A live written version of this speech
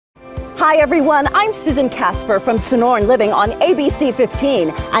Hi everyone, I'm Susan Casper from Sonoran Living on ABC 15,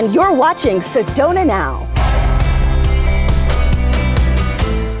 and you're watching Sedona Now.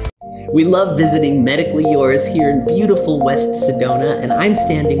 We love visiting Medically Yours here in beautiful West Sedona, and I'm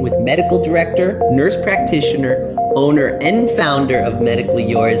standing with medical director, nurse practitioner, owner, and founder of Medically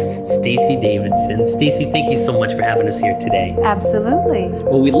Yours, Stacey Davidson. Stacey, thank you so much for having us here today. Absolutely.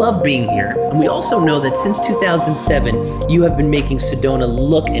 Well, we love being here, and we also know that since 2007, you have been making Sedona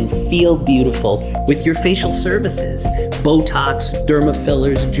look and feel beautiful with your facial services, Botox, derma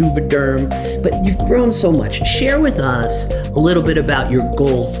fillers, Juvederm, but you've grown so much. Share with us a little bit about your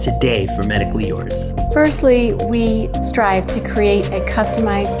goals today for Medically Yours. Firstly, we strive to create a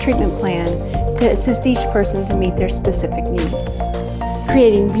customized treatment plan to assist each person to meet their specific needs.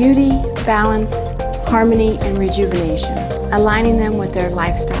 Creating beauty, balance, harmony, and rejuvenation, aligning them with their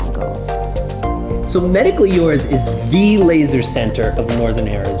lifestyle goals. So Medically Yours is the laser center of Northern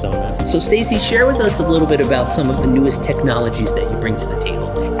Arizona. So Stacey, share with us a little bit about some of the newest technologies that you bring to the table.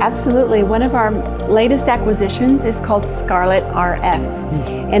 Absolutely. One of our latest acquisitions is called Scarlet RF.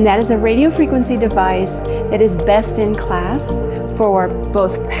 And that is a radio frequency device that is best in class for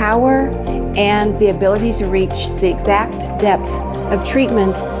both power and the ability to reach the exact depth of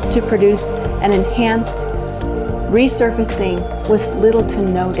treatment to produce an enhanced resurfacing with little to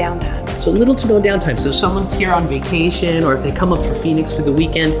no downtime. So little to no downtime. So if someone's here on vacation or if they come up for Phoenix for the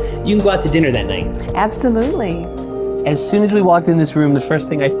weekend, you can go out to dinner that night. Absolutely. As soon as we walked in this room, the first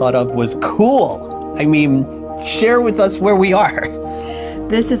thing I thought of was cool. I mean, share with us where we are.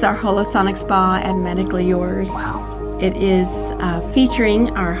 This is our Holosonic Spa at Medically Yours. Wow. It is featuring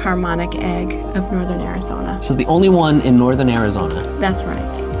our harmonic egg of Northern Arizona. So the only one in Northern Arizona. That's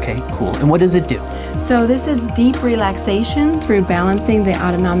right. Okay, cool. And what does it do? So this is deep relaxation through balancing the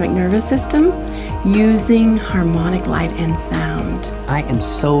autonomic nervous system using harmonic light and sound. I am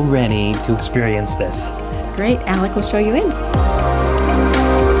so ready to experience this. Great, Alec will show you in.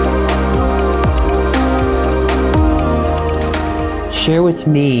 Share with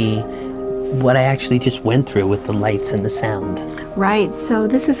me what I actually just went through with the lights and the sound. Right, so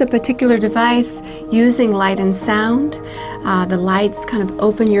this is a particular device using light and sound. The lights kind of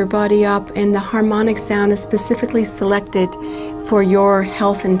open your body up, and the harmonic sound is specifically selected for your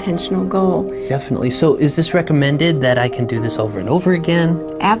health intentional goal. Definitely. So is this recommended that I can do this over and over again?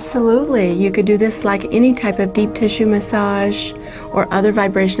 Absolutely. You could do this like any type of deep tissue massage or other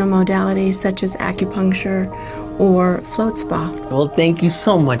vibrational modalities such as acupuncture or float spa. Well, thank you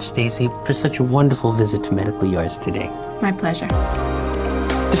so much, Stacey, for such a wonderful visit to Medically Yours today. My pleasure.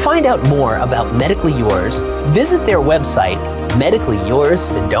 To find out more about Medically Yours, visit their website,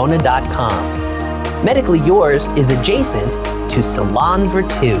 medicallyyoursedona.com. Medically Yours is adjacent to Salon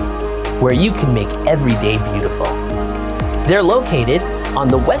Virtu, where you can make every day beautiful. They're located on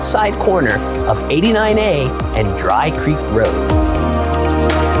the west side corner of 89A and Dry Creek Road.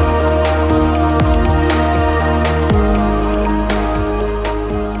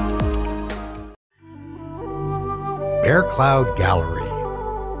 Bear Cloud Gallery.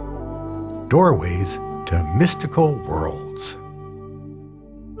 Doorways to mystical worlds.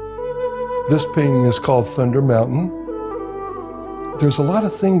 This painting is called Thunder Mountain. There's a lot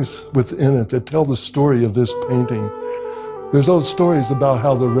of things within it that tell the story of this painting. There's old stories about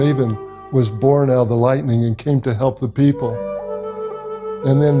how the raven was born out of the lightning and came to help the people.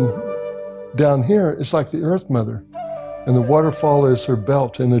 And then down here, it's like the Earth Mother, and the waterfall is her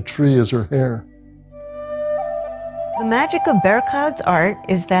belt and the tree is her hair. The magic of Bear Cloud's art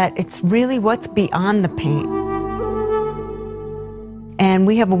is that it's really what's beyond the paint. And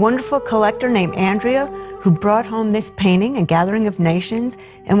we have a wonderful collector named Andrea who brought home this painting, A Gathering of Nations,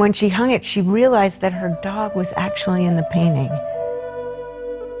 and when she hung it, she realized that her dog was actually in the painting.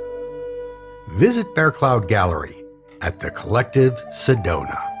 Visit Bear Cloud Gallery at the Collective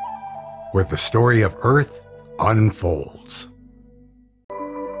Sedona, where the story of Earth unfolds.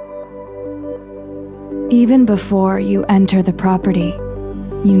 Even before you enter the property,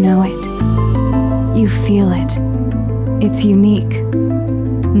 you know it. You feel it. It's unique,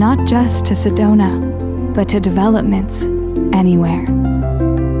 not just to Sedona, but to developments anywhere.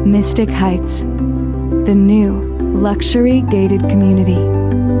 Mystic Heights, the new luxury gated community.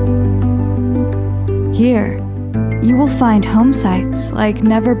 Here, you will find home sites like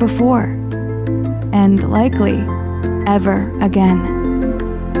never before, and likely ever again.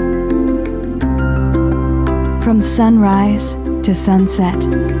 From sunrise to sunset,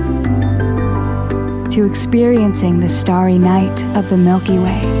 to experiencing the starry night of the Milky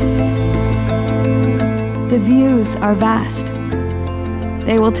Way. The views are vast.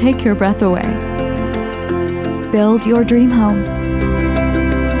 They will take your breath away. Build your dream home.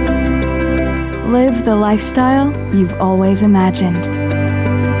 live the lifestyle you've always imagined.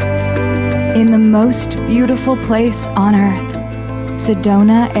 In the most beautiful place on earth,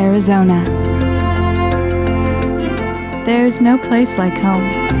 Sedona, Arizona. There's no place like home.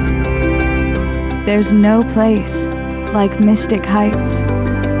 There's no place like Mystic Heights,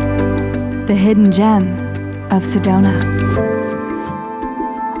 the hidden gem of Sedona.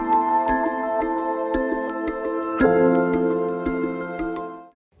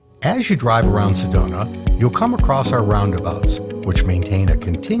 As you drive around Sedona, you'll come across our roundabouts, which maintain a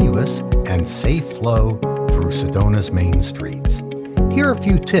continuous and safe flow through Sedona's main streets. Here are a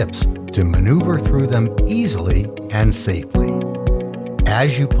few tips to maneuver through them easily and safely.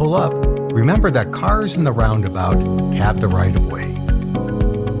 As you pull up, remember that cars in the roundabout have the right of way.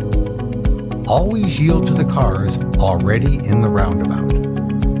 Always yield to the cars already in the roundabout.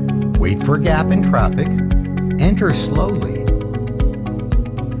 Wait for a gap in traffic, enter slowly,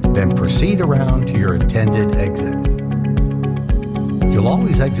 then proceed around to your intended exit. You'll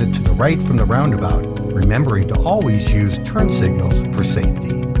always exit to the right from the roundabout, remembering to always use turn signals for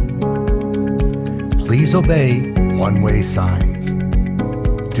safety. Please obey one-way signs.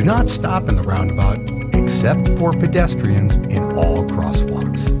 Do not stop in the roundabout except for pedestrians in all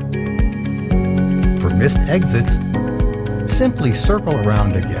crosswalks. For missed exits, simply circle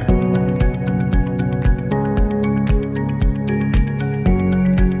around again.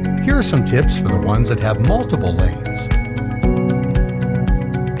 Here are some tips for the ones that have multiple lanes.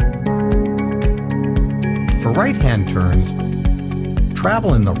 For right-hand turns,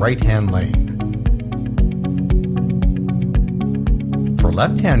 travel in the right-hand lane. For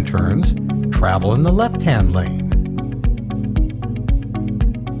left-hand turns, travel in the left-hand lane.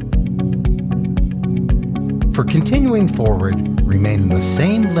 For continuing forward, remain in the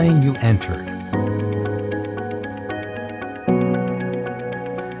same lane you entered.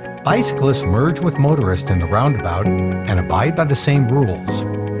 Bicyclists merge with motorists in the roundabout and abide by the same rules.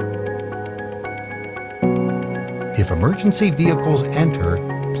 If emergency vehicles enter,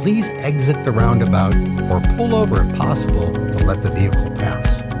 please exit the roundabout or pull over if possible to let the vehicle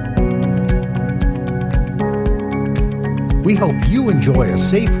pass. We hope you enjoy a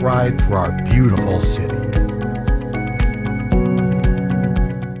safe ride through our beautiful city.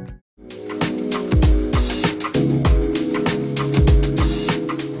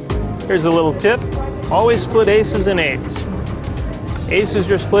 Here's a little tip. Always split aces and eights. Aces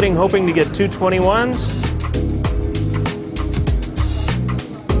you're splitting hoping to get two 21s.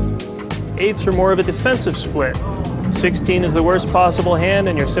 Eights are more of a defensive split. 16 is the worst possible hand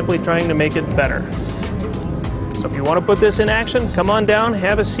and you're simply trying to make it better. So if you want to put this in action, come on down,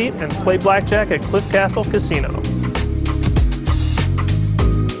 have a seat, and play blackjack at Cliff Castle Casino.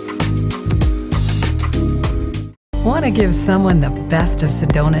 Want to give someone the best of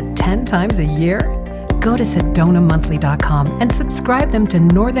Sedona 10 times a year? Go to SedonaMonthly.com and subscribe them to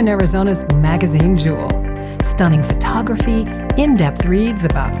Northern Arizona's magazine Jewel. Stunning photography, in-depth reads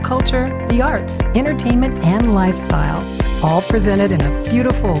about culture, the arts, entertainment, and lifestyle, all presented in a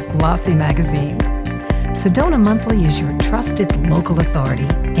beautiful, glossy magazine. Sedona Monthly is your trusted local authority,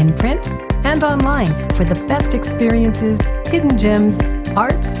 in print and online, for the best experiences, hidden gems,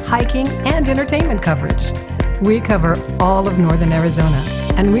 arts, hiking, and entertainment coverage. We cover all of Northern Arizona,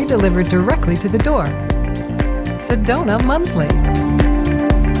 and we deliver directly to the door. Sedona Monthly.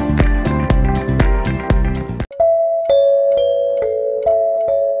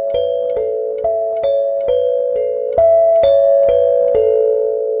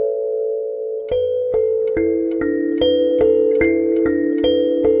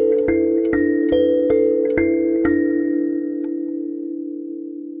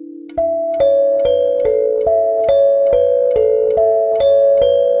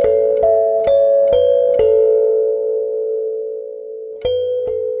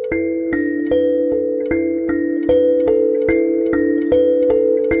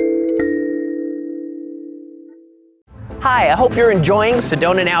 Hi, I hope you're enjoying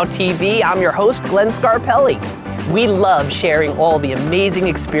Sedona Now TV. I'm your host, Glenn Scarpelli. We love sharing all the amazing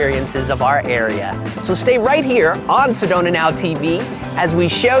experiences of our area. So stay right here on Sedona Now TV as we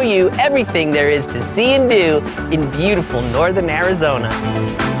show you everything there is to see and do in beautiful Northern Arizona.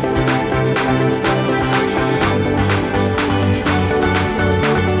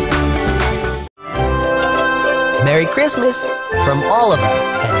 Merry Christmas from all of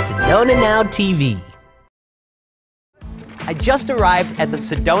us at Sedona Now TV. I just arrived at the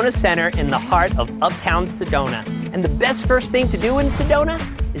Sedona Center in the heart of uptown Sedona. And the best first thing to do in Sedona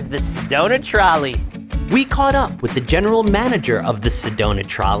is the Sedona Trolley. We caught up with the general manager of the Sedona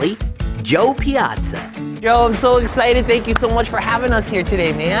Trolley, Joe Piazza. Joe, I'm so excited. Thank you so much for having us here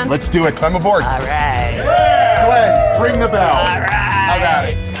today, man. Let's do it. Climb aboard. All right. Glenn, bring the bell. All right. How about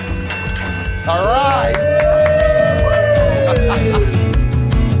it? All right.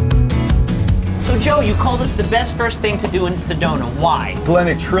 So Joe, you called us the best first thing to do in Sedona. Why? Glenn,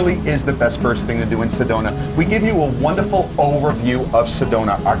 it truly is the best first thing to do in Sedona. We give you a wonderful overview of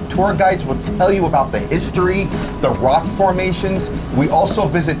Sedona. Our tour guides will tell you about the history, the rock formations. We also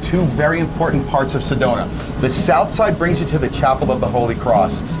visit two very important parts of Sedona. The south side brings you to the Chapel of the Holy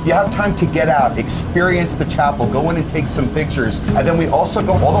Cross. You have time to get out, experience the chapel, go in and take some pictures. And then we also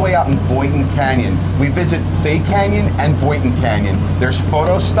go all the way out in Boynton Canyon. We visit Fay Canyon and Boynton Canyon. There's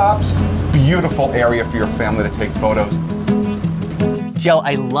photo stops. Beautiful area for your family to take photos. Joe,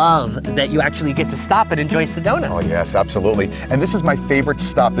 I love that you actually get to stop and enjoy Sedona. Oh yes, absolutely. And this is my favorite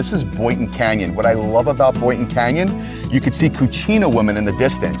stop. This is Boynton Canyon. What I love about Boynton Canyon, you can see Cucina Woman in the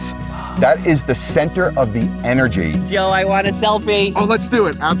distance. That is the center of the energy. Joe, I want a selfie. Oh, let's do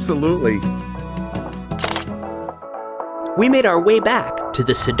it, absolutely. We made our way back to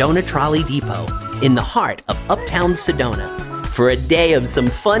the Sedona Trolley Depot in the heart of uptown Sedona for a day of some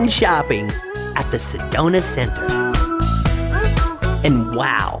fun shopping at the Sedona Center. And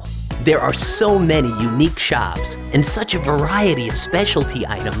wow, there are so many unique shops and such a variety of specialty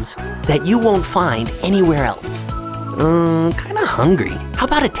items that you won't find anywhere else. Kinda hungry. How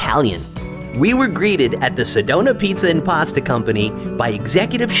about Italian? We were greeted at the Sedona Pizza and Pasta Company by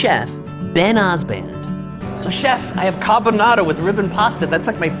executive chef Ben Osband. So chef, I have carbonara with ribbon pasta. That's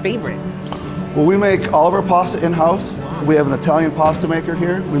like my favorite. Well, we make all of our pasta in-house. We have an Italian pasta maker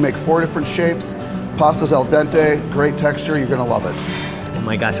here. We make 4 different shapes. Pasta's al dente, great texture, you're gonna love it. Oh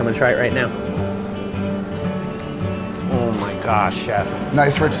my gosh, I'm gonna try it right now. Oh my gosh, chef.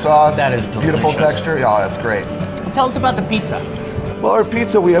 Nice rich sauce. That is delicious. Beautiful texture, yeah, that's great. Tell us about the pizza. Well, our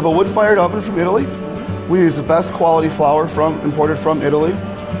pizza, we have a wood-fired oven from Italy. We use the best quality flour imported from Italy.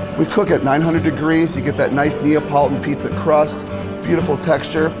 We cook at 900 degrees. You get that nice Neapolitan pizza crust, beautiful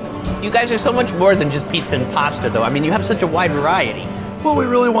texture. You guys are so much more than just pizza and pasta, though. I mean, you have such a wide variety. Well, we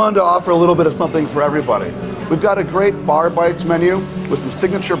really wanted to offer a little bit of something for everybody. We've got a great bar bites menu with some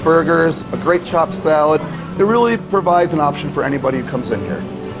signature burgers, a great chopped salad. It really provides an option for anybody who comes in here.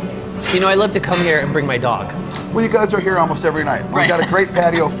 You know, I love to come here and bring my dog. Well, you guys are here almost every night. Right. We've got a great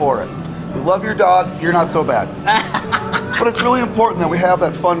patio for it. We love your dog, you're not so bad. But it's really important that we have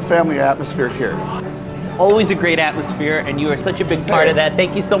that fun family atmosphere here. It's always a great atmosphere, and you are such a big part of that.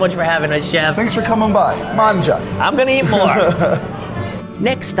 Thank you so much for having us, chef. Thanks for coming by. Manja. I'm gonna eat more.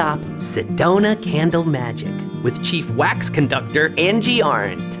 Next stop, Sedona Candle Magic with Chief Wax Conductor Angie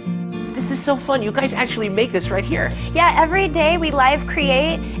Arendt. This is so fun. You guys actually make this right here. Yeah, every day we live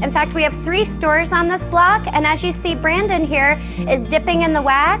create. In fact, we have 3 stores on this block, and as you see, Brandon here is dipping in the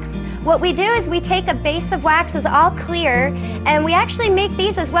wax. What we do is we take a base of wax that's all clear, and we actually make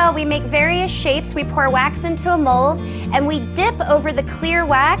these as well. We make various shapes. We pour wax into a mold, and we dip over the clear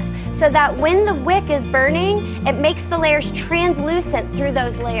wax so that when the wick is burning, it makes the layers translucent through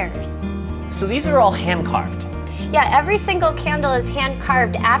those layers. So these are all hand carved. Yeah, every single candle is hand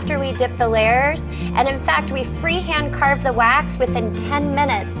carved after we dip the layers, and in fact we freehand carve the wax within 10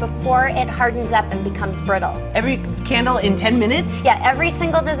 minutes before it hardens up and becomes brittle. Every candle in 10 minutes? Yeah, every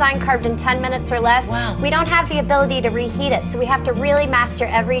single design carved in 10 minutes or less. Wow. We don't have the ability to reheat it, so we have to really master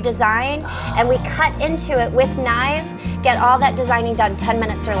every design, and we cut into it with knives, get all that designing done 10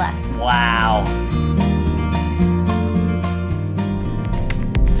 minutes or less. Wow.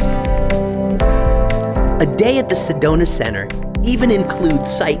 A day at the Sedona Center even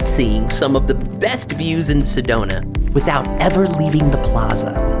includes sightseeing some of the best views in Sedona without ever leaving the plaza.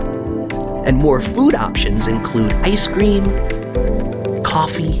 And more food options include ice cream,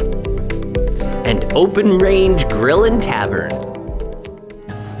 coffee, and Open Range Grill and Tavern.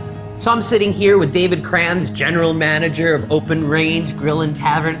 So I'm sitting here with David Kranz, General Manager of Open Range Grill and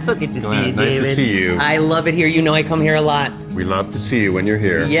Tavern. So good to see you, David. Nice to see you. I love it here. You know I come here a lot. We love to see you when you're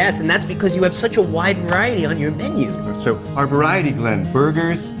here. Yes, and that's because you have such a wide variety on your menu. So our variety, Glenn,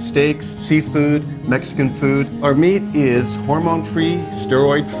 burgers, steaks, seafood, Mexican food. Our meat is hormone-free,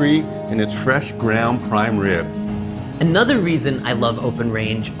 steroid-free, and it's fresh ground prime rib. Another reason I love Open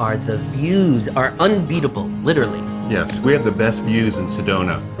Range are the views are unbeatable, literally. Yes, we have the best views in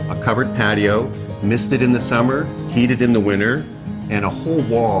Sedona. A covered patio, misted in the summer, heated in the winter, and a whole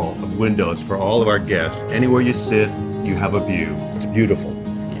wall of windows for all of our guests. Anywhere you sit, you have a view. It's beautiful.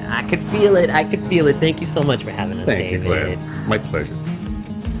 Yeah, I could feel it. I could feel it. Thank you so much for having us, David. David. Thank you, Glenn. My pleasure.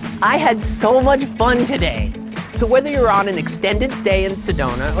 I had so much fun today. So whether you're on an extended stay in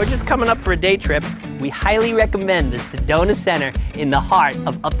Sedona or just coming up for a day trip, we highly recommend the Sedona Center in the heart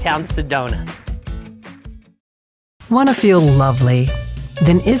of uptown Sedona. Want to feel lovely?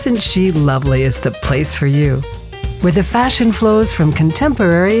 Then Isn't She Lovely is the place for you, where the fashion flows from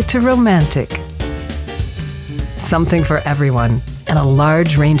contemporary to romantic. Something for everyone, and a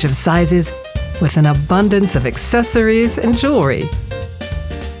large range of sizes with an abundance of accessories and jewelry.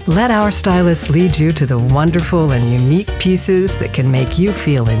 Let our stylists lead you to the wonderful and unique pieces that can make you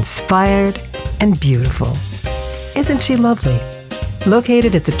feel inspired and beautiful. Isn't she lovely?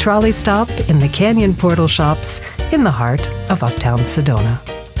 Located at the trolley stop in the Canyon Portal Shops in the heart of Uptown Sedona.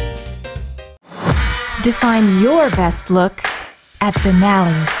 Define your best look at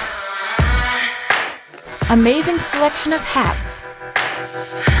Benally's. Amazing selection of hats,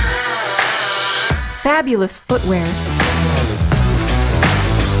 fabulous footwear,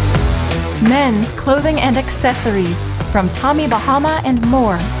 men's clothing and accessories from Tommy Bahama and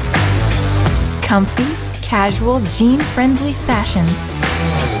more. Comfy, casual, jean-friendly fashions.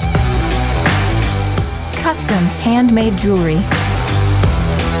 Custom handmade jewelry.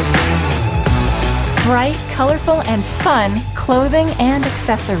 Bright, colorful, and fun clothing and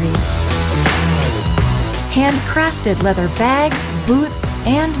accessories. Handcrafted leather bags, boots,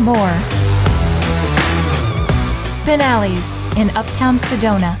 and more. Benally's in Uptown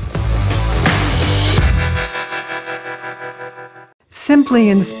Sedona. Simply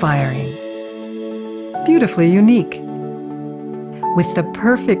inspiring. Beautifully unique. With the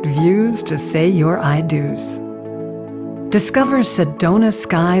perfect views to say your I do's. Discover Sedona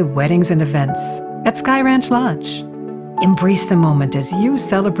Sky Weddings and Events at Sky Ranch Lodge. Embrace the moment as you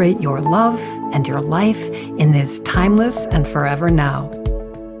celebrate your love and your life in this timeless and forever now.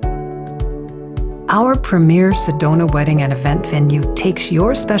 Our premier Sedona wedding and event venue takes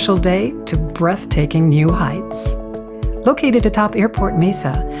your special day to breathtaking new heights. Located atop Airport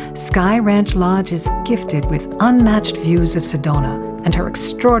Mesa, Sky Ranch Lodge is gifted with unmatched views of Sedona and her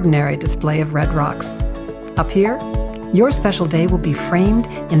extraordinary display of red rocks. Up here, your special day will be framed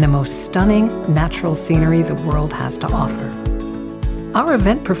in the most stunning natural scenery the world has to offer. Our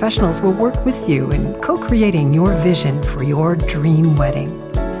event professionals will work with you in co-creating your vision for your dream wedding,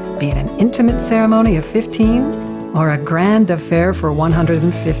 be it an intimate ceremony of 15 or a grand affair for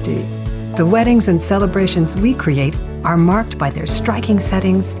 150. The weddings and celebrations we create are marked by their striking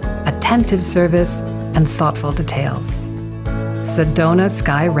settings, attentive service, and thoughtful details. Sedona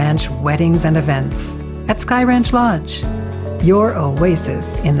Sky Ranch Weddings and Events at Sky Ranch Lodge, your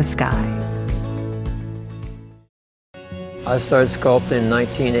oasis in the sky. I started sculpting in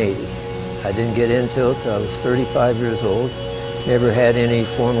 1980. I didn't get into it until I was 35 years old. Never had any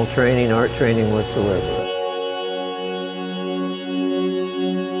formal training, art training whatsoever.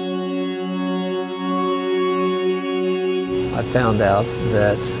 I found out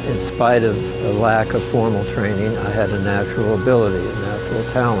that in spite of a lack of formal training, I had a natural ability, a natural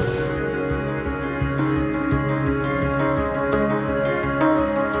talent.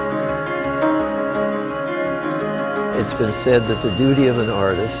 It's been said that the duty of an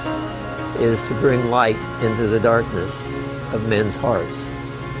artist is to bring light into the darkness of men's hearts.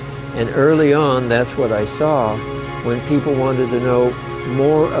 And early on, that's what I saw when people wanted to know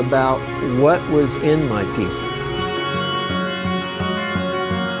more about what was in my pieces.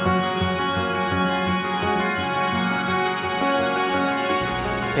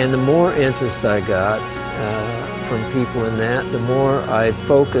 And the more interest I got from people in that, the more I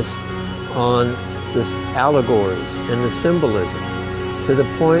focused on the allegories and the symbolism, to the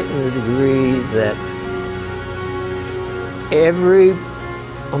point and the degree that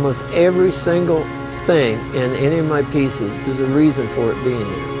almost every single thing in any of my pieces, there's a reason for it being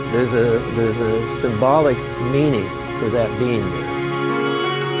there. There's a symbolic meaning for that being there.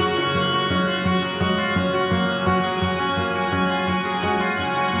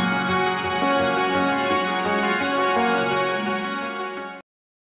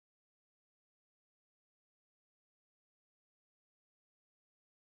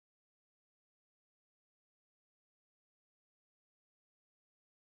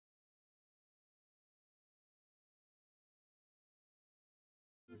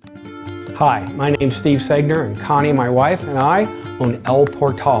 Hi, my name's Steve Segner, and Connie, my wife, and I own El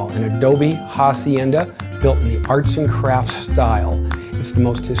Portal, an adobe hacienda built in the arts and crafts style. It's the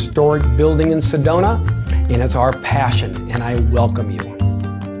most historic building in Sedona, and it's our passion, and I welcome you.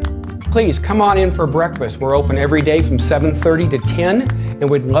 Please come on in for breakfast. We're open every day from 7:30 to 10, and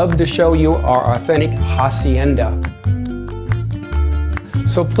we'd love to show you our authentic hacienda.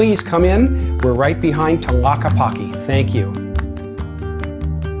 So please come in. We're right behind Tlaquepaque. Thank you.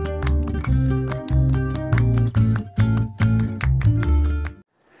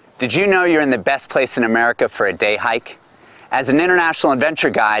 Did you know you're in the best place in America for a day hike? As an international adventure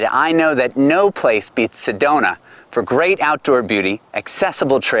guide, I know that no place beats Sedona for great outdoor beauty,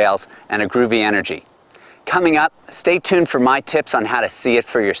 accessible trails, and a groovy energy. Coming up, stay tuned for my tips on how to see it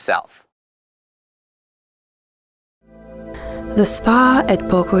for yourself. The Spa at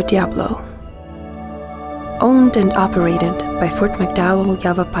Poco Diablo. Owned and operated by Fort McDowell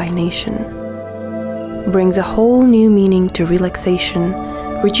Yavapai Nation, brings a whole new meaning to relaxation,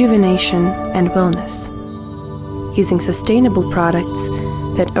 rejuvenation, and wellness, using sustainable products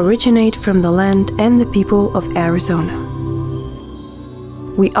that originate from the land and the people of Arizona.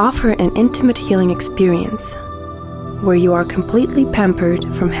 We offer an intimate healing experience where you are completely pampered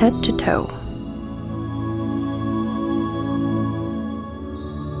from head to toe.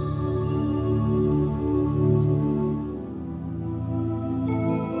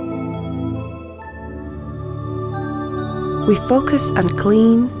 We focus on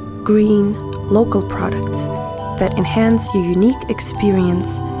clean, green, local products that enhance your unique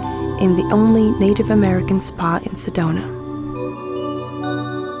experience in the only Native American spa in Sedona.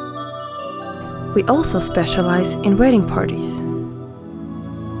 We also specialize in wedding parties.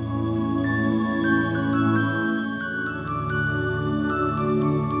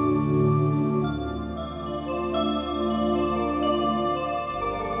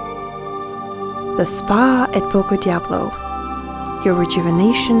 The Spa at Poco Diablo, your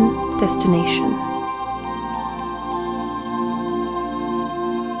rejuvenation destination.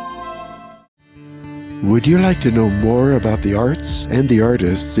 Would you like to know more about the arts and the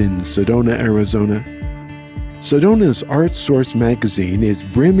artists in Sedona, Arizona? Sedona's Art Source magazine is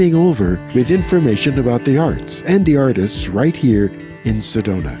brimming over with information about the arts and the artists right here in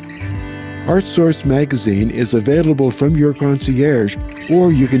Sedona. Art Source magazine is available from your concierge,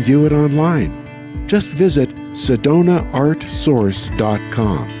 or you can view it online. Just visit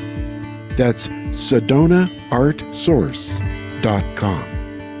SedonaArtSource.com. That's SedonaArtSource.com.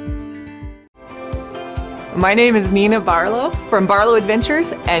 My name is Nina Barlow from Barlow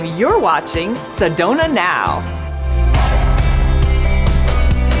Adventures, and you're watching Sedona Now.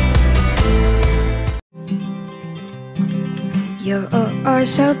 You are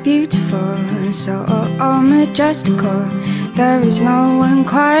so beautiful, so majestical. There is no one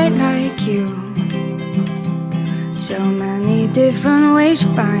quite like you. So many different ways to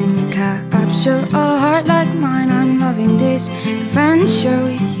find capture a heart like mine. I'm loving this adventure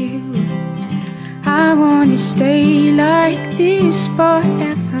with you. I wanna stay like this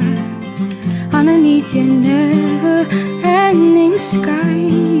forever, underneath your never-ending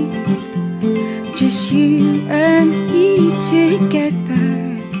sky. Just you and me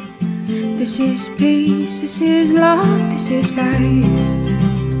together. This is peace, this is love, this is life.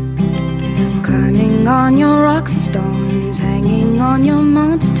 Climbing on your rocks and stones, hanging on your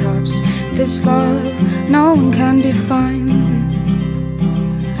mountaintops. This love no one can define.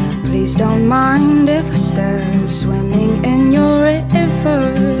 Please don't mind if I stare, swimming in your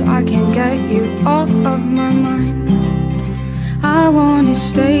river. I can't get you off of my mind. I wanna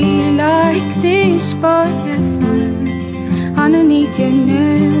stay like this forever, underneath your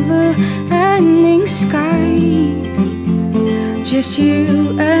never-ending sky. Just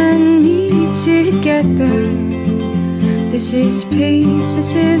you and me together. This is peace,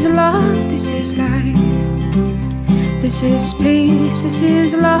 this is love, this is life. This is peace, this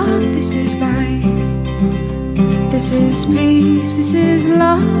is love, this is life. This is peace, this is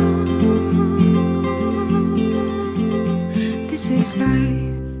love. This is life.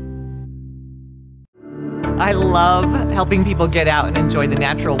 I love helping people get out and enjoy the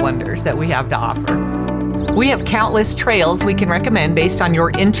natural wonders that we have to offer. We have countless trails we can recommend based on your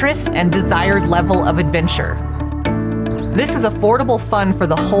interest and desired level of adventure. This is affordable fun for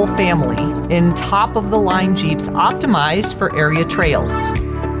the whole family in top-of-the-line Jeeps optimized for area trails.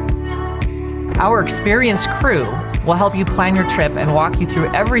 Our experienced crew will help you plan your trip and walk you through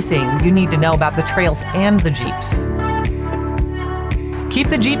everything you need to know about the trails and the Jeeps. Keep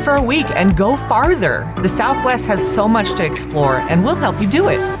the Jeep for a week and go farther. The Southwest has so much to explore, and we'll help you do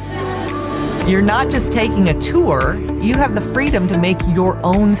it. You're not just taking a tour, you have the freedom to make your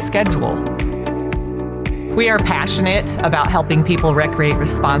own schedule. We are passionate about helping people recreate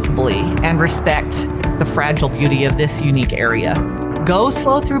responsibly and respect the fragile beauty of this unique area. Go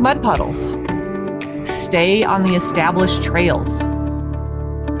slow through mud puddles. Stay on the established trails.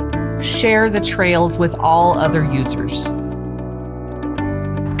 Share the trails with all other users.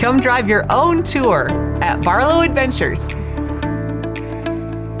 Come drive your own tour at Barlow Adventures.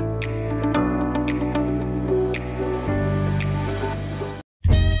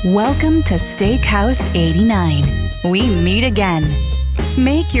 Welcome to Steakhouse 89. We meet again.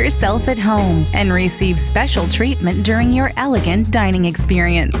 Make yourself at home and receive special treatment during your elegant dining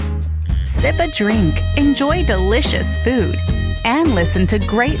experience. sip a drink, enjoy delicious food, and listen to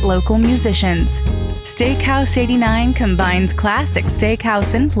great local musicians. Steakhouse 89 combines classic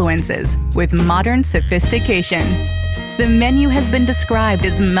steakhouse influences with modern sophistication. The menu has been described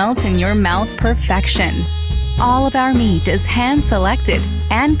as melt-in-your-mouth perfection. All of our meat is hand-selected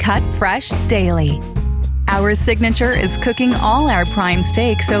and cut fresh daily. Our signature is cooking all our prime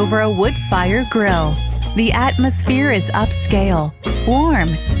steaks over a wood-fire grill. The atmosphere is upscale, warm,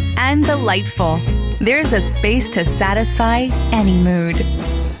 and delightful. There's a space to satisfy any mood.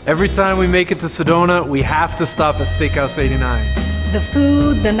 Every time we make it to Sedona, we have to stop at Steakhouse 89. The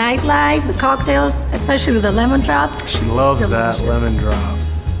food, the nightlife, the cocktails, especially the lemon drop. She loves that lemon drop.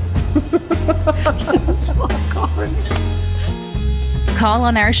 Call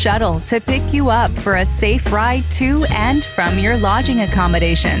on our shuttle to pick you up for a safe ride to and from your lodging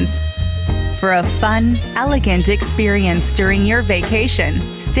accommodations. For a fun, elegant experience during your vacation,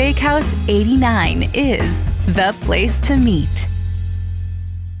 Steakhouse 89 is the place to meet.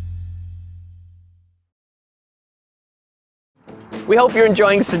 We hope you're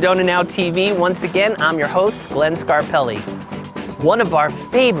enjoying Sedona Now TV. Once again, I'm your host, Glenn Scarpelli. One of our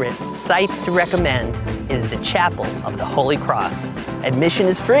favorite sites to recommend is the Chapel of the Holy Cross. Admission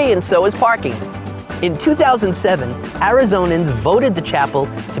is free and so is parking. In 2007, Arizonans voted the chapel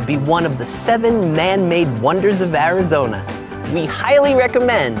to be one of the 7 man-made wonders of Arizona. We highly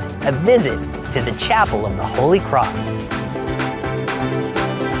recommend a visit to the Chapel of the Holy Cross.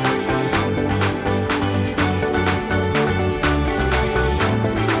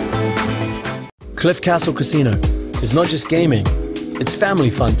 Cliff Castle Casino is not just gaming, it's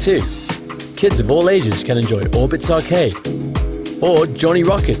family fun too. Kids of all ages can enjoy Orbit's Arcade or Johnny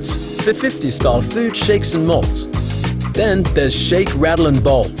Rockets for 50s style food, shakes and malts. Then there's Shake, Rattle and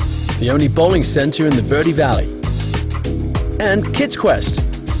Bowl, the only bowling center in the Verde Valley. And Kids Quest,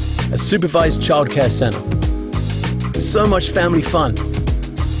 a supervised childcare center. So much family fun.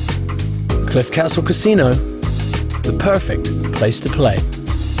 Cliff Castle Casino, the perfect place to play.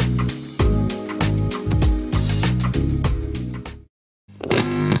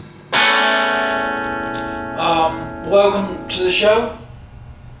 Welcome to the show.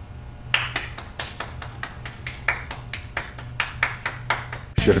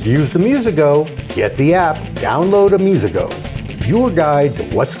 Should have used the Musigo. Get the app, download a Musigo. Your guide to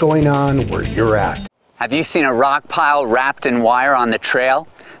what's going on where you're at. Have you seen a rock pile wrapped in wire on the trail?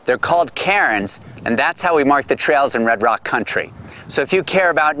 They're called cairns, and that's how we mark the trails in Red Rock Country. So if you care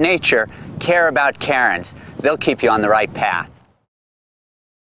about nature, care about cairns. They'll keep you on the right path.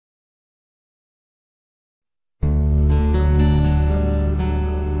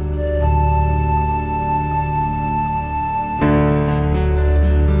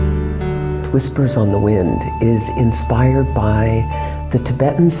 Whispers on the Wind is inspired by the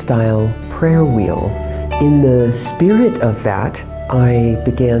Tibetan-style prayer wheel. In the spirit of that, I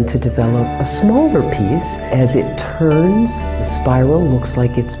began to develop a smaller piece. As it turns, the spiral looks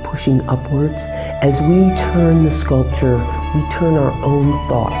like it's pushing upwards. As we turn the sculpture, we turn our own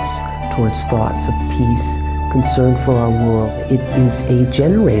thoughts towards thoughts of peace, concern for our world. It is a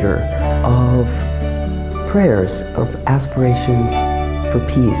generator of prayers, of aspirations for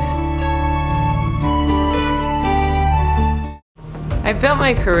peace. I've built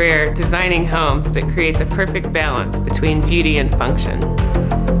my career designing homes that create the perfect balance between beauty and function.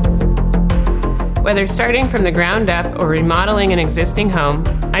 Whether starting from the ground up or remodeling an existing home,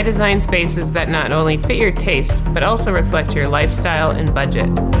 I design spaces that not only fit your taste, but also reflect your lifestyle and budget.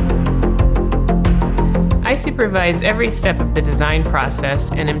 I supervise every step of the design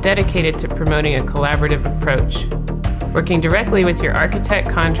process and am dedicated to promoting a collaborative approach, working directly with your architect,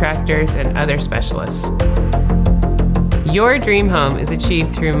 contractors, and other specialists. Your dream home is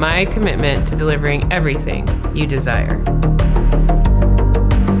achieved through my commitment to delivering everything you desire.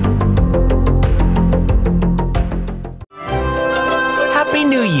 Happy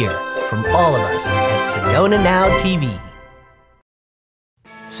New Year from all of us at Sedona Now TV.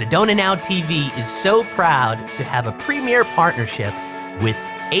 Sedona Now TV is so proud to have a premier partnership with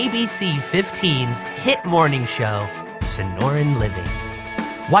ABC 15's hit morning show, Sonoran Living.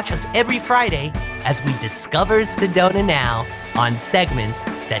 Watch us every Friday as we discover Sedona Now on segments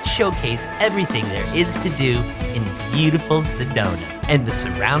that showcase everything there is to do in beautiful Sedona and the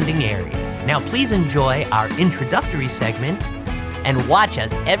surrounding area. Now please enjoy our introductory segment and watch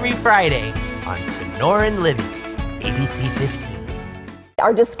us every Friday on Sonoran Living, ABC 15.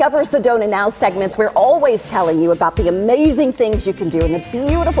 Our Discover Sedona Now segments, we're always telling you about the amazing things you can do in the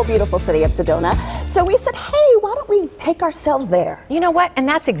beautiful, beautiful city of Sedona. So we said, hey, why don't we take ourselves there? You know what? And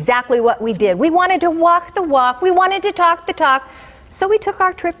that's exactly what we did. We wanted to walk the walk. We wanted to talk the talk. So we took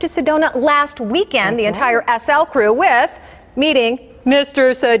our trip to Sedona last weekend, the entire SL crew, with meeting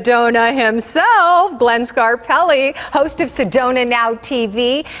Mr. Sedona himself, Glenn Scarpelli, host of Sedona Now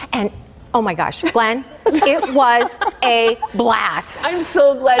TV. And oh my gosh, Glenn, it was a blast. I'm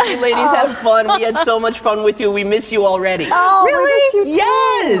so glad you ladies had fun. We had so much fun with you. We miss you already. Oh, really? We miss you too.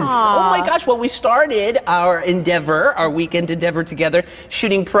 Yes. Aww. Oh my gosh. Well, we started our endeavor, our weekend endeavor together,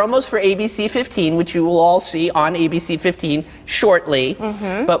 shooting promos for ABC 15, which you will all see on ABC 15 shortly.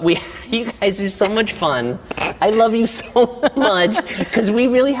 But you guys are so much fun. I love you so much because we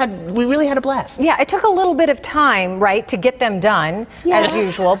really had a blast. Yeah, it took a little bit of time, right, to get them done as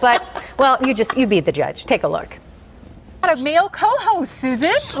usual. But well, you be the judge. Take a look. A male co-host, Susan.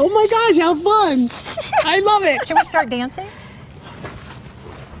 Oh my gosh, how fun! I love it. Should we start dancing?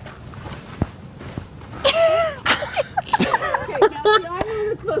 Okay, now I'm the one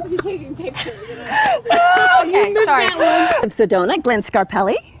that's supposed to be taking pictures. Okay, sorry. Of Sedona, Glenn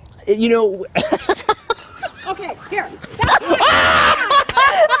Scarpelli. You know. Okay, here.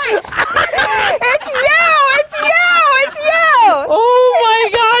 It's you! Oh my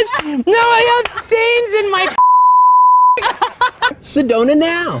gosh! Now I have stains in my. Sedona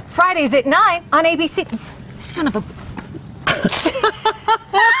Now. Fridays at 9 on ABC. Son of a.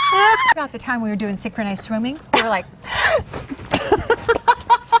 About the time we were doing synchronized swimming, we were like.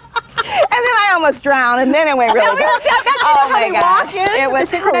 And then I almost drowned, and then it went really bad. That's Oh how my we God. walk in. It was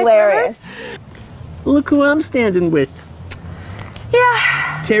the synchronized hilarious. swimmers. Look who I'm standing with.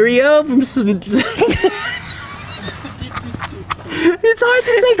 Yeah. Terry O from. It's hard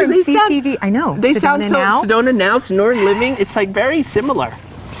to say because they sound. CTV. I know. They sound Sedona so. Now. Sedona Now, Sonoran Living. It's like very similar.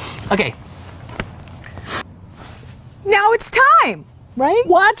 Okay. Now it's time, right?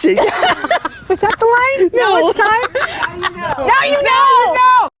 Watch it. Was that the line? No. Now it's time. Now you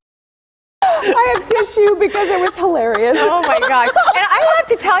know. I have tissue because it was hilarious. Oh my gosh. And I have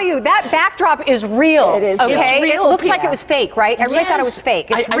to tell you, that backdrop is real. It is. Okay? It's real, It looks like Pia. it was fake, right? Everybody thought it was fake.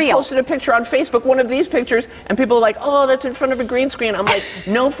 It's I real. posted a picture on Facebook, one of these pictures, and people are like, oh, that's in front of a green screen. I'm like,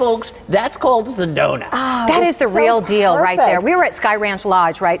 no, folks, that's called Sedona. That is the real deal right there. We were at Sky Ranch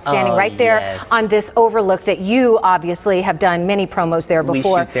Lodge, right? Standing Oh, right there yes. on this overlook that you obviously have done many promos there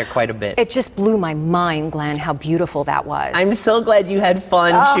before. We shoot there quite a bit. It just blew my mind, Glenn, how beautiful that was. I'm so glad you had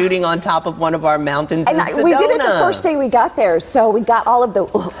fun shooting on top of one of our mountains in Sedona. We did it the first day we got there, so we got all of the,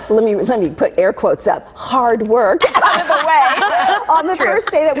 let me put air quotes up, hard work out of the way on the first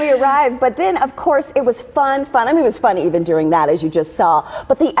day that we arrived. But then, of course, it was fun. I mean, it was fun even during that, as you just saw.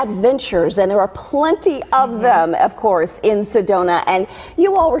 But the adventures, and there are plenty of them, of course, in Sedona. And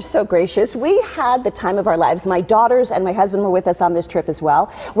you all were so gracious. We had the time of our lives. My daughters and my husband were with us on this trip as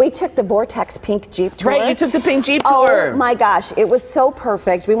well. We took the Vortex Pink Jeep tour. Right, you took the Pink Jeep tour. Oh my gosh, it was so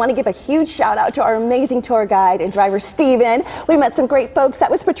perfect. We want to give a huge shout out to our amazing tour guide and driver, Steven. We met some great folks. That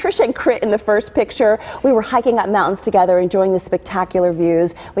was Patricia and Crit in the first picture. We were hiking up mountains together, enjoying the spectacular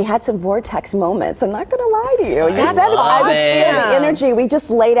views. We had some Vortex moments. I'm not going to lie to you. I would feel the energy. We just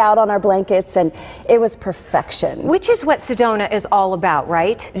laid out on our blankets, and it was perfection. Which is what Sedona is all about,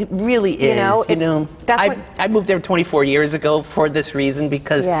 right? It really is. That's I moved there 24 years ago for this reason,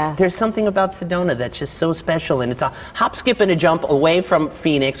 because there's something about Sedona that's just so special, and it's a hop, skip, and a jump away from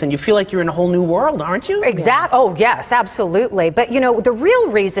Phoenix, and you feel like you're in a whole new world, aren't you? Exactly. Oh, yes, absolutely. But, you know, the real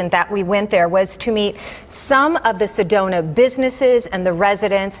reason that we went there was to meet some of the Sedona businesses and the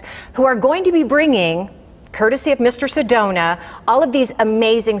residents who are going to be bringing, courtesy of Mr. Sedona, all of these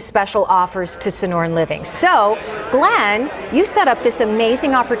amazing special offers to Sonoran Living. So, Glenn, you set up this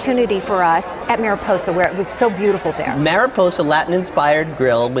amazing opportunity for us at Mariposa, where it was so beautiful there. Mariposa Latin-inspired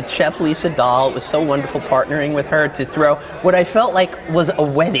grill with Chef Lisa Dahl. It was so wonderful partnering with her to throw what I felt like was a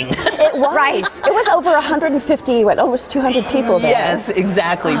wedding. It was. Right. It was over 150, almost 200 people there. Yes,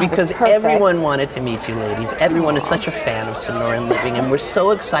 exactly, because perfect. everyone wanted to meet you ladies. Everyone is such a fan of Sonoran Living, and we're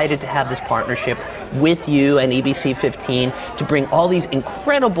so excited to have this partnership with you and ABC 15 to bring all these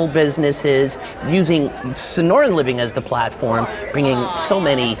incredible businesses using Sonoran Living as the platform, bringing so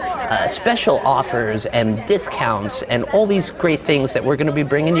many special offers and discounts and all these great things that we're going to be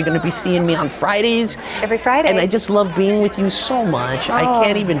bringing. You're going to be seeing me on Fridays. Every Friday. And I just love being with you so much. I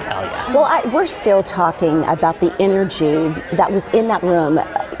can't even tell you. Well, we're still talking about the energy that was in that room.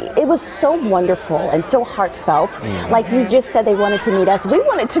 It was so wonderful and so heartfelt. Like you just said, they wanted to meet us. We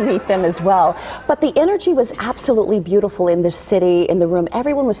wanted to meet them as well. But the energy was absolutely beautiful in the city, in the room.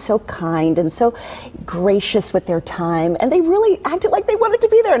 Everyone was so kind and so gracious with their time. And they really acted like they wanted to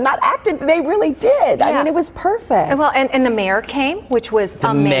be there. Not acted, they really did. Yeah. I mean, it was perfect. Well, and the mayor came, which was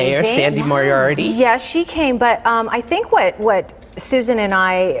amazing. Mayor, Sandy Moriarty. Yes, she came. But I think what Susan and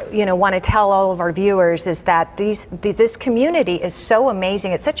I, want to tell all of our viewers is that this community is so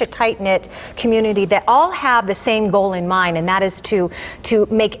amazing. It's such a tight-knit community that all have the same goal in mind, and that is to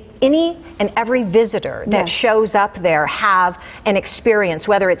make any and every visitor that shows up there have an experience,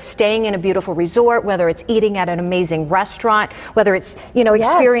 whether it's staying in a beautiful resort, whether it's eating at an amazing restaurant, whether it's,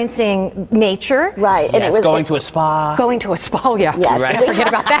 experiencing nature. Right. And it was going to a spa. Going to a spa, yeah. Yes. Right. Forget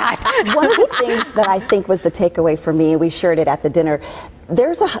about that. One of the things that I think was the takeaway for me, we shared it at the dinner,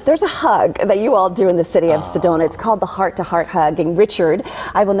 there's a hug that you all do in the city of Sedona. It's called the heart-to-heart hug. And Richard,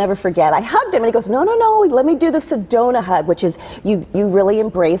 I will never forget, I hugged him and he goes, no, let me do the Sedona hug, which is you really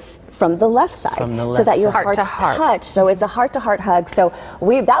embrace from the left side. So that your hearts touch. So it's a heart-to-heart hug. So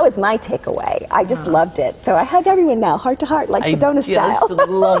that was my takeaway. I just loved it. So I hug everyone now, heart-to-heart, like Sedona style. I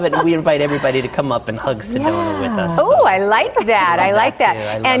love it. And we invite everybody to come up and hug Sedona with us. Oh, I like that. I like that.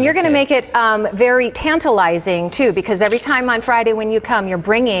 And you're going to make it very tantalizing, too, because every time on Friday when you come, you're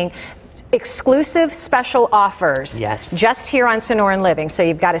bringing exclusive special offers just here on Sonoran Living. So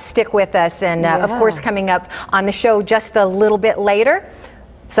you've got to stick with us. And of course, coming up on the show just a little bit later,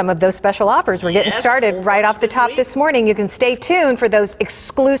 some of those special offers. We're getting started right off the top this morning. You can stay tuned for those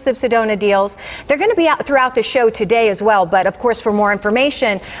exclusive Sedona deals. They're going to be out throughout the show today as well. But of course, for more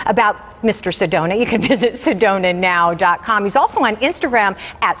information about Mr. Sedona, you can visit SedonaNow.com. He's also on Instagram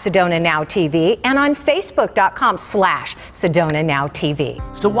at Sedona Now TV and on Facebook.com/Sedona Now TV.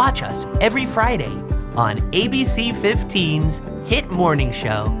 So watch us every Friday on ABC 15's hit morning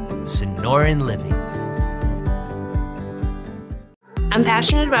show, Sonoran Living. I'm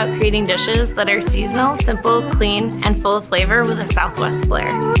passionate about creating dishes that are seasonal, simple, clean, and full of flavor with a Southwest flair.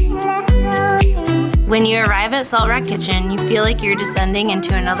 When you arrive at Salt Rock Kitchen, you feel like you're descending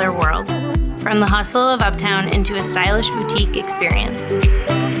into another world. From the hustle of Uptown into a stylish boutique experience.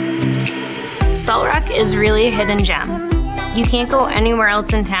 Salt Rock is really a hidden gem. You can't go anywhere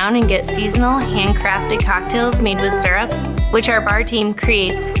else in town and get seasonal, handcrafted cocktails made with syrups, which our bar team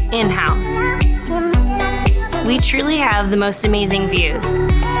creates in-house. We truly have the most amazing views.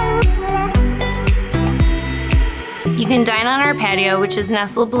 You can dine on our patio, which is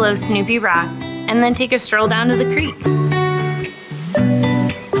nestled below Snoopy Rock, and then take a stroll down to the creek.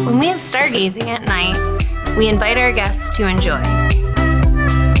 When we have stargazing at night, we invite our guests to enjoy.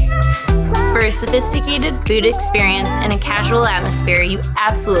 For a sophisticated food experience and a casual atmosphere, you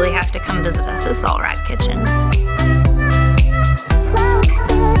absolutely have to come visit us at Salt Rock Kitchen.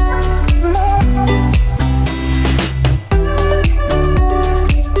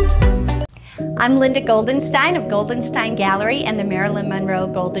 I'm Linda Goldenstein of Goldenstein Gallery and the Marilyn Monroe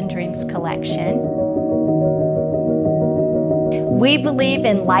Golden Dreams Collection. We believe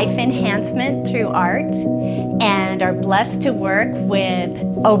in life enhancement through art and are blessed to work with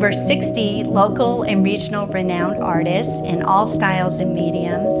over 60 local and regional renowned artists in all styles and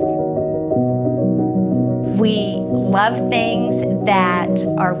mediums. We love things that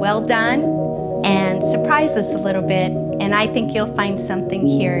are well done and surprise us a little bit, and I think you'll find something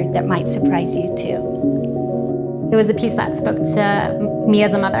here that might surprise you too. It was a piece that spoke to me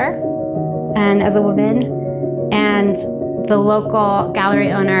as a mother and as a woman, and the local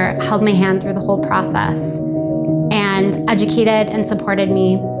gallery owner held my hand through the whole process and educated and supported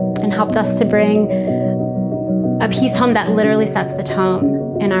me and helped us to bring a piece home that literally sets the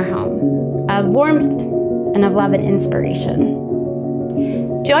tone in our home of warmth and of love and inspiration.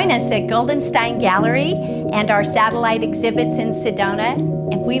 Join us at Goldenstein Gallery and our satellite exhibits in Sedona,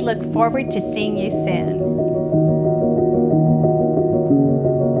 and we look forward to seeing you soon.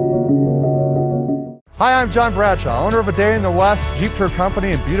 Hi, I'm John Bradshaw, owner of A Day in the West Jeep Tour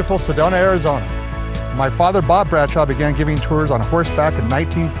Company in beautiful Sedona, Arizona. My father, Bob Bradshaw, began giving tours on horseback in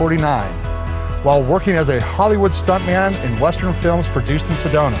 1949 while working as a Hollywood stuntman in Western films produced in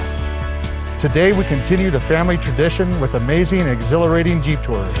Sedona. Today, we continue the family tradition with amazing and exhilarating Jeep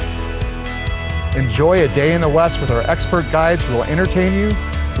tours. Enjoy A Day in the West with our expert guides who will entertain you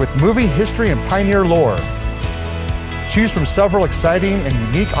with movie history and pioneer lore. Choose from several exciting and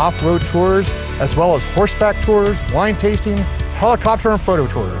unique off-road tours, as well as horseback tours, wine tasting, helicopter and photo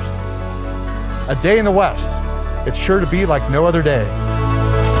tours. A Day in the West. It's sure to be like no other day.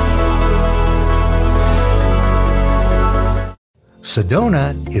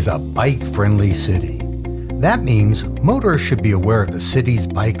 Sedona is a bike-friendly city. That means motorists should be aware of the city's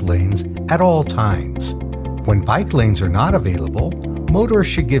bike lanes at all times. When bike lanes are not available,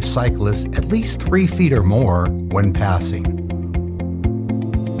 motorists should give cyclists at least 3 feet or more when passing.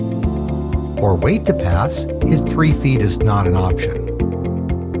 Or wait to pass if 3 feet is not an option.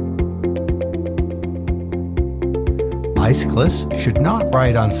 Bicyclists should not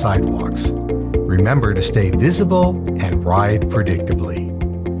ride on sidewalks. Remember to stay visible and ride predictably.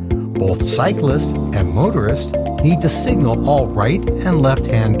 Both cyclists and motorists need to signal all right and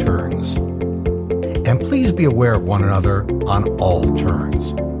left-hand turns. And please be aware of one another on all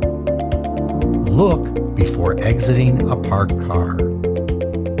turns. Look before exiting a parked car.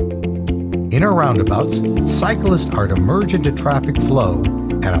 In our roundabouts, cyclists are to merge into traffic flow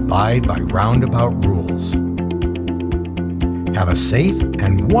and abide by roundabout rules. Have a safe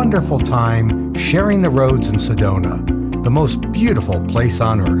and wonderful time sharing the roads in Sedona, the most beautiful place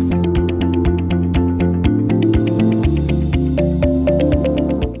on earth.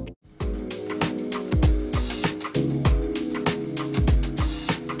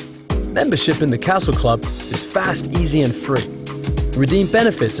 Membership in the Castle Club is fast, easy and free. Redeem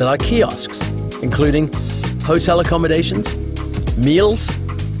benefits at our kiosks, including hotel accommodations, meals,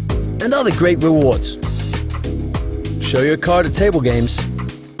 and other great rewards. Show your card at table games.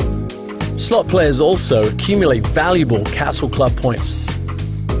 Slot players also accumulate valuable Castle Club points.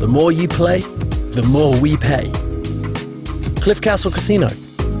 The more you play, the more we pay. Cliff Castle Casino,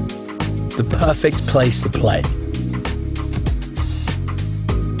 the perfect place to play.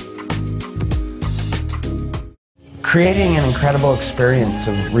 Creating an incredible experience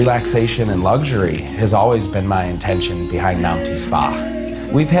of relaxation and luxury has always been my intention behind NOW TV Spa.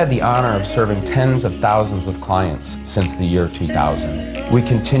 We've had the honor of serving tens of thousands of clients since the year 2000. We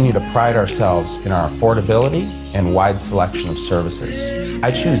continue to pride ourselves in our affordability and wide selection of services.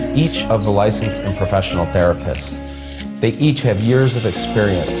 I choose each of the licensed and professional therapists. They each have years of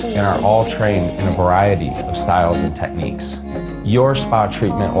experience and are all trained in a variety of styles and techniques. Your spa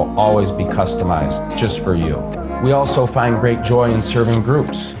treatment will always be customized just for you. We also find great joy in serving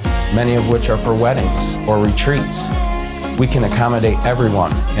groups, many of which are for weddings or retreats. We can accommodate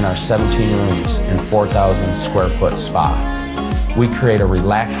everyone in our 17 rooms and 4,000 square foot spa. We create a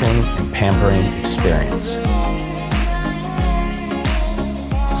relaxing and pampering experience.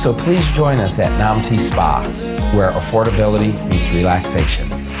 So please join us at NOW TV Spa, where affordability meets relaxation.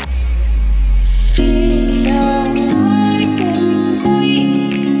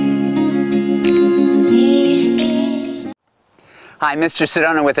 Hi, Mr.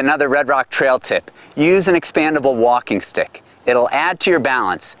 Sedona with another Red Rock Trail tip. Use an expandable walking stick. It'll add to your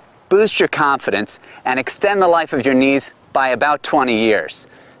balance, boost your confidence, and extend the life of your knees by about 20 years.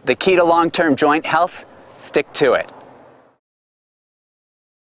 The key to long-term joint health? Stick to it.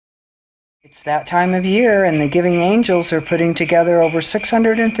 It's that time of year, and the Giving Angels are putting together over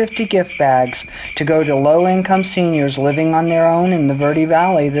 650 gift bags to go to low-income seniors living on their own in the Verde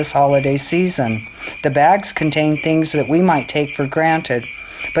Valley this holiday season. The bags contain things that we might take for granted,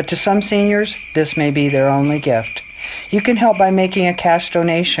 but to some seniors, this may be their only gift. You can help by making a cash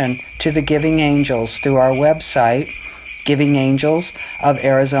donation to the Giving Angels through our website,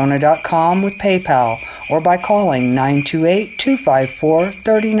 givingangelsofarizona.com, with PayPal, or by calling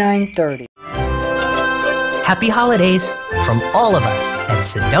 928-254-3930. Happy holidays from all of us at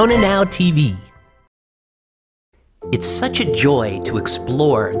Sedona NOW TV. It's such a joy to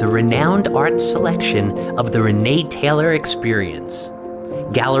explore the renowned art selection of the Renee Taylor Experience.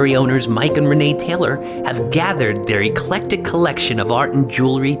 Gallery owners Mike and Renee Taylor have gathered their eclectic collection of art and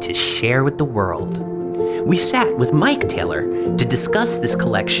jewelry to share with the world. We sat with Mike Taylor to discuss this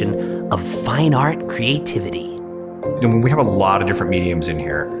collection of fine art creativity. We have a lot of different mediums in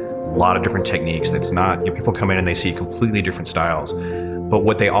here, a lot of different techniques. That's not, people come in and they see completely different styles. But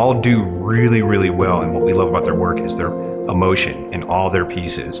what they all do really, really well, and what we love about their work, is their emotion in all their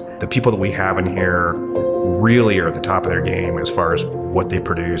pieces. The people that we have in here really are at the top of their game as far as what they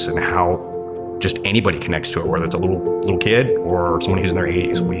produce and how just anybody connects to it, whether it's a little kid or someone who's in their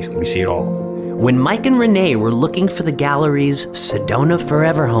 80s. We see it all. When Mike and Renee were looking for the gallery's Sedona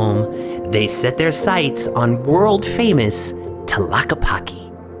Forever home, they set their sights on world-famous Tlaquepaque.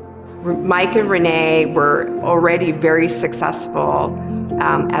 Mike and Renee were already very successful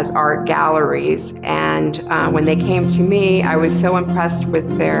as art galleries, and when they came to me, I was so impressed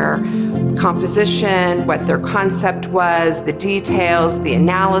with their composition, what their concept was, the details, the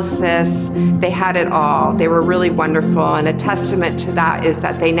analysis. They had it all. They were really wonderful, and a testament to that is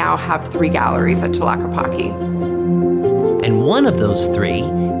that they now have 3 galleries at Tlaquepaque. And one of those 3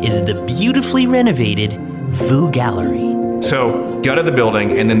 is the beautifully renovated VU Gallery. So, gutted the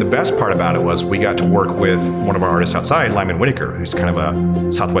building, and then the best part about it was we got to work with one of our artists outside, Lyman Whitaker, who's kind of a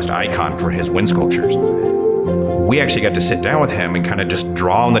Southwest icon for his wind sculptures. We actually got to sit down with him and kind of just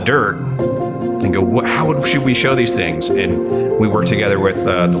draw on the dirt and go, how should we show these things? And we worked together with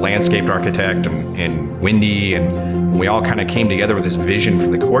the landscape architect and Wendy, and we all kind of came together with this vision for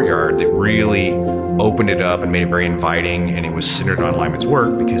the courtyard that really opened it up and made it very inviting, and it was centered on Lyman's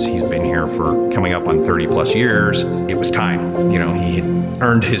work because he's been here for coming up on 30 plus years. It was time. You know, he had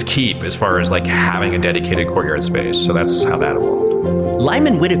earned his keep as far as like having a dedicated courtyard space, so that's how that evolved.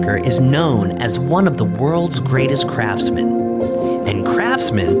 Lyman Whitaker is known as one of the world's greatest craftsmen. And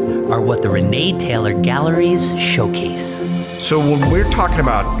craftsmen are what the Renee Taylor Galleries showcase. So when we're talking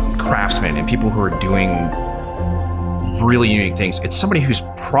about craftsmen and people who are doing really unique things, it's somebody who's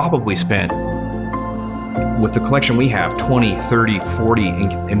probably spent, with the collection we have, 20, 30, 40,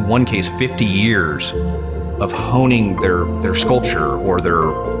 in one case 50 years of honing their sculpture or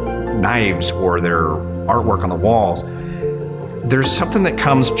their knives or their artwork on the walls. There's something that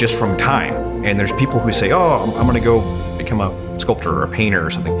comes just from time. And there's people who say, oh, I'm gonna go become a sculptor or a painter or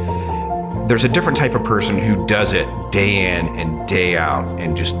something. There's a different type of person who does it day in and day out,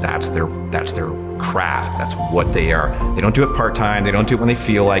 and just that's their craft. That's what they are. They don't do it part-time. They don't do it when they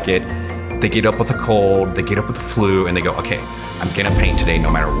feel like it. They get up with a cold, they get up with the flu, and they go, okay, I'm gonna paint today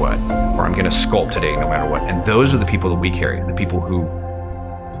no matter what, or I'm gonna sculpt today no matter what. And those are the people that we carry, the people who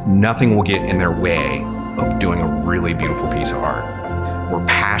nothing will get in their way of doing a really beautiful piece of art. We're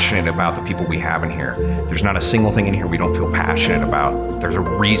passionate about the people we have in here. There's not a single thing in here we don't feel passionate about. There's a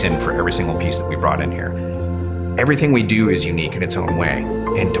reason for every single piece that we brought in here. Everything we do is unique in its own way.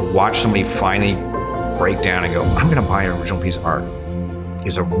 And to watch somebody finally break down and go, I'm gonna buy an original piece of art,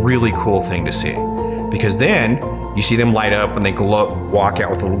 is a really cool thing to see. Because then you see them light up and they glow, walk out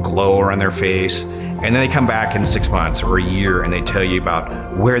with a little glow around their face, and then they come back in 6 months or a year and they tell you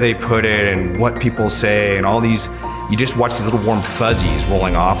about where they put it and what people say and all these, you just watch these little warm fuzzies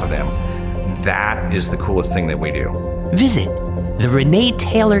rolling off of them. That is the coolest thing that we do. Visit the Renee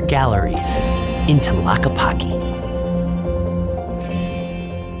Taylor Galleries in Tlaquepaque.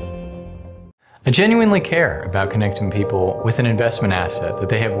 I genuinely care about connecting people with an investment asset that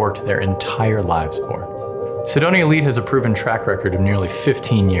they have worked their entire lives for. Sedona Elite has a proven track record of nearly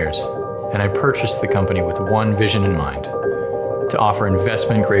 15 years, and I purchased the company with one vision in mind: to offer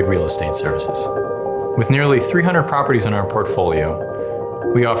investment-grade real estate services. With nearly 300 properties in our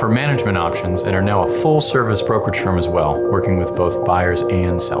portfolio, we offer management options and are now a full-service brokerage firm as well, working with both buyers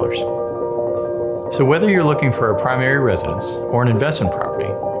and sellers. So whether you're looking for a primary residence or an investment property,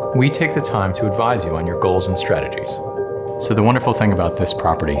 we take the time to advise you on your goals and strategies. So the wonderful thing about this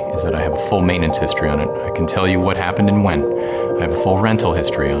property is that I have a full maintenance history on it. I can tell you what happened and when. I have a full rental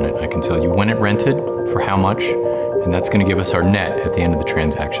history on it. I can tell you when it rented, for how much, and that's going to give us our net at the end of the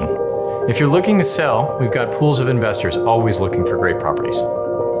transaction. If you're looking to sell, we've got pools of investors always looking for great properties.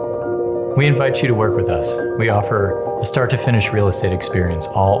 We invite you to work with us. We offer a start-to-finish real estate experience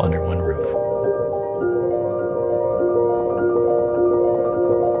all under one roof.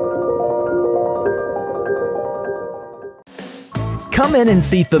 Come in and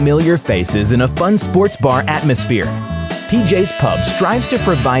see familiar faces in a fun sports bar atmosphere. PJ's Pub strives to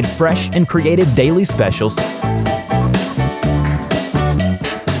provide fresh and creative daily specials,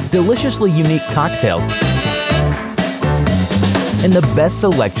 deliciously unique cocktails, and the best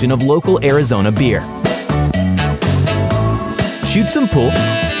selection of local Arizona beer. Shoot some pool,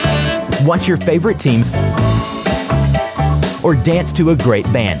 watch your favorite team, or dance to a great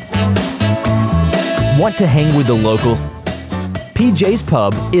band. Want to hang with the locals? PJ's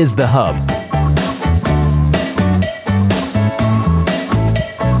Pub is the hub.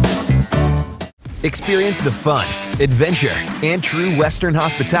 Experience the fun, adventure, and true Western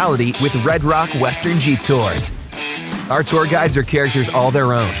hospitality with Red Rock Western Jeep Tours. Our tour guides are characters all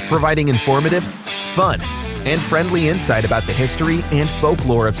their own, providing informative, fun, and friendly insight about the history and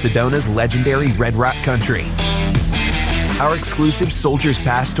folklore of Sedona's legendary Red Rock country. Our exclusive Soldier's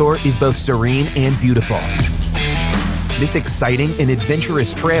Pass tour is both serene and beautiful. This exciting and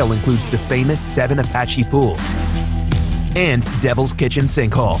adventurous trail includes the famous 7 Apache pools and Devil's Kitchen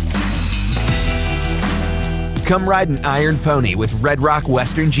sinkhole. Come ride an iron pony with Red Rock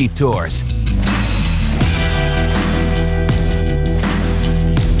Western Jeep Tours.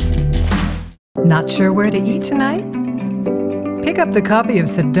 Not sure where to eat tonight? Pick up the copy of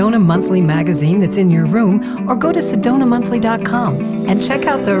Sedona Monthly magazine that's in your room, or go to SedonaMonthly.com and check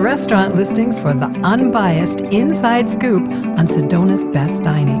out the restaurant listings for the unbiased inside scoop on Sedona's best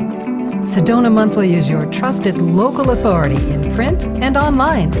dining. Sedona Monthly is your trusted local authority in print and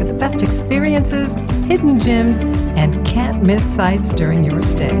online for the best experiences, hidden gems, and can't-miss sights during your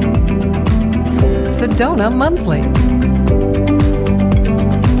stay. Sedona Monthly.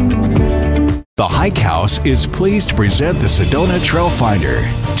 The Hike House is pleased to present the Sedona Trail Finder.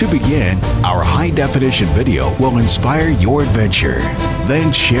 To begin, our high-definition video will inspire your adventure.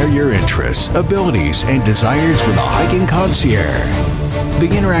 Then share your interests, abilities, and desires with a hiking concierge. The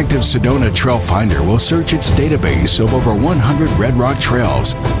interactive Sedona Trail Finder will search its database of over 100 Red Rock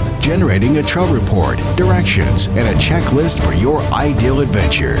trails, generating a trail report, directions, and a checklist for your ideal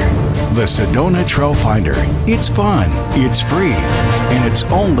adventure. The Sedona Trail Finder. It's fun, it's free, and it's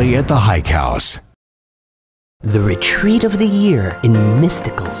only at the Hike House. The retreat of the year in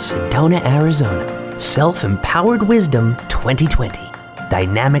mystical Sedona, Arizona. Self-Empowered Wisdom 2020.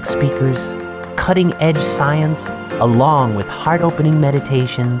 Dynamic speakers, cutting-edge science, along with heart-opening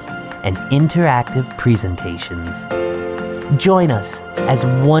meditations and interactive presentations. Join us as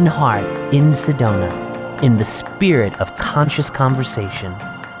one heart in Sedona, in the spirit of conscious conversation.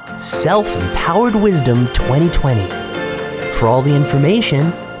 Self-Empowered Wisdom 2020. For all the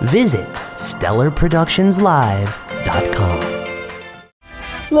information, visit StellarProductionsLive.com.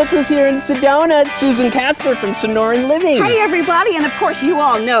 Look who's here in Sedona. It's Susan Casper from Sonoran Living. Hey, everybody. And of course, you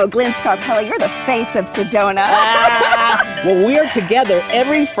all know Glenn Scarpelli. You're the face of Sedona. Well, we are together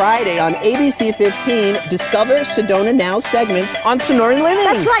every Friday on ABC 15. Discover Sedona Now segments on Sonoran Living.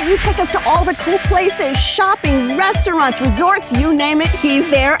 That's right. You take us to all the cool places, shopping, restaurants, resorts, you name it. He's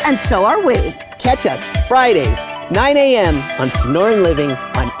there, and so are we. Catch us Fridays, 9 a.m. on Sonoran Living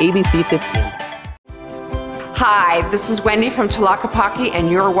on ABC 15. Hi, this is Wendy from Tlaquepaque,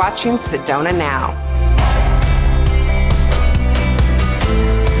 and you're watching Sedona Now.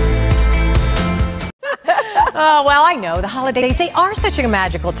 Oh, well, I know the holidays, they are such a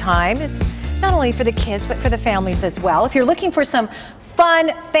magical time. It's not only for the kids, but for the families as well. If you're looking for some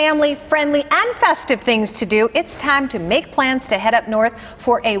fun, family-friendly, and festive things to do, it's time to make plans to head up north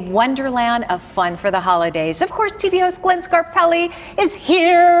for a wonderland of fun for the holidays. Of course, TVO's Glenn Scarpelli is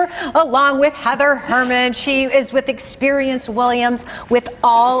here, along with Heather Herman. She is with Experience Williams with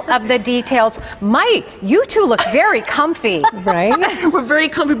all of the details. Mike, you two look very comfy, right? We're very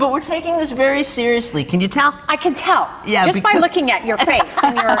comfy, but we're taking this very seriously. Can you tell? I can tell. Yeah, just by looking at your face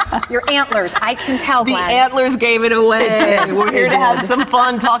and your antlers, I can tell, Glenn. The antlers gave it away. We're here to have some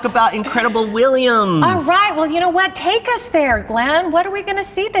fun, talk about Incredible Williams. All right, well, you know what? Take us there, Glenn. What are we going to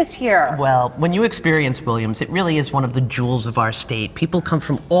see this year? Well, when you experience Williams, it really is one of the jewels of our state. People come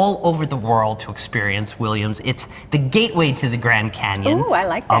from all over the world to experience Williams. It's the gateway to the Grand Canyon. Ooh, I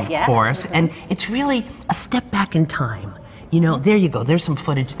like that, of course. And it's really a step back in time. You know, there you go. There's some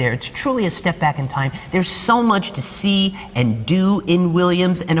footage there. It's truly a step back in time. There's so much to see and do in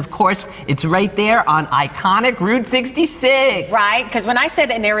Williams. And of course, it's right there on iconic Route 66. Right, because when I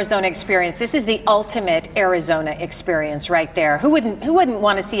said an Arizona experience, this is the ultimate Arizona experience right there. Who wouldn't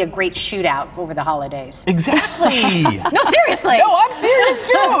want to see a great shootout over the holidays? Exactly. No, seriously. No, I'm serious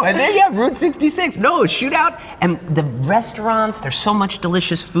too. And there you have Route 66. No, shootout. And the restaurants, there's so much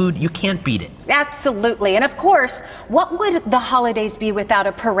delicious food. You can't beat it. Absolutely. And of course, what would the holidays be without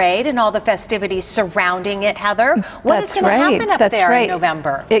a parade and all the festivities surrounding it, Heather? What is going to happen up there in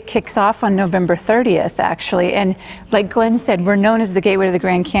November? It kicks off on November 30th, actually. And like Glenn said, we're known as the gateway to the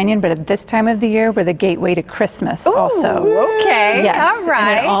Grand Canyon, but at this time of the year, we're the gateway to Christmas also. Okay. Yes. All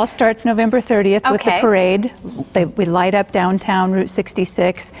right. And it all starts November 30th with the parade. We light up downtown Route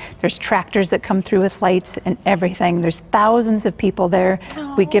 66. There's tractors that come through with lights and everything. There's thousands of people there.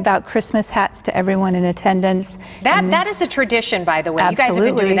 We give out Christmas hats to everyone in attendance. That is a tradition, by the way. Absolutely. You guys have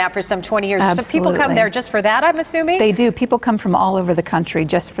been doing that for some 20 years. So people come there just for that, I'm assuming? They do. People come from all over the country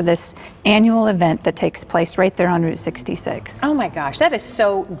just for this annual event that takes place right there on Route 66. Oh my gosh, that is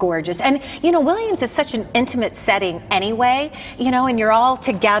so gorgeous. And you know, Williams is such an intimate setting anyway, you know, and you're all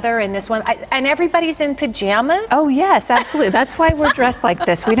together in this one, and everybody's in pajamas. Oh yes, absolutely. That's why we're dressed like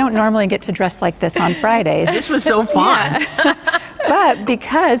this. We don't normally get to dress like this on Fridays. This was so fun. But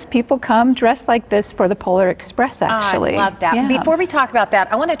because people come dressed like this for the Polar Express, actually. I love that. Yeah. Before we talk about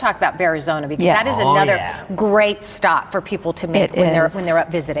that, I want to talk about Arizona because that is another great stop for people to make when they're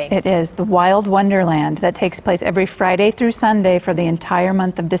up visiting. It is the Wild Wonderland that takes place every Friday through Sunday for the entire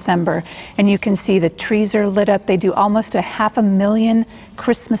month of December. And you can see the trees are lit up. They do almost 500,000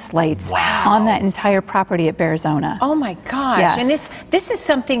 Christmas lights on that entire property at Arizona. Oh my gosh. Yes. And this is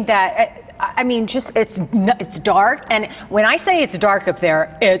something that I mean, just it's dark, and when I say it's dark up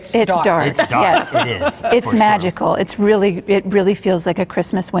there, it's dark. It's dark. Yes. It is. It's magical. It really feels like a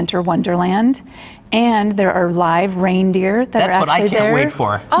Christmas winter wonderland. And there are live reindeer that That's are what I actually can't there. wait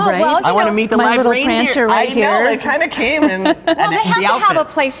for. Oh, right? well, I want to meet the my live little reindeer. prancer right I here. know, they kind of came in Well, they have the to outfit. have a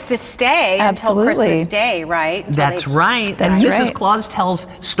place to stay until Absolutely. Christmas Day, right? Until That's right. That's and Mrs. right. Claus tells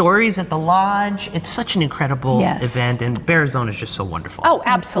stories at the lodge. It's such an incredible Yes. event, and Arizona is just so wonderful. Oh,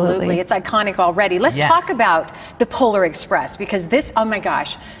 absolutely. Absolutely. It's iconic already. Let's Yes. talk about the Polar Express, because this, oh my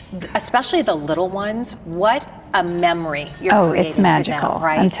gosh, especially the little ones, what a memory you're Oh, creating it's for magical. them,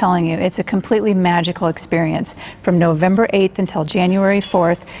 right? I'm telling you, it's a completely magical experience. From November 8th until January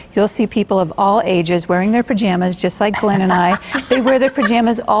 4th, you'll see people of all ages wearing their pajamas, just like Glenn and I. They wear their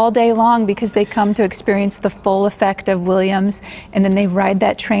pajamas all day long because they come to experience the full effect of Williams, and then they ride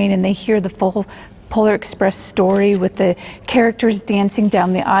that train and they hear the full Polar Express story with the characters dancing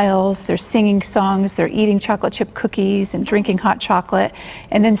down the aisles. They're singing songs, they're eating chocolate chip cookies and drinking hot chocolate.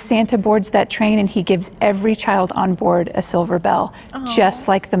 And then Santa boards that train and he gives every child on board a silver bell, just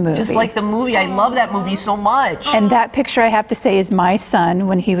like the movie. Just like the movie. I love that movie so much. And that picture, I have to say, is my son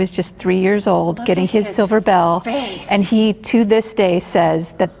when he was just 3 years old, getting his silver bell. face. And he, to this day,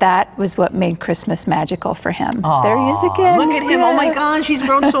 says that that was what made Christmas magical for him. There he is again. Look at him. Oh my gosh, he's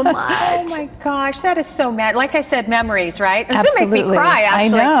grown so much. Oh my gosh, that is so mad. Like I said, memories, right? It's gonna make me Absolutely. cry,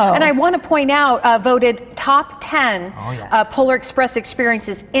 actually. I know. And I want to point out, voted top 10 Polar Express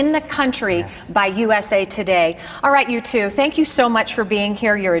experiences in the country by USA Today. All right, you two, thank you so much for being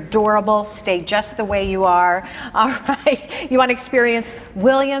here. You're adorable. Stay just the way you are. All right, you want to experience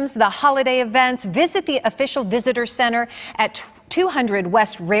Williams, the holiday events, visit the official visitor center at 200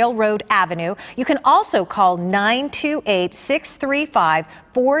 West Railroad Avenue. You can also call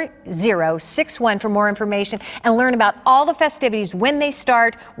 928-635-4061 for more information and learn about all the festivities, when they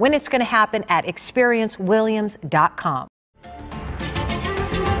start, when it's going to happen at experiencewilliams.com.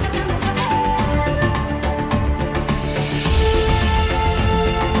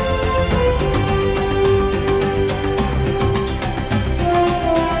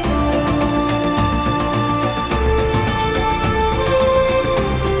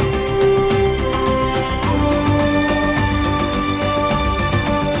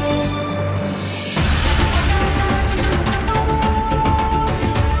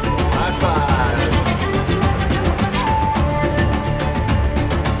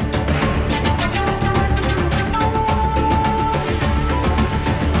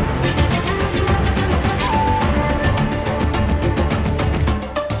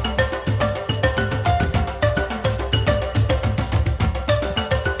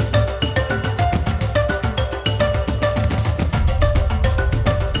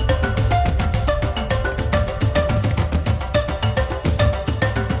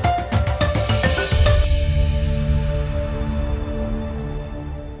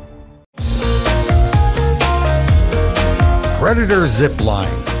 Predator Zip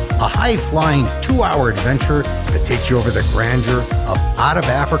Lines, a high-flying 2-hour adventure that takes you over the grandeur of Out of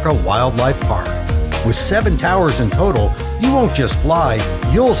Africa Wildlife Park. With 7 towers in total, you won't just fly,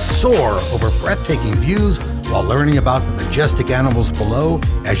 you'll soar over breathtaking views while learning about the majestic animals below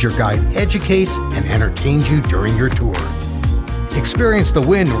as your guide educates and entertains you during your tour. Experience the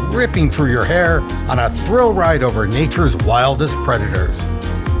wind ripping through your hair on a thrill ride over nature's wildest predators.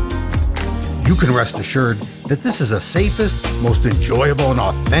 You can rest assured that this is the safest, most enjoyable, and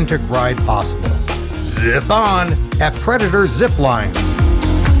authentic ride possible. Zip on at Predator Zip Lines.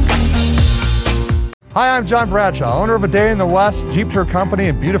 Hi, I'm John Bradshaw, owner of A Day in the West Jeep Tour Company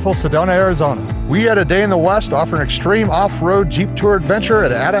in beautiful Sedona, Arizona. We at A Day in the West offer an extreme off-road Jeep tour adventure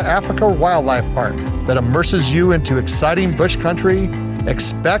at Out of Africa Wildlife Park that immerses you into exciting bush country.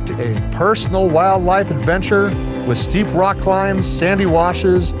 Expect a personal wildlife adventure with steep rock climbs, sandy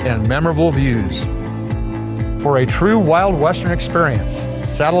washes, and memorable views. For a true Wild Western experience,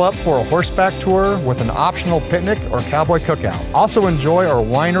 saddle up for a horseback tour with an optional picnic or cowboy cookout. Also enjoy our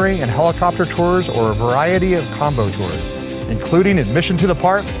winery and helicopter tours or a variety of combo tours, including admission to the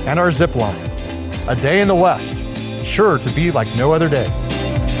park and our zip line. A Day in the West, sure to be like no other day.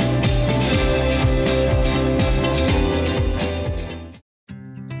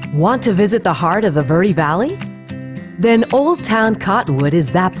 Want to visit the heart of the Verde Valley? Then Old Town Cottonwood is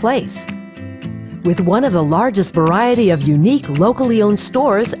that place. With one of the largest variety of unique locally owned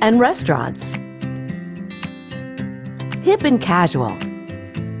stores and restaurants. Hip and casual,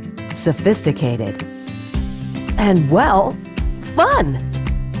 sophisticated, and well, fun.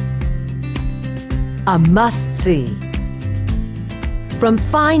 A must-see. From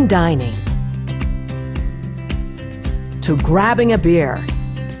fine dining to grabbing a beer,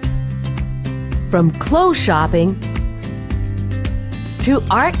 from clothes shopping to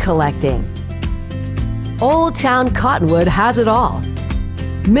art collecting, Old Town Cottonwood has it all.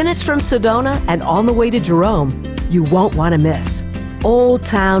 Minutes from Sedona and on the way to Jerome, you won't want to miss Old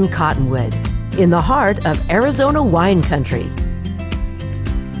Town Cottonwood, in the heart of Arizona wine country.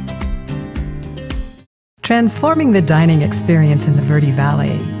 Transforming the dining experience in the Verde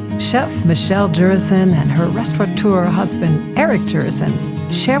Valley, Chef Michelle Jurison and her restaurateur husband, Eric Jurison,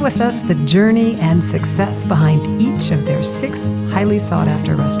 share with us the journey and success behind each of their 6 highly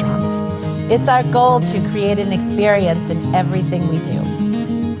sought-after restaurants. It's our goal to create an experience in everything we do.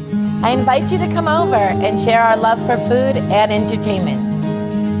 I invite you to come over and share our love for food and entertainment.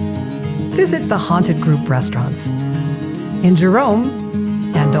 Visit the Haunted Group restaurants in Jerome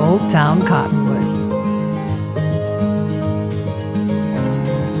and Old Town Cottonwood.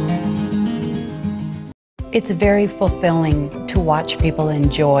 It's very fulfilling to watch people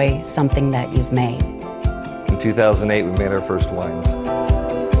enjoy something that you've made. In 2008, we made our first wines.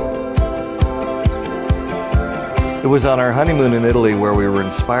 It was on our honeymoon in Italy where we were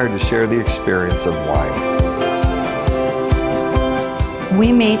inspired to share the experience of wine.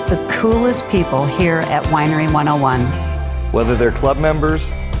 We meet the coolest people here at Winery 101. Whether they're club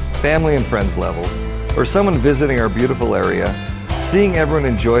members, family and friends level, or someone visiting our beautiful area, seeing everyone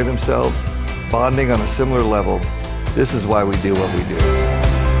enjoy themselves, bonding on a similar level, this is why we do what we do.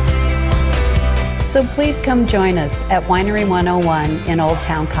 So please come join us at Winery 101 in Old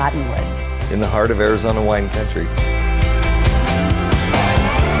Town Cottonwood, in the heart of Arizona wine country.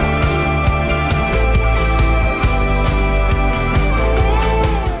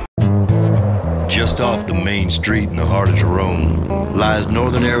 Just off the main street in the heart of Jerome lies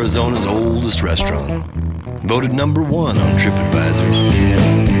Northern Arizona's oldest restaurant, voted #1 on TripAdvisor.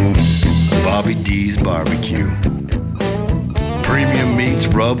 Bobby D's Barbecue. Premium meats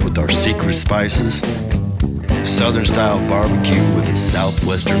rubbed with our secret spices. Southern style barbecue with a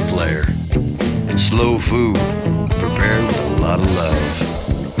southwestern flair. Slow food, prepared with a lot of love.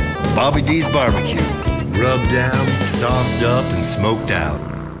 Bobby D's Barbecue. Rubbed down, sauced up, and smoked out.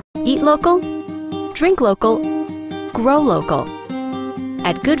 Eat local, drink local, grow local.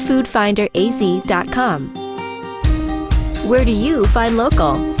 At goodfoodfinderaz.com. Where do you find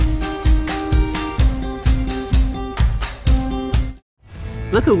local?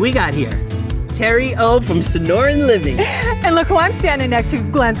 Look who we got here. Terry O from Sonoran Living. And look who I'm standing next to,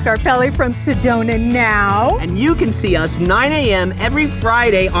 Glenn Scarpelli from Sedona Now. And you can see us 9 a.m. every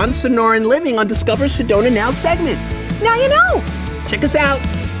Friday on Sonoran Living on Discover Sedona Now segments. Now you know. Check us out.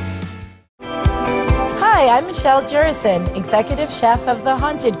 Hi, I'm Michelle Jurison, Executive Chef of the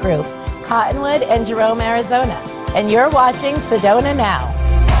Haunted Group, Cottonwood and Jerome, Arizona. And you're watching Sedona Now.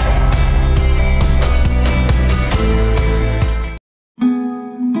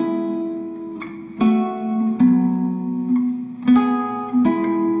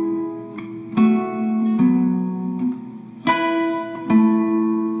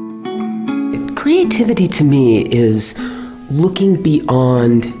 Creativity to me is looking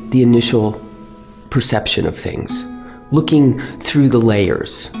beyond the initial perception of things, looking through the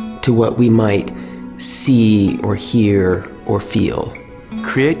layers to what we might see or hear or feel.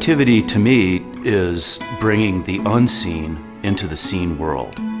 Creativity to me is bringing the unseen into the seen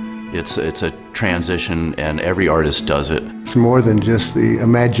world. It's a transition, and every artist does it. It's more than just the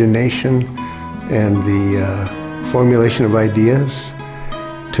imagination and the formulation of ideas.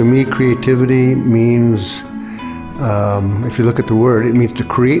 To me, creativity means, if you look at the word, it means to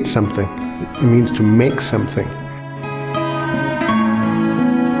create something. It means to make something.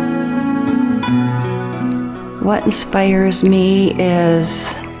 What inspires me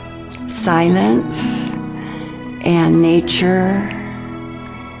is silence and nature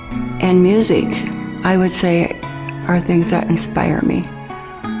and music, I would say, are things that inspire me,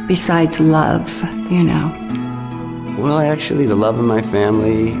 besides love, you know. Well, actually, the love of my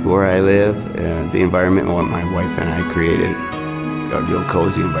family, where I live, the environment what my wife and I created, a real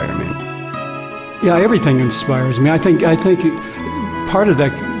cozy environment. Yeah, everything inspires me. I think part of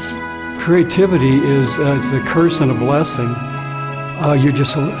that creativity is it's a curse and a blessing. You're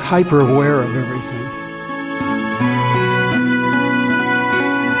just hyper aware of everything.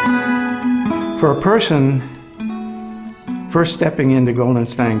 For a person first stepping into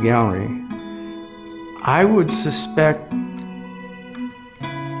Goldenstein Gallery, I would suspect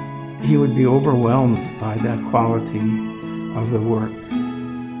he would be overwhelmed by that quality of the work.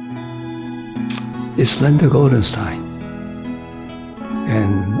 It's Linda Goldenstein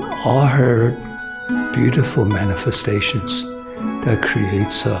and all her beautiful manifestations that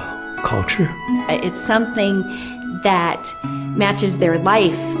creates a culture. It's something that matches their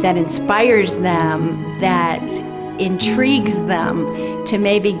life, that inspires them, that intrigues them to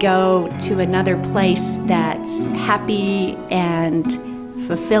maybe go to another place that's happy and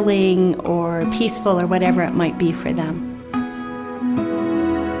fulfilling or peaceful or whatever it might be for them.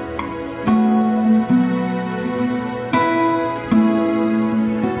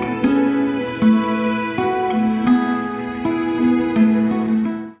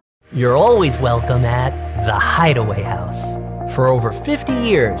 You're always welcome at the Hideaway House. For over 50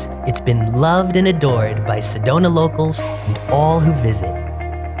 years, it's been loved and adored by Sedona locals and all who visit.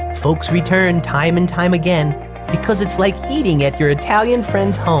 Folks return time and time again because it's like eating at your Italian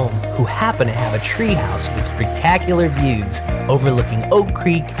friend's home who happen to have a treehouse with spectacular views overlooking Oak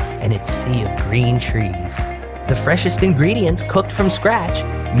Creek and its sea of green trees. The freshest ingredients cooked from scratch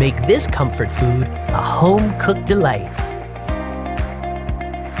make this comfort food a home-cooked delight.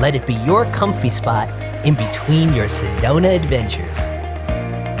 Let it be your comfy spot in between your Sedona adventures.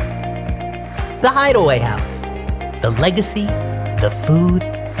 The Hideaway House. The legacy, the food,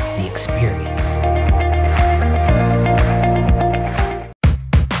 the experience.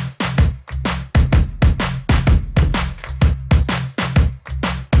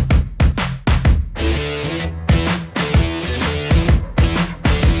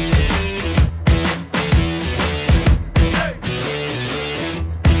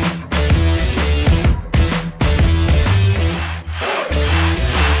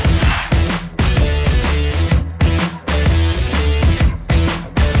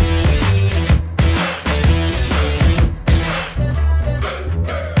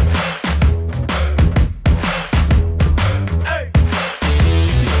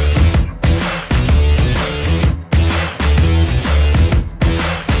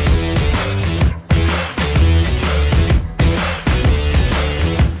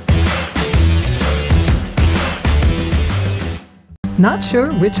 Not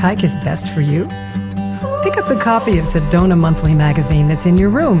sure which hike is best for you? Pick up the copy of Sedona Monthly magazine that's in your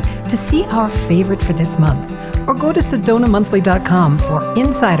room to see our favorite for this month, or go to SedonaMonthly.com for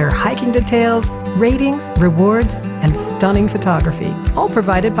insider hiking details, ratings, rewards, and stunning photography, all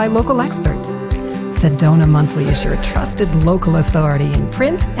provided by local experts. Sedona Monthly is your trusted local authority in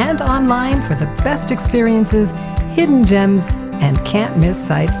print and online for the best experiences, hidden gems, and can't-miss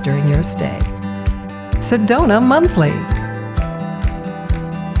sights during your stay. Sedona Monthly.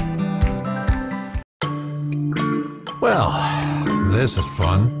 Well, this is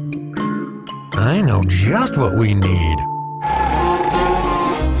fun. I know just what we need.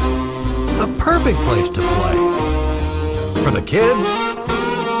 The perfect place to play. For the kids,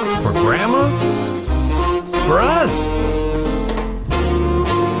 for Grandma, for us,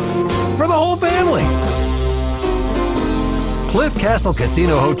 for the whole family. Cliff Castle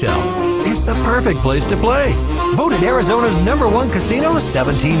Casino Hotel is the perfect place to play. Voted Arizona's #1 casino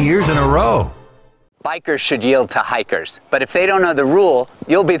 17 years in a row. Bikers should yield to hikers, but if they don't know the rule,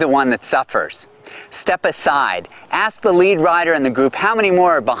 you'll be the one that suffers. Step aside, ask the lead rider in the group how many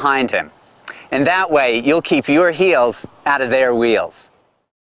more are behind him. And that way, you'll keep your heels out of their wheels.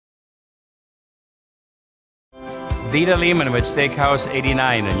 Dita Lehman with Steakhouse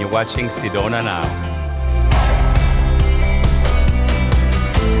 89, and you're watching Sedona Now.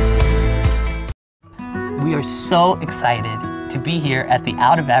 We are so excited to be here at the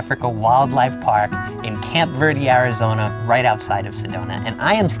Out of Africa Wildlife Park in Camp Verde, Arizona, right outside of Sedona. And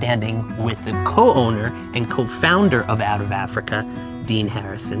I am standing with the co-owner and co-founder of Out of Africa, Dean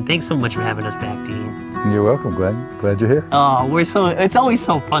Harrison. Thanks so much for having us back, Dean. You're welcome, Glenn. Glad you're here. Oh, it's always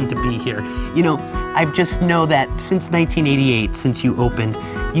so fun to be here. You know, I just know that since 1988, since you opened,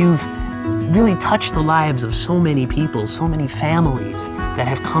 you've really touched the lives of so many people, so many families that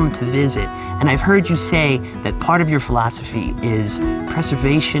have come to visit. And I've heard you say that part of your philosophy is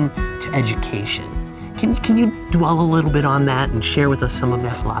preservation to education. Can you dwell a little bit on that and share with us some of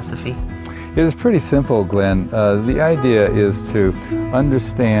that philosophy? It is pretty simple, Glenn. The idea is to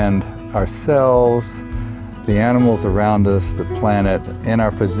understand ourselves, the animals around us, the planet, and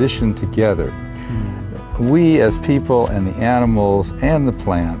our position together. We as people and the animals and the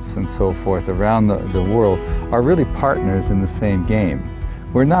plants and so forth around the world are really partners in the same game.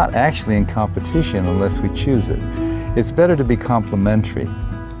 We're not actually in competition unless we choose it. It's better to be complementary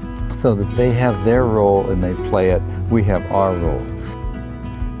so that they have their role and they play it, we have our role.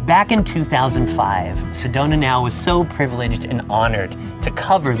 Back in 2005, Sedona Now was so privileged and honored to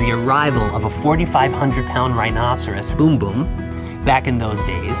cover the arrival of a 4,500-pound rhinoceros, Boom Boom, back in those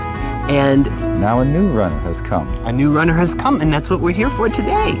days. And now a new runner has come. A new runner has come, and that's what we're here for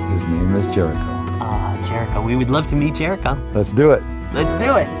today. His name is Jericho. Ah, Jericho. We would love to meet Jericho. Let's do it. Let's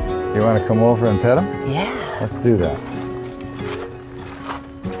do it. You want to come over and pet him? Yeah. Let's do that.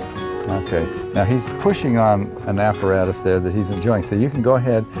 Okay. Now he's pushing on an apparatus there that he's enjoying, so you can go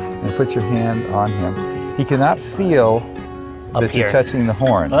ahead and put your hand on him. He cannot feel up that here. you're touching the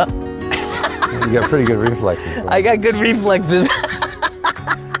horn. You got pretty good reflexes. I got good reflexes.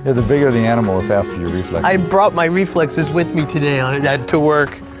 Yeah, the bigger the animal, the faster your reflexes. I brought my reflexes with me today to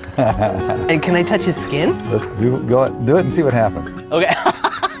work. And can I touch his skin? Let's do it and see what happens. Okay.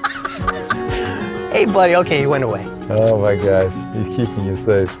 Hey, buddy. Okay, he went away. Oh my gosh, he's keeping you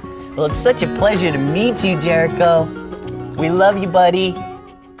safe. Well, it's such a pleasure to meet you, Jericho. We love you, buddy.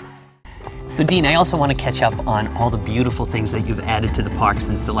 So, Dean, I also want to catch up on all the beautiful things that you've added to the park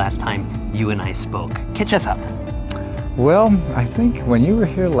since the last time you and I spoke. Catch us up. Well, I think when you were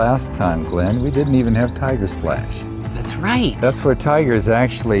here last time, Glenn, we didn't even have Tiger Splash. That's right. That's where tigers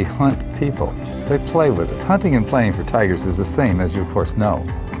actually hunt people. They play with us. Hunting and playing for tigers is the same, as you of course know.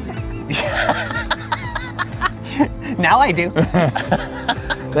 Now I do.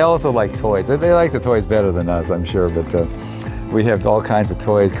 They also like toys. They like the toys better than us, I'm sure, but we have all kinds of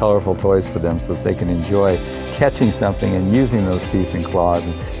toys, colorful toys for them so that they can enjoy catching something and using those teeth and claws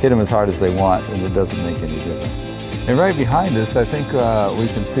and hit them as hard as they want, and it doesn't make any difference. And right behind us, I think we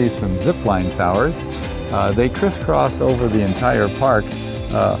can see some zipline towers. They crisscross over the entire park,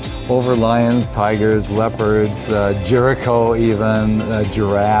 over lions, tigers, leopards, Jericho even,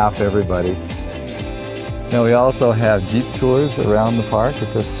 giraffe, everybody. Now we also have Jeep tours around the park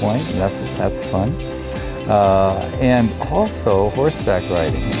at this point, and that's fun. And also horseback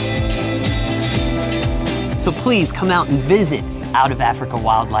riding. So please come out and visit Out of Africa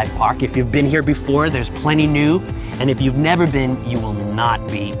Wildlife Park. If you've been here before, there's plenty new. And if you've never been, you will not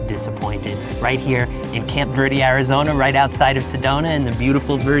be disappointed. Right here in Camp Verde, Arizona, right outside of Sedona in the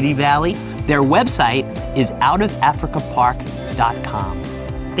beautiful Verde Valley. Their website is outofafricapark.com.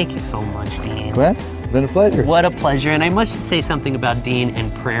 Thank you so much, Dean. Glenn, it's been a pleasure. What a pleasure. And I must say something about Dean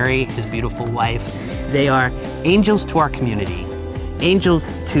and Prairie, his beautiful wife. They are angels to our community, angels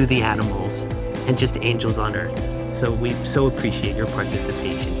to the animals, and just angels on earth. So we so appreciate your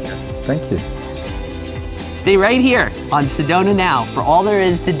participation here. Thank you. Stay right here on Sedona Now for all there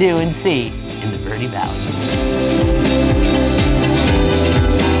is to do and see in the Verde Valley.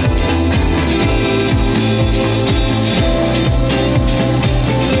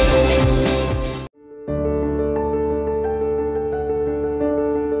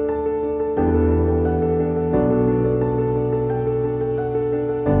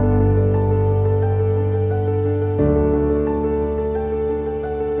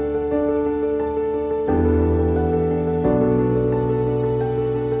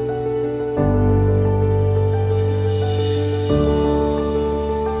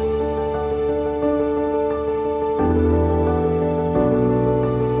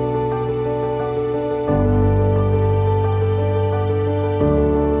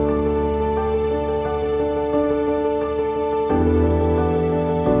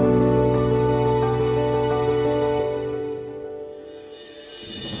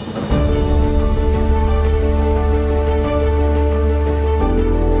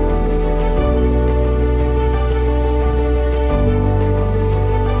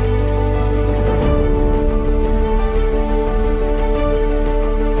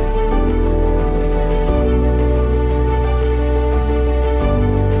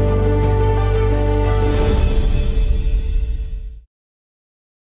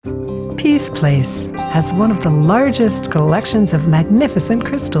 Peace Place has one of the largest collections of magnificent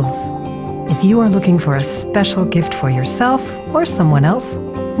crystals. If you are looking for a special gift for yourself or someone else,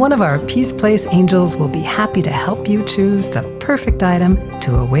 one of our Peace Place angels will be happy to help you choose the perfect item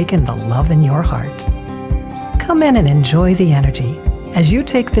to awaken the love in your heart. Come in and enjoy the energy as you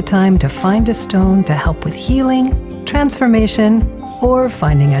take the time to find a stone to help with healing, transformation, or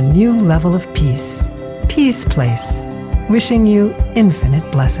finding a new level of peace. Peace Place, wishing you infinite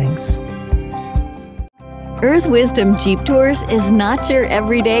blessings. Earth Wisdom Jeep Tours is not your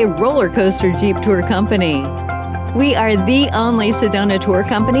everyday roller coaster Jeep tour company. We are the only Sedona tour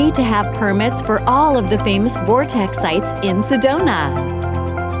company to have permits for all of the famous vortex sites in Sedona.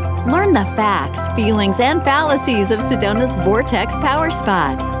 Learn the facts, feelings, and fallacies of Sedona's vortex power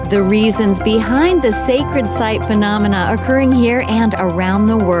spots, the reasons behind the sacred site phenomena occurring here and around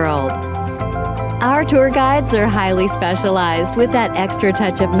the world. Our tour guides are highly specialized with that extra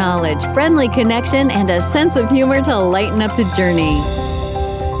touch of knowledge, friendly connection, and a sense of humor to lighten up the journey.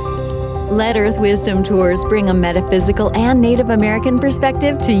 Let Earth Wisdom Tours bring a metaphysical and Native American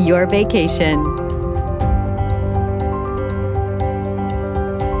perspective to your vacation.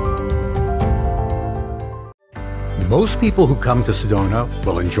 Most people who come to Sedona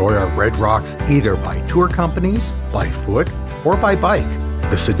will enjoy our Red Rocks either by tour companies, by foot, or by bike.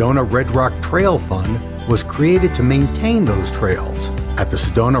 The Sedona Red Rock Trail Fund was created to maintain those trails. At the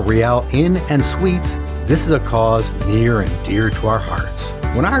Sedona Real Inn and Suites, this is a cause near and dear to our hearts.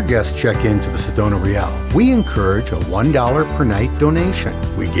 When our guests check into the Sedona Real, we encourage a $1 per night donation.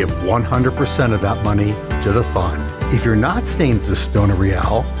 We give 100% of that money to the fund. If you're not staying at the Sedona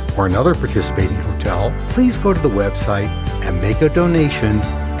Real or another participating hotel, please go to the website and make a donation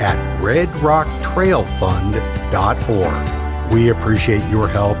at redrocktrailfund.org. We appreciate your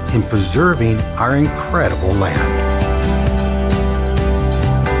help in preserving our incredible land.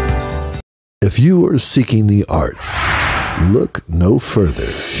 If you are seeking the arts, look no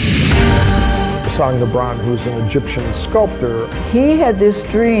further. Sang Lebron, who's an Egyptian sculptor. He had this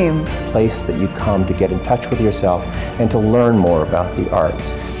dream. Place that you come to get in touch with yourself and to learn more about the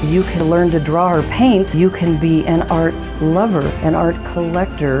arts. You can learn to draw or paint. You can be an art lover, an art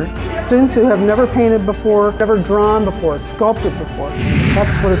collector. Students who have never painted before, never drawn before, sculpted before.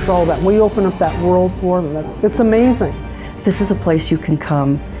 That's what it's all about. We open up that world for them. It's amazing. This is a place you can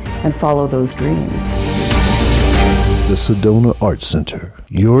come and follow those dreams. The Sedona Arts Center,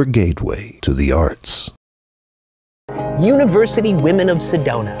 your gateway to the arts. University Women of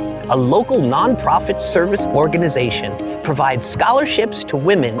Sedona, a local nonprofit service organization, provides scholarships to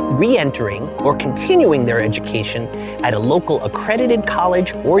women re-entering or continuing their education at a local accredited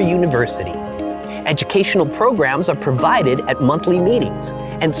college or university. Educational programs are provided at monthly meetings,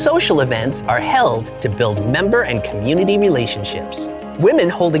 and social events are held to build member and community relationships. Women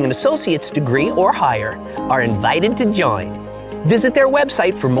holding an associate's degree or higher are invited to join. Visit their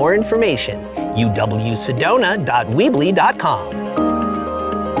website for more information, uwsedona.weebly.com.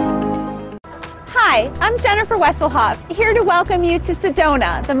 Hi, I'm Jennifer Wesselhoff, here to welcome you to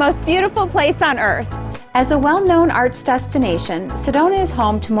Sedona, the most beautiful place on earth. As a well-known arts destination, Sedona is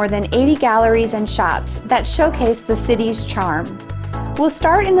home to more than 80 galleries and shops that showcase the city's charm. We'll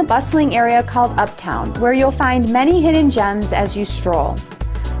start in the bustling area called Uptown, where you'll find many hidden gems as you stroll.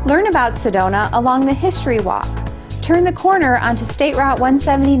 Learn about Sedona along the History Walk. Turn the corner onto State Route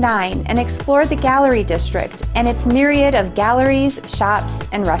 179 and explore the Gallery District and its myriad of galleries, shops,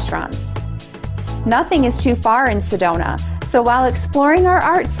 and restaurants. Nothing is too far in Sedona, so while exploring our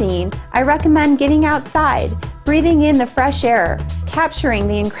art scene, I recommend getting outside, breathing in the fresh air, capturing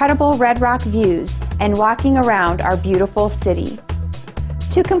the incredible Red Rock views, and walking around our beautiful city.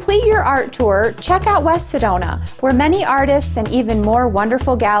 To complete your art tour, check out West Sedona, where many artists and even more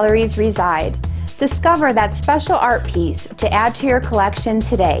wonderful galleries reside. Discover that special art piece to add to your collection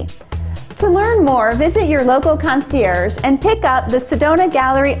today. To learn more, visit your local concierge and pick up the Sedona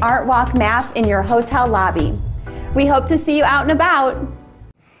Gallery Art Walk map in your hotel lobby. We hope to see you out and about.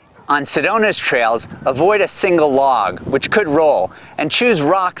 On Sedona's trails, avoid a single log, which could roll, and choose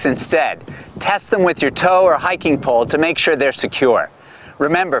rocks instead. Test them with your toe or hiking pole to make sure they're secure.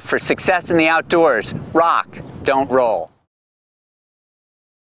 Remember, for success in the outdoors, rock, don't roll.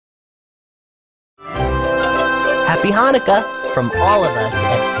 Happy Hanukkah from all of us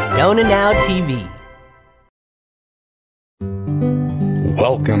at Sedona Now TV.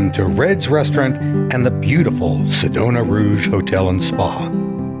 Welcome to Red's Restaurant and the beautiful Sedona Rouge Hotel and Spa.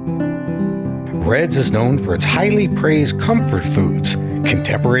 Red's is known for its highly praised comfort foods,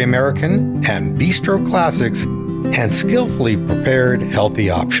 contemporary American and bistro classics, and skillfully prepared healthy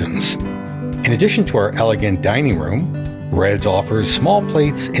options. In addition to our elegant dining room, Red's offers small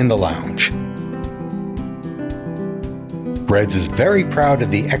plates in the lounge. Red's is very proud of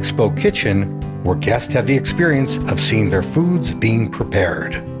the Expo Kitchen, where guests have the experience of seeing their foods being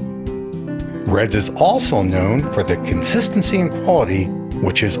prepared. Red's is also known for the consistency and quality,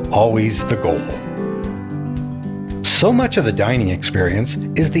 which is always the goal. So much of the dining experience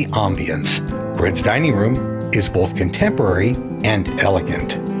is the ambience. Red's dining room is both contemporary and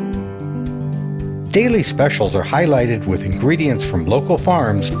elegant. Daily specials are highlighted with ingredients from local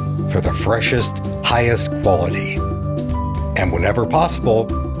farms for the freshest, highest quality. And whenever possible,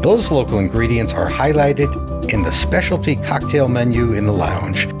 those local ingredients are highlighted in the specialty cocktail menu in the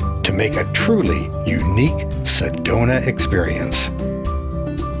lounge to make a truly unique Sedona experience.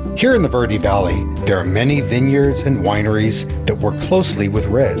 Here in the Verde Valley, there are many vineyards and wineries that work closely with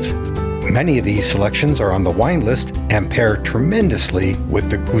Red's. Many of these selections are on the wine list and pair tremendously with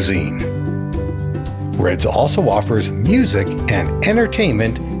the cuisine. Red's also offers music and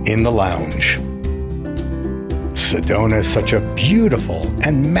entertainment in the lounge. Sedona is such a beautiful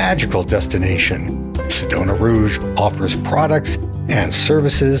and magical destination. Sedona Rouge offers products and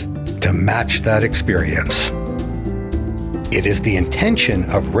services to match that experience. It is the intention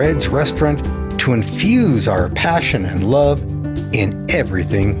of Red's Restaurant to infuse our passion and love in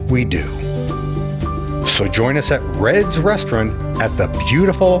everything we do. So join us at Red's Restaurant at the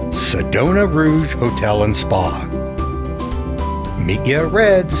beautiful Sedona Rouge Hotel and Spa. Meet you at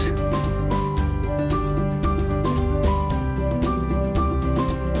Red's.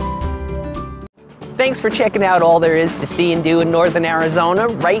 Thanks for checking out all there is to see and do in Northern Arizona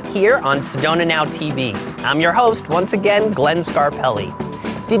right here on Sedona Now TV. I'm your host, once again, Glenn Scarpelli.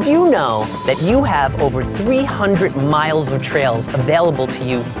 Did you know that you have over 300 miles of trails available to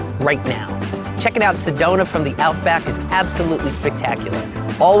you right now? Checking out Sedona from the Outback is absolutely spectacular.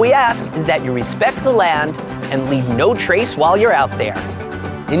 All we ask is that you respect the land and leave no trace while you're out there.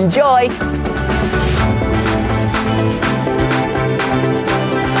 Enjoy!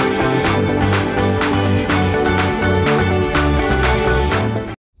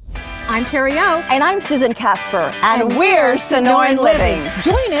 I'm Terry O. And I'm Susan Casper. And we're Sonoran Living.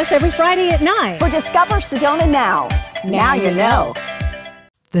 Join us every Friday at 9 for Discover Sedona Now. Now you know.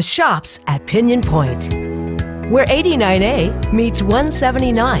 The Shops at Pinion Point, where 89A meets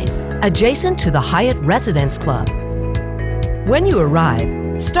 179, adjacent to the Hyatt Residence Club. When you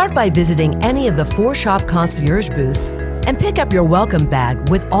arrive, start by visiting any of the 4 shop concierge booths and pick up your welcome bag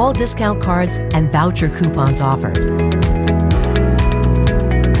with all discount cards and voucher coupons offered.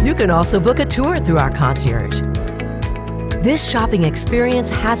 You can also book a tour through our concierge. This shopping experience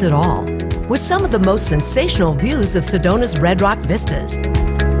has it all, with some of the most sensational views of Sedona's Red Rock vistas,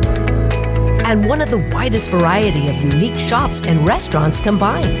 and one of the widest variety of unique shops and restaurants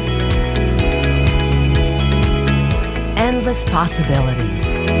combined. Endless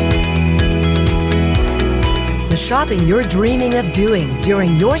possibilities. The shopping you're dreaming of doing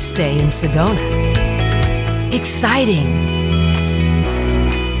during your stay in Sedona. Exciting.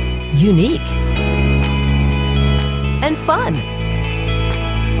 Unique. And fun.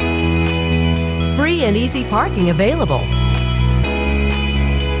 Free and easy parking available.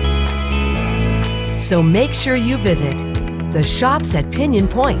 So make sure you visit the Shops at Pinion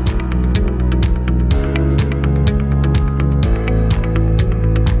Point.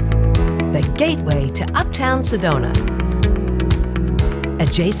 The gateway to Uptown Sedona.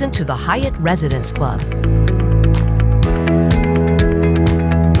 Adjacent to the Hyatt Residence Club.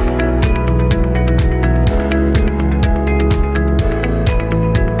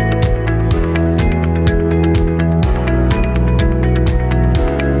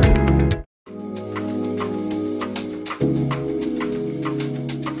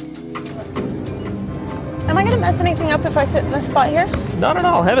 Am I going to mess anything up if I sit in this spot here? Not at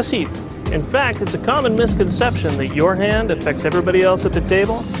all. Have a seat. In fact, it's a common misconception that your hand affects everybody else at the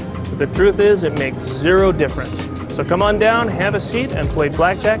table. But the truth is, it makes zero difference. So come on down, have a seat, and play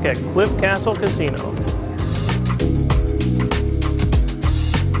blackjack at Cliff Castle Casino.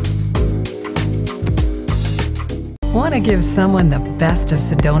 Want to give someone the best of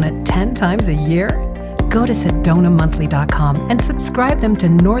Sedona 10 times a year? Go to SedonaMonthly.com and subscribe them to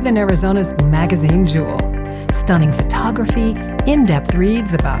Northern Arizona's magazine Jewel. Stunning photography, in-depth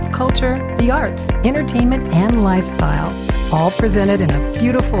reads about culture, the arts, entertainment, and lifestyle, all presented in a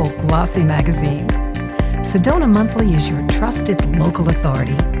beautiful, glossy magazine. Sedona Monthly is your trusted local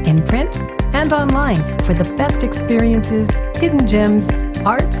authority, in print and online, for the best experiences, hidden gems,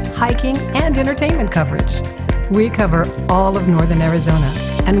 arts, hiking, and entertainment coverage. We cover all of Northern Arizona,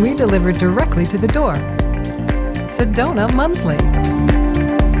 and we deliver directly to the door. Sedona Monthly.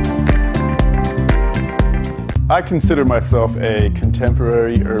 I consider myself a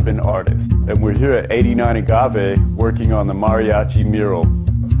contemporary urban artist, and we're here at 89 Agave working on the mariachi mural.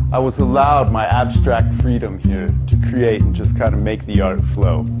 I was allowed my abstract freedom here to create and just kind of make the art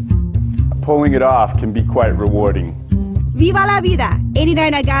flow. Pulling it off can be quite rewarding. Viva la vida!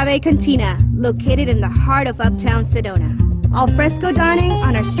 89 Agave Cantina, located in the heart of Uptown Sedona. Al fresco dining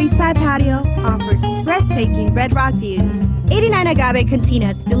on our street-side patio offers breathtaking Red Rock views. 89 Agave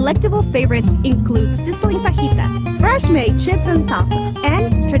Cantina's delectable favorites include sizzling fajitas, fresh-made chips and salsa,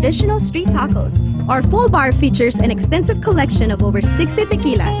 and traditional street tacos. Our full bar features an extensive collection of over 60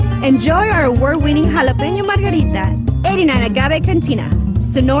 tequilas. Enjoy our award-winning jalapeno margarita. 89 Agave Cantina,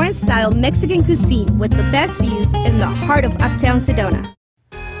 Sonoran-style Mexican cuisine with the best views in the heart of Uptown Sedona.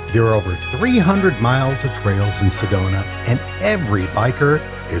 There are over 300 miles of trails in Sedona, and every biker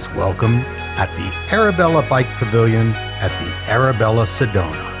is welcome at the Arabella Bike Pavilion at the Arabella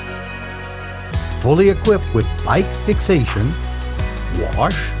Sedona. Fully equipped with bike fixation,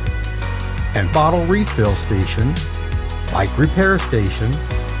 wash, and bottle refill station, bike repair station,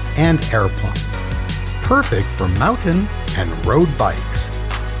 and air pump. Perfect for mountain and road bikes.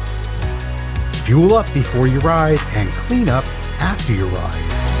 Fuel up before you ride and clean up after you ride.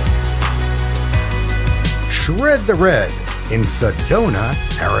 Shred the red in Sedona,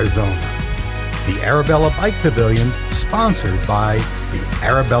 Arizona. The Arabella Bike Pavilion, sponsored by the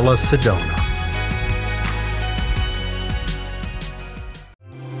Arabella Sedona.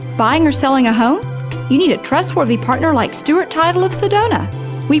 Buying or selling a home? You need a trustworthy partner like Stewart Title of Sedona.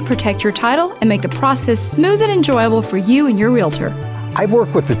 We protect your title and make the process smooth and enjoyable for you and your realtor. I've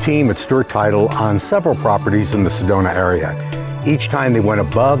worked with the team at Stewart Title on several properties in the Sedona area. Each time they went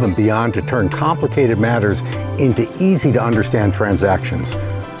above and beyond to turn complicated matters into easy-to-understand transactions.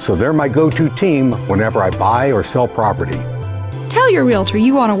 So they're my go-to team whenever I buy or sell property. Tell your realtor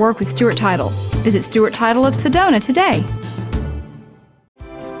you want to work with Stewart Title. Visit Stewart Title of Sedona today.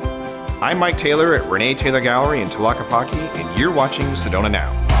 I'm Mike Taylor at Renee Taylor Gallery in Tlaquepaque, and you're watching Sedona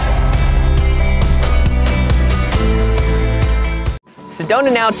Now.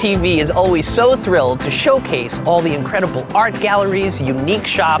 Sedona Now TV is always so thrilled to showcase all the incredible art galleries, unique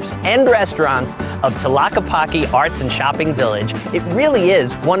shops, and restaurants of Tlaquepaque Arts and Shopping Village. It really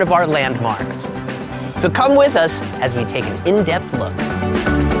is one of our landmarks. So come with us as we take an in-depth look.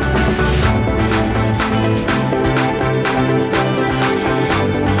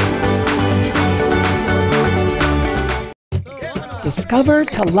 Discover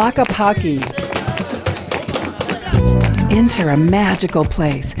Tlaquepaque. Enter a magical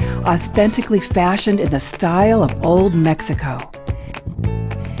place, authentically fashioned in the style of old Mexico.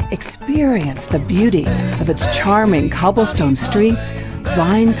 Experience the beauty of its charming cobblestone streets,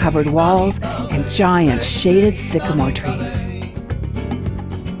 vine-covered walls, and giant shaded sycamore trees.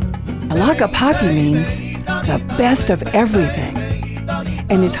 Tlaquepaque means the best of everything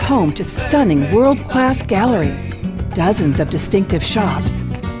and is home to stunning world-class galleries, dozens of distinctive shops,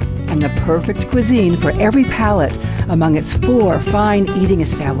 and the perfect cuisine for every palate among its 4 fine eating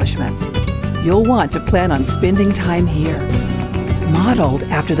establishments. You'll want to plan on spending time here. Modeled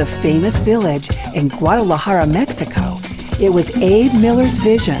after the famous village in Guadalajara, Mexico, it was Abe Miller's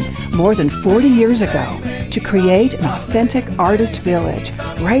vision more than 40 years ago to create an authentic artist village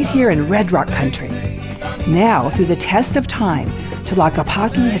right here in Red Rock Country. Now, through the test of time,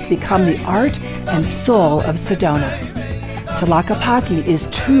 Tlaquepaque has become the art and soul of Sedona. Tlaquepaque is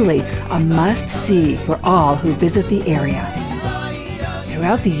truly a must-see for all who visit the area.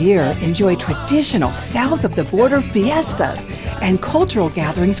 Throughout the year, enjoy traditional south-of-the-border fiestas and cultural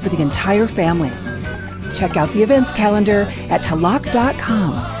gatherings for the entire family. Check out the events calendar at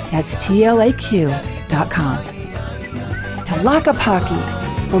tlac.com. That's TLAQ.com.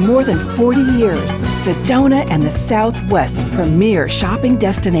 Tlaquepaque, for more than 40 years, Sedona and the Southwest's premier shopping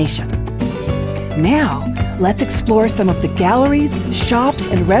destination. Now, let's explore some of the galleries, shops,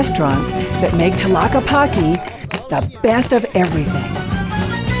 and restaurants that make Tlaquepaque the best of everything.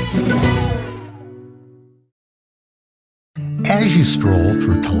 As you stroll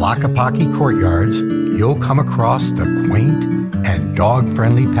through Tlaquepaque courtyards, you'll come across the quaint and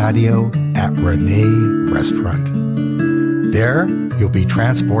dog-friendly patio at Renee Restaurant. There, you'll be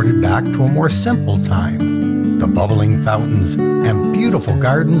transported back to a more simple time. The bubbling fountains and beautiful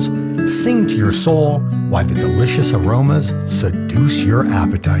gardens sing to your soul while the delicious aromas seduce your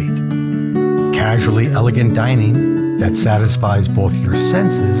appetite. Casually elegant dining that satisfies both your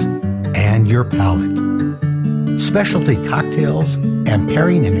senses and your palate. Specialty cocktails and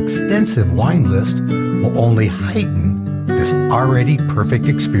pairing an extensive wine list will only heighten this already perfect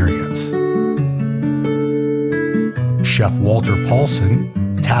experience. Chef Walter Paulson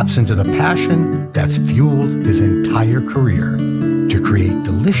taps into the passion that's fueled his entire career to create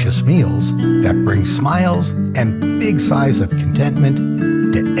delicious meals that bring smiles and big sighs of contentment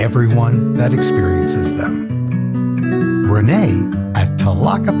to everyone that experiences them. Renee at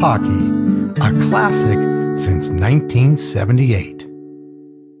Tlaquepaque, a classic since 1978.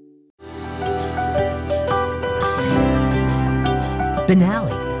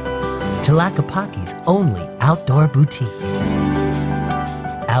 Benally, Tlaquepaque's only outdoor boutique.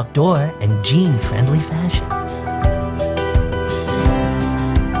 Outdoor and jean-friendly fashion.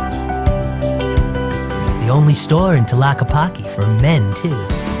 The only store in Tlaquepaque for men, too.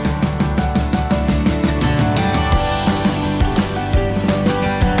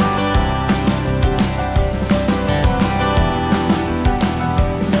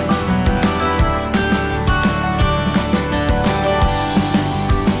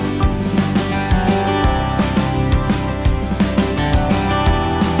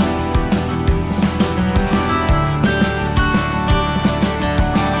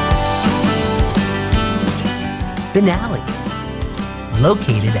 Benally,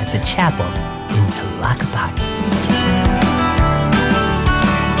 located at the chapel in Tlaquepaque.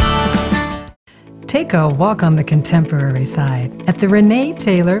 Take a walk on the contemporary side at the Renee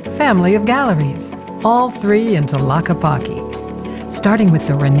Taylor family of galleries, all 3 in Tlaquepaque. Starting with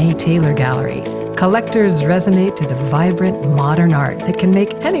the Renee Taylor Gallery, collectors resonate to the vibrant modern art that can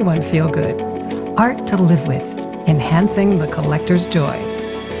make anyone feel good. Art to live with, enhancing the collector's joy.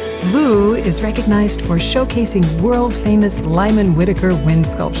 VU is recognized for showcasing world-famous Lyman Whitaker wind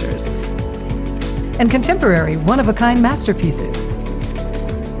sculptures and contemporary one-of-a-kind masterpieces.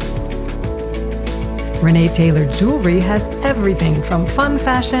 Renee Taylor Jewelry has everything from fun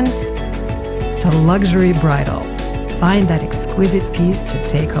fashion to luxury bridal. Find that exquisite piece to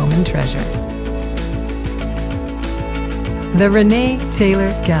take home and treasure. The Renee Taylor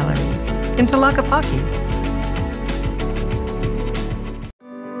Galleries in Tlaquepaque.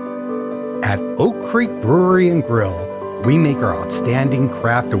 At Oak Creek Brewery and Grill, we make our outstanding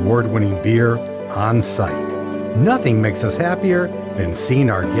craft award-winning beer on site. Nothing makes us happier than seeing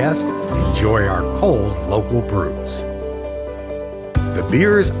our guests enjoy our cold local brews. The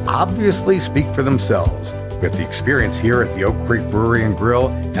beers obviously speak for themselves, but the experience here at the Oak Creek Brewery and Grill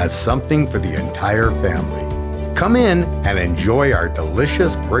has something for the entire family. Come in and enjoy our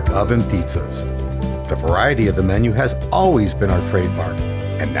delicious brick oven pizzas. The variety of the menu has always been our trademark,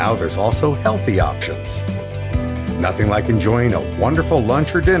 and now there's also healthy options. Nothing like enjoying a wonderful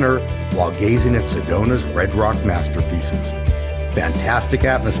lunch or dinner while gazing at Sedona's Red Rock masterpieces. Fantastic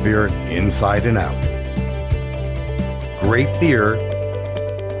atmosphere inside and out. Great beer,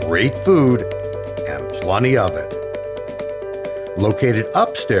 great food, and plenty of it. Located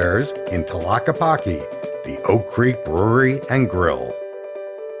upstairs in Tlaquepaque, the Oak Creek Brewery and Grill.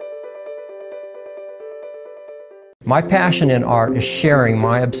 My passion in art is sharing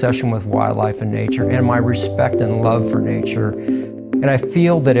my obsession with wildlife and nature and my respect and love for nature. And I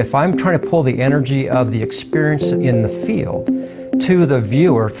feel that if I'm trying to pull the energy of the experience in the field to the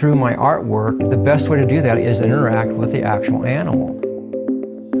viewer through my artwork, the best way to do that is interact with the actual animal.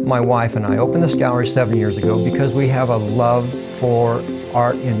 My wife and I opened this gallery 7 years ago because we have a love for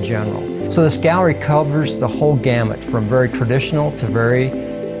art in general. So this gallery covers the whole gamut from very traditional to very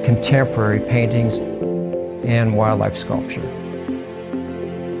contemporary paintings and wildlife sculpture.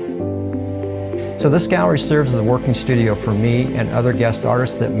 So this gallery serves as a working studio for me and other guest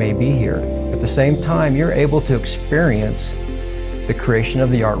artists that may be here. At the same time, you're able to experience the creation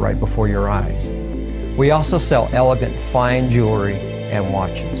of the art right before your eyes. We also sell elegant, fine jewelry and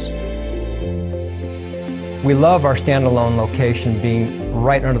watches. We love our standalone location being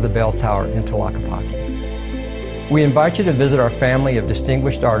right under the bell tower in Tlaquepaque. We invite you to visit our family of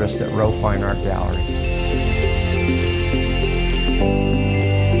distinguished artists at Rowe Fine Art Gallery.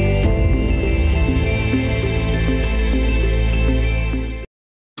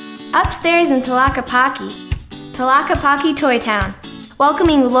 Upstairs in Tlaquepaque, Tlaquepaque Toy Town,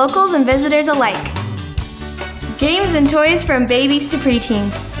 welcoming locals and visitors alike. Games and toys from babies to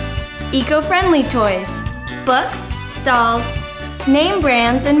preteens. Eco-friendly toys, books, dolls, name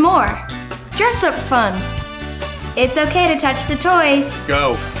brands, and more. Dress-up fun. It's okay to touch the toys.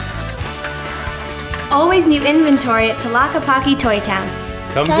 Go. Always new inventory at Tlaquepaque Toy Town.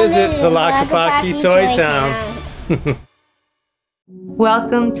 Come visit Tlaquepaque Toy Town.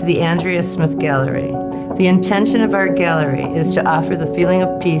 Welcome to the Andrea Smith Gallery. The intention of our gallery is to offer the feeling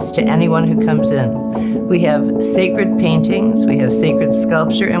of peace to anyone who comes in. We have sacred paintings, we have sacred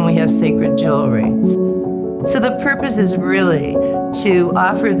sculpture, and we have sacred jewelry. So the purpose is really to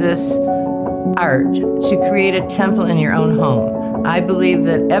offer this art, to create a temple in your own home. I believe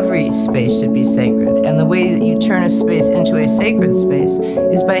that every space should be sacred, and the way that you turn a space into a sacred space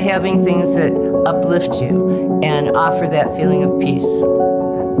is by having things that uplift you and offer that feeling of peace.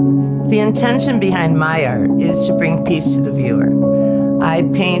 The intention behind my art is to bring peace to the viewer. I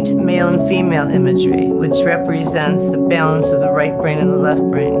paint male and female imagery, which represents the balance of the right brain and the left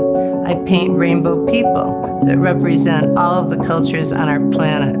brain. I paint rainbow people that represent all of the cultures on our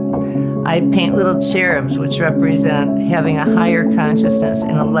planet. I paint little cherubs, which represent having a higher consciousness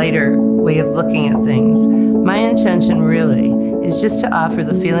and a lighter way of looking at things. My intention really is just to offer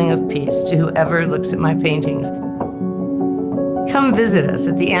the feeling of peace to whoever looks at my paintings. Come visit us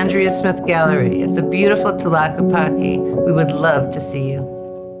at the Andrea Smith Gallery at the beautiful Tlaquepaque. We would love to see you.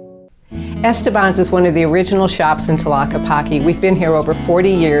 Esteban's is one of the original shops in Tlaquepaque. We've been here over 40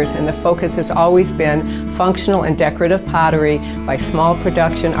 years, and the focus has always been functional and decorative pottery by small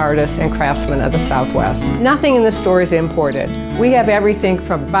production artists and craftsmen of the Southwest. Nothing in the store is imported. We have everything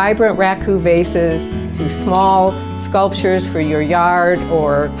from vibrant raku vases to small sculptures for your yard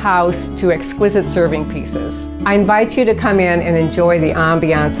or house to exquisite serving pieces. I invite you to come in and enjoy the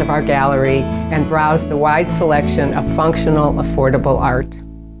ambiance of our gallery and browse the wide selection of functional, affordable art.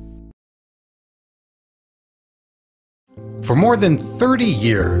 For more than 30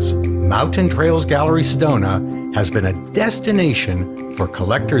 years, Mountain Trails Gallery Sedona has been a destination for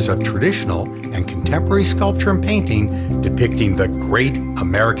collectors of traditional and contemporary sculpture and painting depicting the great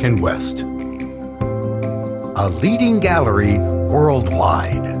American West. A leading gallery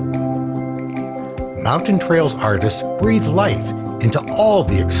worldwide. Mountain Trails artists breathe life into all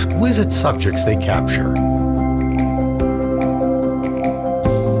the exquisite subjects they capture.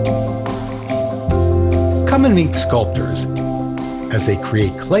 Come and meet sculptors as they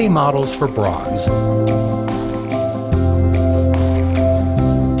create clay models for bronze,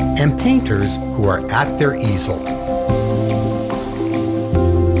 and painters who are at their easel.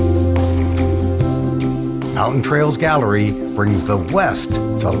 Mountain Trails Gallery brings the West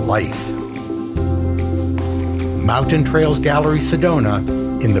to life. Mountain Trails Gallery Sedona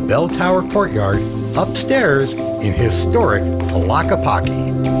in the Bell Tower Courtyard upstairs in historic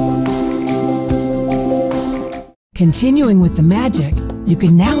Tlaquepaque. Continuing with the magic, you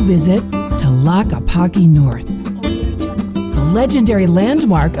can now visit Tlaquepaque North. The legendary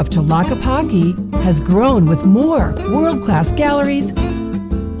landmark of Tlaquepaque has grown with more world-class galleries,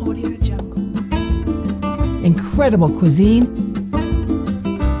 incredible cuisine,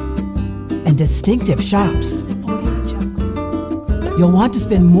 and distinctive shops. You'll want to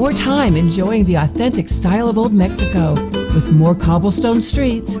spend more time enjoying the authentic style of Old Mexico with more cobblestone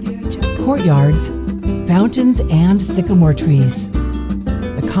streets, courtyards, fountains, and sycamore trees.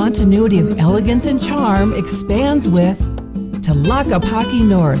 The continuity of elegance and charm expands with Tlaquepaque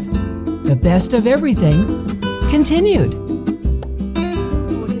North. The best of everything continued.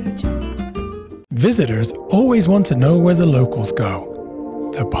 Visitors always want to know where the locals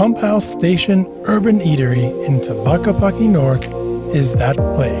go. The Pump House Station Urban Eatery in Tlaquepaque North is that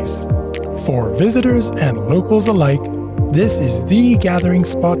place. For visitors and locals alike, this is the gathering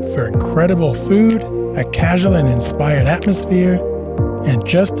spot for incredible food, a casual and inspired atmosphere, and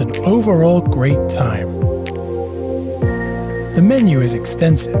just an overall great time. The menu is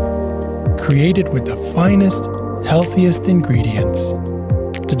extensive, created with the finest, healthiest ingredients.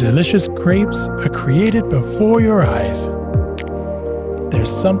 The delicious crepes are created before your eyes.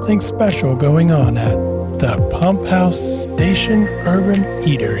 There's something special going on at the Pump House Station Urban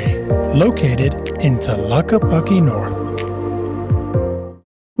Eatery, located in Tlaquepaque North.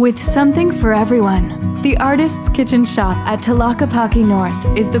 With something for everyone, the Artist's Kitchen Shop at Tlaquepaque North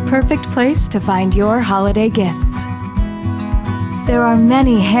is the perfect place to find your holiday gifts. There are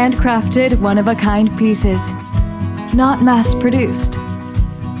many handcrafted, one-of-a-kind pieces, not mass-produced.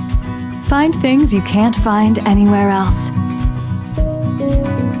 Find things you can't find anywhere else.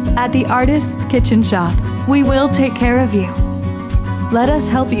 At the Artist's Kitchen Shop, we will take care of you. Let us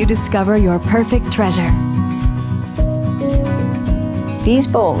help you discover your perfect treasure. These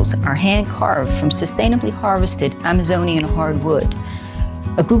bowls are hand-carved from sustainably harvested Amazonian hardwood.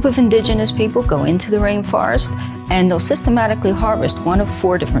 A group of indigenous people go into the rainforest and they'll systematically harvest one of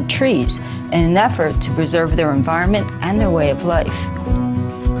 4 different trees in an effort to preserve their environment and their way of life.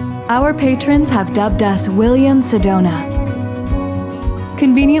 Our patrons have dubbed us William Sedona.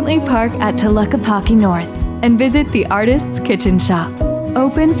 Conveniently park at Tlaquepaque North and visit the Artist's Kitchen Shop.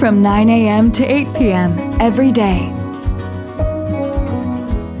 Open from 9 a.m. to 8 p.m. every day.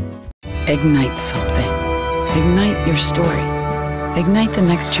 Ignite something. Ignite your story. Ignite the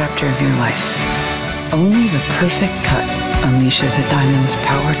next chapter of your life. Only the perfect cut unleashes a diamond's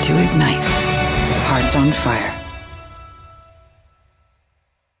power to ignite. Hearts on fire.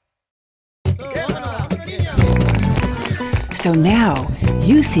 So now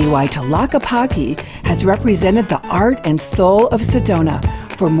you see why Tlaquepaque has represented the art and soul of Sedona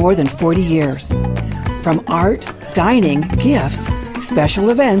for more than 40 years. From art, dining, gifts, special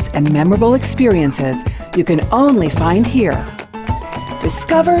events, and memorable experiences you can only find here.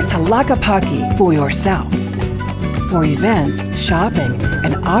 Discover Tlaquepaque for yourself. For events, shopping,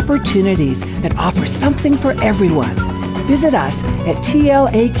 and opportunities that offer something for everyone, visit us at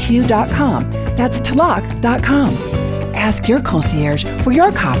tlaq.com. That's tlac.com. Ask your concierge for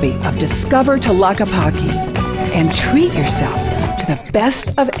your copy of Discover Tlaquepaque and treat yourself to the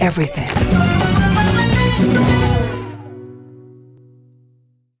best of everything.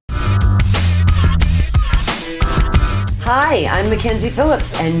 Hi, I'm Mackenzie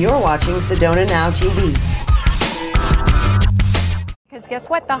Phillips, and you're watching Sedona Now TV. Because guess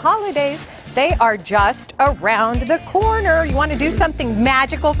what? The holidays, they are just around the corner. You want to do something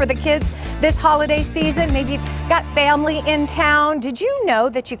magical for the kids this holiday season? Maybe you've got family in town. Did you know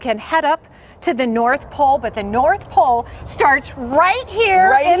that you can head up to the North Pole, but the North Pole starts right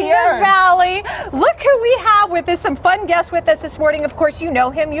here in the valley. Look who we have with us, some fun guests with us this morning. Of course, you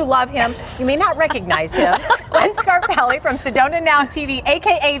know him, you love him. You may not recognize him. Glenn Scarpelli from Sedona Now TV,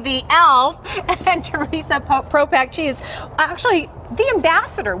 AKA The Elf, and Teresa Propek. She is actually the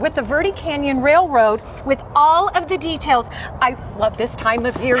ambassador with the Verde Canyon Railroad with all of the details. I love this time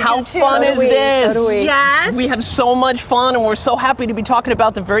of year. How fun is this? So do we. Yes. We have so much fun, and we're so happy to be talking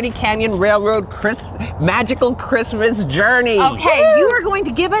about the Verde Canyon Railroad magical Christmas journey. Okay, you are going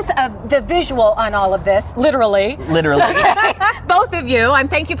to give us the visual on all of this, literally. Literally. Both of you. And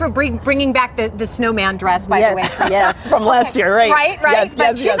thank you for bringing back the snowman dress, by the way, Teresa. Yes, from last year, right? Right. Yes,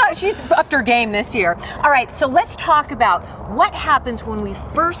 But she's upped her game this year. All right, so let's talk about what happens when we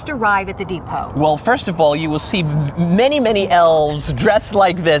first arrive at the depot. Well, first of all, you will see many, many elves dressed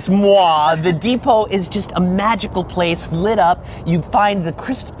like this. Moi. The depot is just a magical place lit up. You find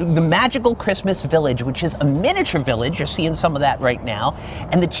the magical Christmas village, which is a miniature village. You're seeing some of that right now.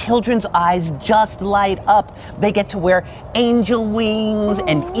 And the children's eyes just light up. They get to wear angel wings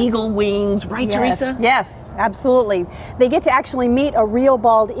and eagle wings. Right, Teresa? Yes, absolutely. They get to actually meet a real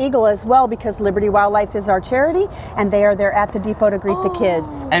bald eagle as well, because Liberty Wildlife is our charity, and they are there at the depot to greet the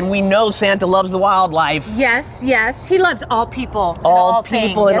kids. And we know Santa loves the wildlife. Yes, yes. He loves all people. All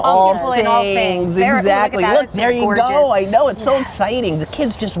people and all things. Exactly. Look, there you go. I know. It's so exciting. The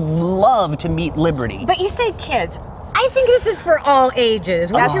kids just love to meet Liberty. But you say kids. I think this is for all ages.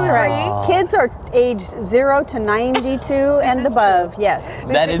 That's right. Kids are age 0 to 92 and above. Yes.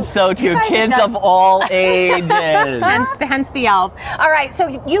 That is so true. Kids of all ages. Hence the elf. All right, so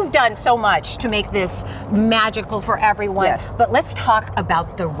you've done so much to make this magical for everyone. Yes. But let's talk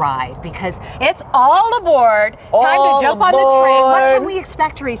about the ride, because it's all aboard. Time to jump on the train. What can we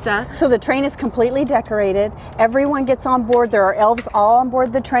expect, Teresa? So the train is completely decorated. Everyone gets on board. There are elves all on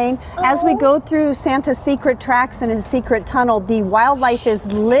board the train. As we go through Santa's secret tracks and his secret tunnel, the wildlife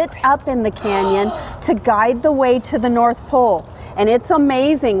is lit up in the canyon to guide the way to the North Pole. And it's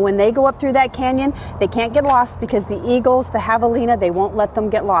amazing. When they go up through that canyon, they can't get lost, because the eagles, the javelina, they won't let them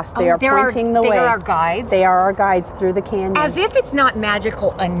get lost. They are pointing the way. They are our guides? They are our guides through the canyon. As if it's not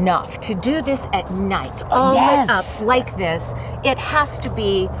magical enough to do this at night, all lit up like this, it has to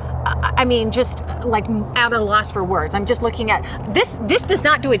be, I mean, just like at a loss for words. I'm just looking at this. This does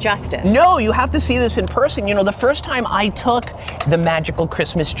not do it justice. No, you have to see this in person. You know, the first time I took the magical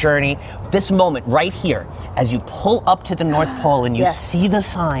Christmas journey, this moment right here, as you pull up to the North Pole and you see the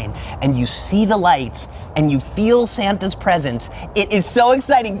sign and you see the lights and you feel Santa's presence, it is so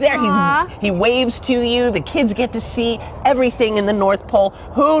exciting. There, he waves to you. The kids get to see everything in the North Pole.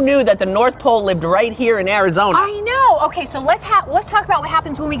 Who knew that the North Pole lived right here in Arizona? I know. Okay, so let's talk about what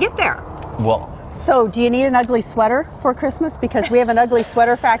happens when we get there. Well, so do you need an ugly sweater for Christmas? Because we have an ugly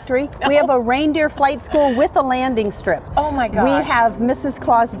sweater factory. We have a reindeer flight school with a landing strip. Oh my gosh. We have Mrs.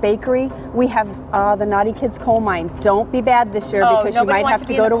 Claus Bakery. We have the Naughty Kids Coal Mine. Don't be bad this year, because you might have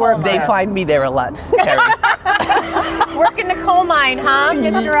to go to work. They find me there a lot. Work in the coal mine, huh,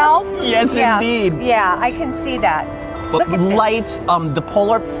 Mr. Elf? Yes, indeed. Yeah, I can see that. But lights, the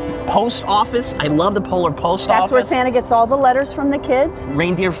Polar Post Office. I love the Polar Post Office. That's where Santa gets all the letters from the kids.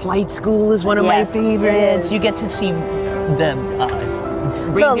 Reindeer Flight School is one of my favorites. You get to see the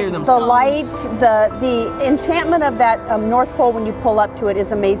reindeer themselves. The lights, the enchantment of that North Pole when you pull up to it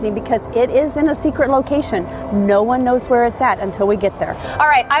is amazing, because it is in a secret location. No one knows where it's at until we get there. All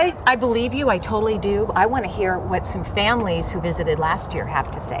right, I believe you. I totally do. I want to hear what some families who visited last year have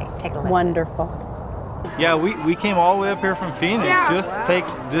to say. Take a listen. Wonderful. Yeah, we came all the way up here from Phoenix just to take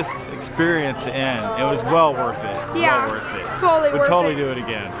this experience in. It was well worth it. Yeah, well worth it. Totally We'd worth totally it. do it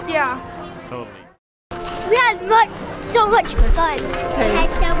again. Yeah. Totally. We had so much fun. We had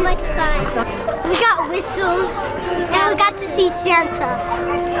so much fun. We got whistles, and we got to see Santa.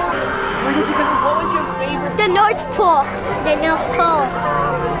 Where did you go? What was your favorite? The North Pole. The North Pole.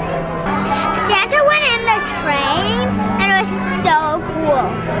 Santa went in the train, and it was so cool.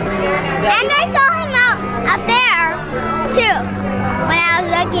 And I saw him out there, too, when I was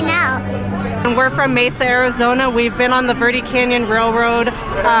looking out. And we're from Mesa, Arizona. We've been on the Verde Canyon Railroad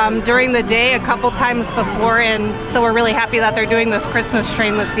during the day a couple times before, and so we're really happy that they're doing this Christmas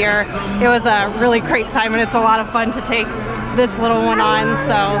train this year. It was a really great time, and it's a lot of fun to take this little one on,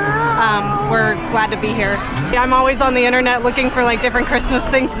 so we're glad to be here. Yeah, I'm always on the internet looking for like different Christmas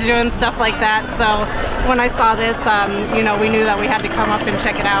things to do and stuff like that, so when I saw this, you know, we knew that we had to come up and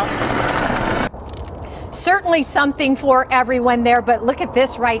check it out. Certainly something for everyone there, but look at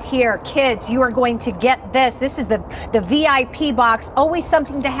this right here. Kids, you are going to get this. This is the VIP box. Always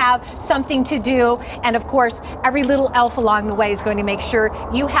something to have, something to do. And of course, every little elf along the way is going to make sure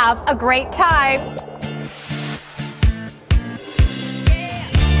you have a great time.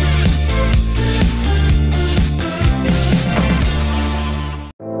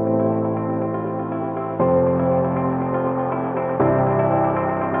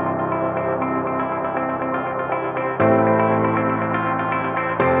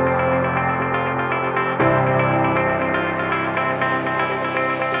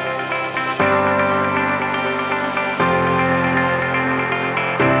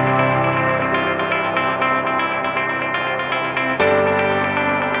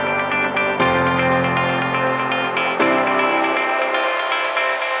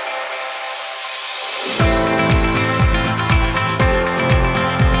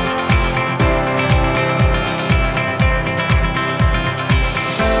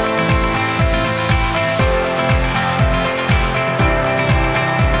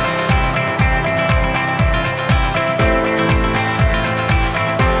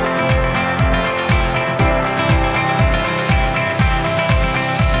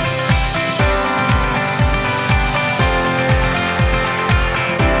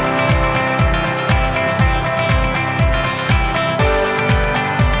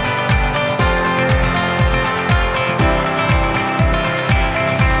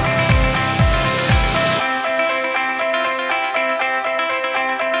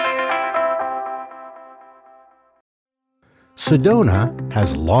 Sedona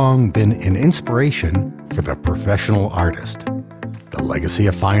has long been an inspiration for the professional artist. The legacy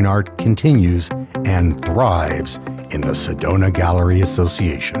of fine art continues and thrives in the Sedona Gallery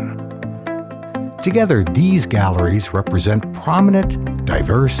Association. Together, these galleries represent prominent,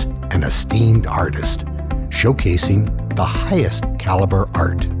 diverse, and esteemed artists, showcasing the highest caliber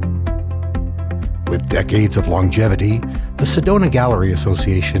art. With decades of longevity, the Sedona Gallery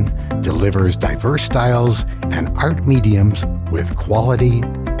Association delivers diverse styles and art mediums with quality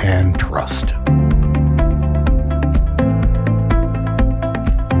and trust.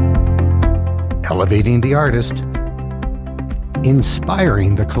 Elevating the artist,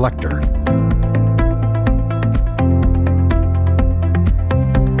 inspiring the collector.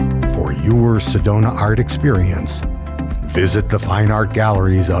 For your Sedona art experience, visit the fine art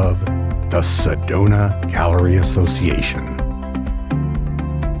galleries of the Sedona Gallery Association.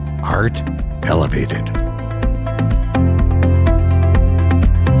 Art elevated.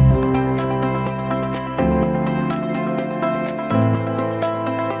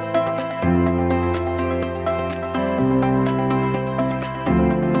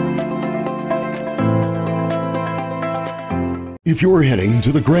 If you're heading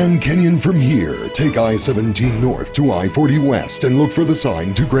to the Grand Canyon from here, take I-17 north to I-40 west and look for the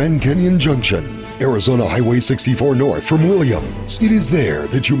sign to Grand Canyon Junction. Arizona Highway 64 north from Williams. It is there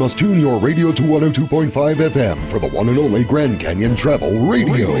that you must tune your radio to 102.5 FM for the one and only Grand Canyon Travel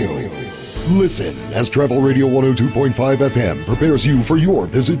Radio. Listen as Travel Radio 102.5 FM prepares you for your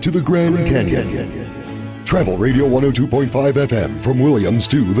visit to the Grand Canyon. Travel Radio 102.5 FM from Williams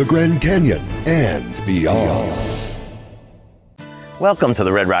to the Grand Canyon and beyond. Welcome to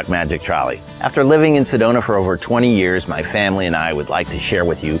the Red Rock Magic Trolley. After living in Sedona for over 20 years, my family and I would like to share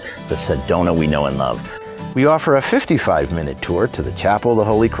with you the Sedona we know and love. We offer a 55-minute tour to the Chapel of the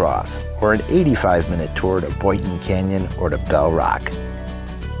Holy Cross, or an 85-minute tour to Boynton Canyon or to Bell Rock.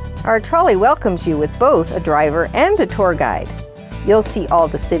 Our trolley welcomes you with both a driver and a tour guide. You'll see all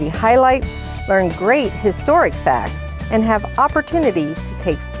the city highlights, learn great historic facts, and have opportunities to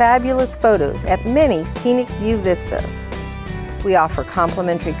take fabulous photos at many scenic view vistas. We offer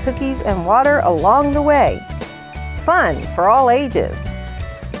complimentary cookies and water along the way. Fun for all ages.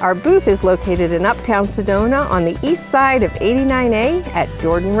 Our booth is located in Uptown Sedona on the east side of 89A at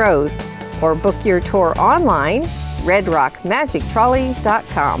Jordan Road, or book your tour online,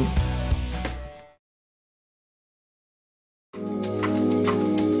 redrockmagictrolley.com.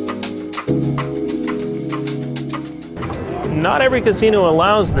 Not every casino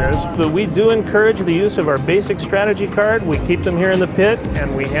allows this, but we do encourage the use of our basic strategy card. We keep them here in the pit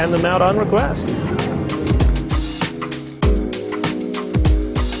and we hand them out on request.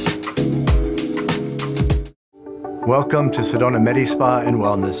 Welcome to Sedona MediSpa and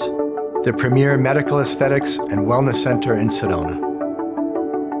Wellness, the premier medical aesthetics and wellness center in Sedona.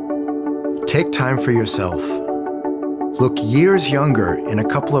 Take time for yourself. Look years younger in a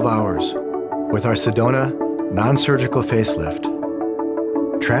couple of hours with our Sedona non-surgical facelift.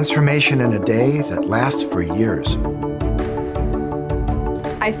 Transformation in a day that lasts for years.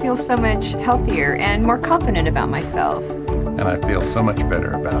 I feel so much healthier and more confident about myself. And I feel so much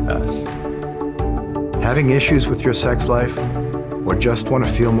better about us. Having issues with your sex life or just want to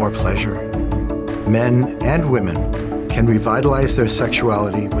feel more pleasure? Men and women can revitalize their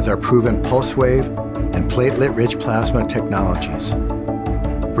sexuality with our proven pulse wave and platelet-rich plasma technologies.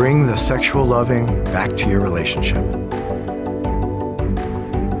 Bring the sexual loving back to your relationship.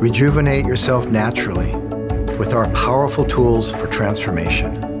 Rejuvenate yourself naturally with our powerful tools for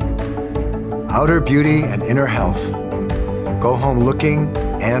transformation. Outer beauty and inner health. Go home looking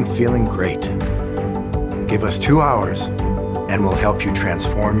and feeling great. Give us 2 hours and we'll help you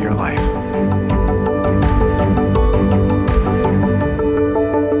transform your life.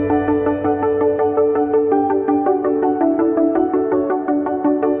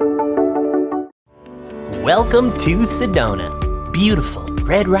 Welcome to Sedona, beautiful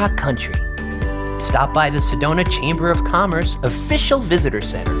Red Rock country. Stop by the Sedona Chamber of Commerce official visitor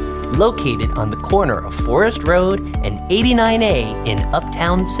center, located on the corner of Forest Road and 89A in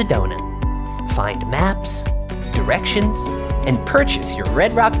Uptown Sedona. Find maps, directions, and purchase your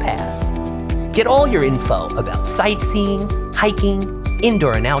Red Rock Pass. Get all your info about sightseeing, hiking,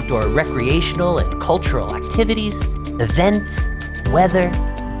 indoor and outdoor recreational and cultural activities, events, weather,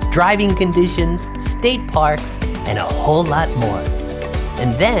 driving conditions, state parks, and a whole lot more.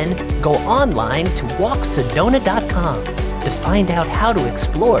 And then go online to walksedona.com to find out how to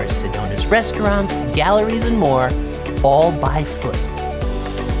explore Sedona's restaurants, galleries, and more, all by foot.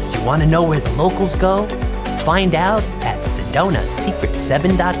 Do you want to know where the locals go? Find out at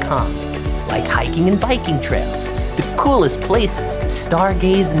sedonasecret7.com. Like hiking and biking trails, the coolest places to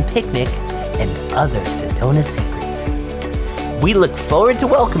stargaze and picnic, and other Sedona secrets. We look forward to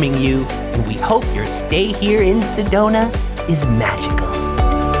welcoming you, and we hope your stay here in Sedona is magical.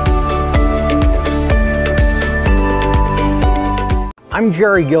 I'm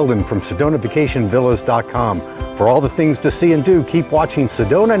Jerry Gilden from SedonaVacationVillas.com. For all the things to see and do, keep watching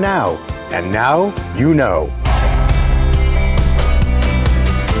Sedona Now, and now you know.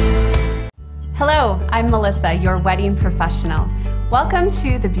 Hello, I'm Melissa, your wedding professional. Welcome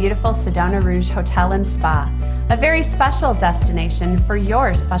to the beautiful Sedona Rouge Hotel and Spa, a very special destination for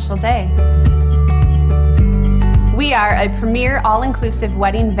your special day. We are a premier all-inclusive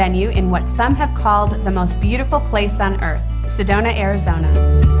wedding venue in what some have called the most beautiful place on earth, Sedona, Arizona.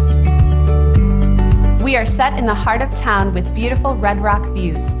 We are set in the heart of town with beautiful red rock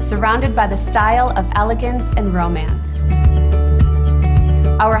views, surrounded by the style of elegance and romance.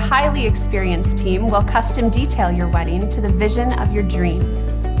 Our highly experienced team will custom detail your wedding to the vision of your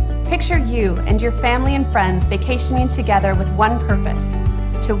dreams. Picture you and your family and friends vacationing together with one purpose,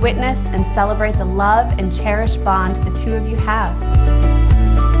 to witness and celebrate the love and cherished bond the two of you have.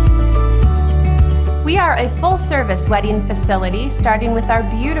 We are a full-service wedding facility starting with our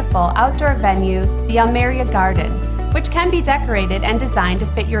beautiful outdoor venue, the Almeria Garden, which can be decorated and designed to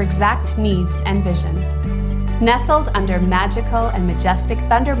fit your exact needs and vision. Nestled under magical and majestic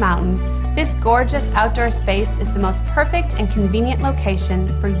Thunder Mountain, this gorgeous outdoor space is the most perfect and convenient location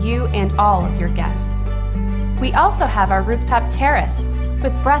for you and all of your guests. We also have our rooftop terrace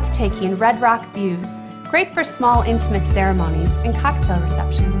with breathtaking red rock views, great for small intimate ceremonies and cocktail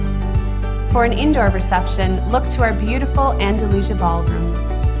receptions. For an indoor reception, look to our beautiful Andalusia ballroom.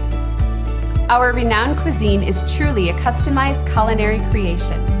 Our renowned cuisine is truly a customized culinary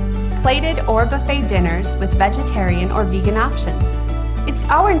creation. Plated or buffet dinners with vegetarian or vegan options. It's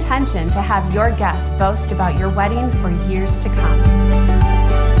our intention to have your guests boast about your wedding for years to come.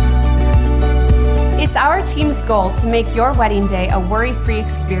 It's our team's goal to make your wedding day a worry-free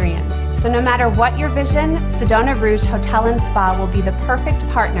experience. So no matter what your vision, Sedona Rouge Hotel and Spa will be the perfect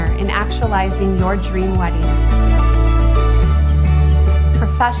partner in actualizing your dream wedding.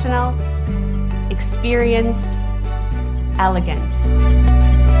 Professional, experienced, elegant.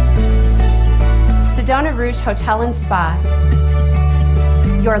 Sedona Rouge Hotel and Spa,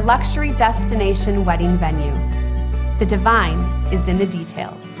 your luxury destination wedding venue. The divine is in the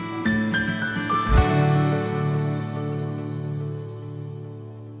details.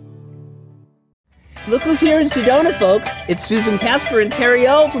 Look who's here in Sedona, folks. It's Susan Casper and Terry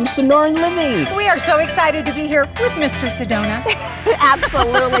O from Sonoran Living. We are so excited to be here with Mr. Sedona.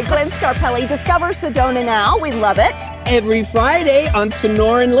 Absolutely. Glenn Scarpelli, Discover Sedona Now. We love it. Every Friday on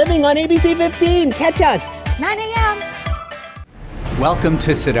Sonoran Living on ABC 15. Catch us. 9 a.m. Welcome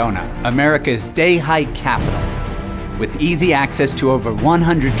to Sedona, America's day hike capital. With easy access to over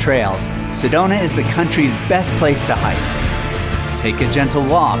 100 trails, Sedona is the country's best place to hike. Take a gentle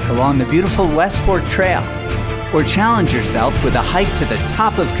walk along the beautiful West Fork Trail, or challenge yourself with a hike to the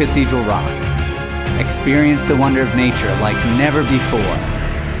top of Cathedral Rock. Experience the wonder of nature like never before.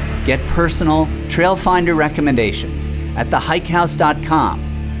 Get personal Trail Finder recommendations at thehikehouse.com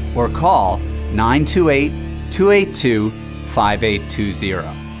or call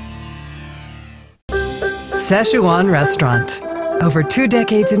 928-282-5820. Szechuan Restaurant. Over 2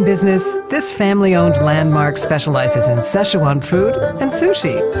 decades in business, this family-owned landmark specializes in Szechuan food and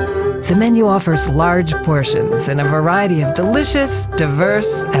sushi. The menu offers large portions in a variety of delicious,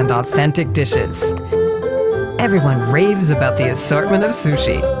 diverse, and authentic dishes. Everyone raves about the assortment of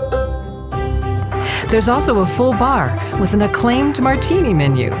sushi. There's also a full bar with an acclaimed martini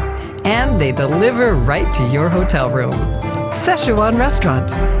menu, and they deliver right to your hotel room. Szechuan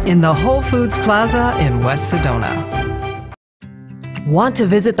Restaurant in the Whole Foods Plaza in West Sedona. Want to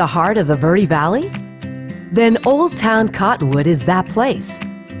visit the heart of the Verde Valley? Then Old Town Cottonwood is that place.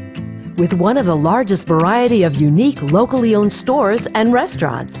 With one of the largest variety of unique locally owned stores and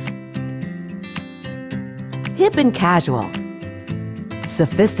restaurants. Hip and casual,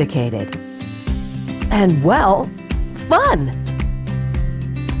 sophisticated, and well, fun.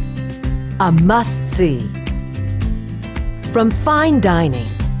 A must-see. From fine dining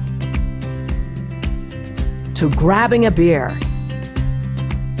to grabbing a beer.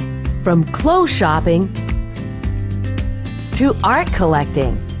 From clothes shopping to art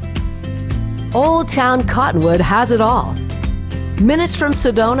collecting. Old Town Cottonwood has it all. Minutes from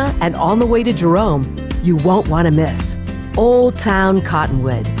Sedona and on the way to Jerome, you won't want to miss Old Town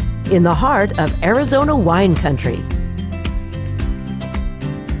Cottonwood in the heart of Arizona wine country.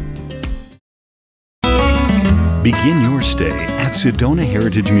 Begin your stay at Sedona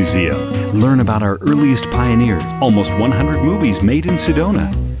Heritage Museum. Learn about our earliest pioneers, almost 100 movies made in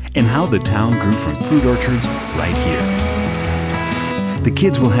Sedona, and how the town grew from fruit orchards right here. The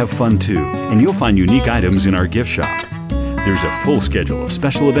kids will have fun too, and you'll find unique items in our gift shop. There's a full schedule of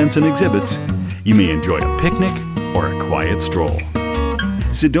special events and exhibits. You may enjoy a picnic or a quiet stroll.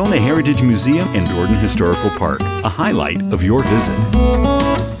 Sedona Heritage Museum and Dorton Historical Park, a highlight of your visit.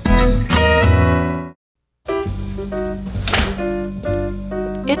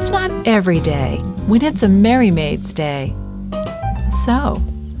 It's not every day when it's a Merry Maid's Day. So,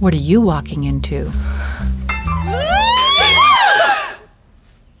 what are you walking into?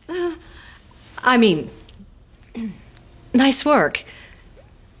 I mean, nice work.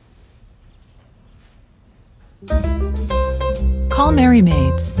 Call Merry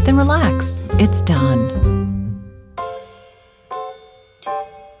Maids, then relax. It's done.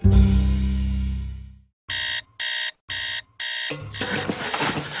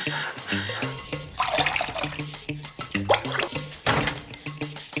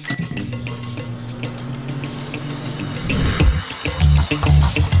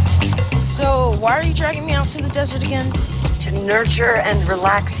 So, why are you dragging me out to the desert again? To nurture and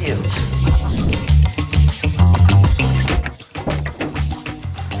relax you.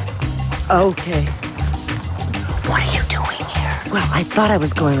 Okay. What are you doing here? Well, I thought I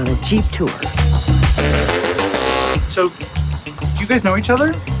was going on a Jeep tour. So, do you guys know each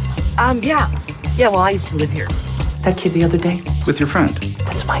other? Yeah. Yeah, well, I used to live here. That kid the other day? With your friend?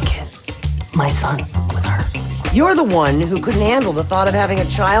 That's my kid. My son with her. You're the one who couldn't handle the thought of having a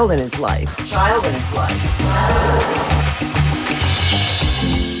child in his life. Child in his life.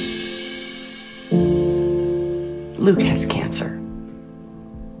 Luke has cancer.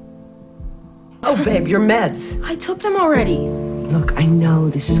 Oh, babe, your meds. I took them already. Look, I know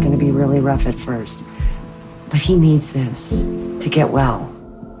this is going to be really rough at first, but he needs this to get well.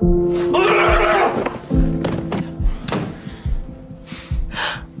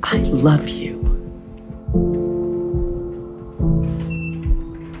 I love you.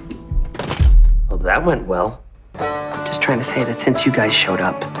 Well, that went well. Just trying to say that since you guys showed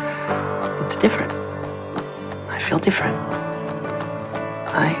up, it's different. I feel different.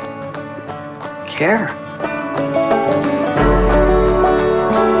 I care.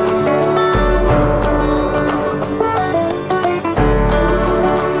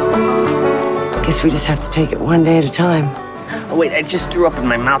 Guess we just have to take it one day at a time. Oh, wait, I just threw up in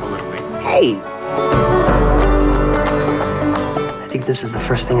my mouth a little bit. Hey! I think this is the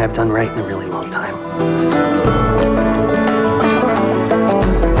first thing I've done right in a really long time.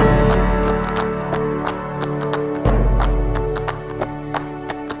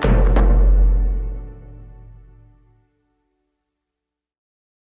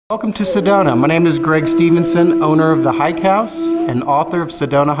 Welcome to Sedona. My name is Greg Stevenson, owner of The Hike House and author of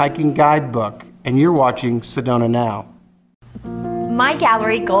Sedona Hiking Guidebook, and you're watching Sedona Now. My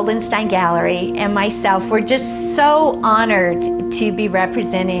gallery, Goldenstein Gallery, and myself were just so honored to be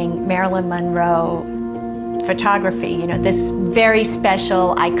representing Marilyn Monroe photography, you know, this very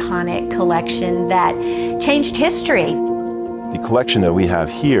special, iconic collection that changed history. The collection that we have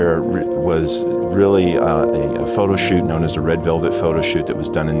here was really a photo shoot known as the Red Velvet photo shoot that was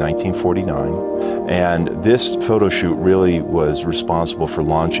done in 1949. And this photo shoot really was responsible for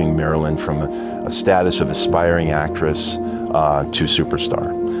launching Marilyn from a status of aspiring actress to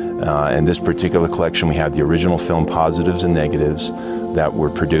superstar. In this particular collection, we have the original film positives and negatives that were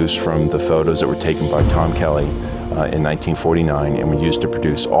produced from the photos that were taken by Tom Kelly in 1949, and we used to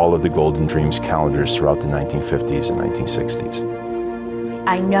produce all of the Golden Dreams calendars throughout the 1950s and 1960s.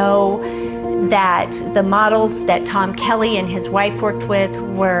 I know that the models that Tom Kelly and his wife worked with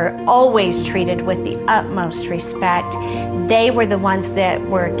were always treated with the utmost respect. They were the ones that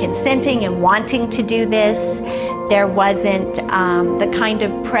were consenting and wanting to do this. There wasn't the kind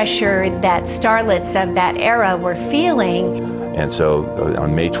of pressure that starlets of that era were feeling. And so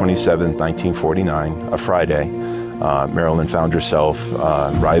on May 27, 1949, a Friday, Marilyn found herself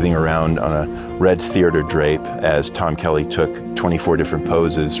writhing around on a red theater drape as Tom Kelly took 24 different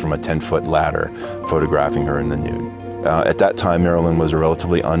poses from a 10-foot ladder, photographing her in the nude. At that time, Marilyn was a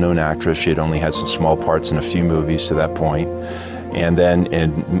relatively unknown actress. She had only had some small parts in a few movies to that point. And then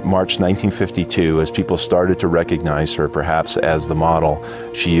in March 1952, as people started to recognize her perhaps as the model,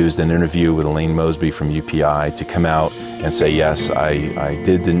 she used an interview with Elaine Mosby from UPI to come out and say, yes, I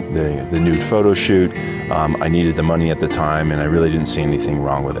did the nude photo shoot. I needed the money at the time, and I really didn't see anything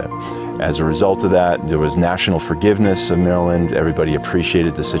wrong with it. As a result of that, there was national forgiveness of Marilyn. Everybody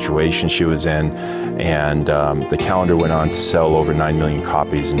appreciated the situation she was in, and the calendar went on to sell over 9 million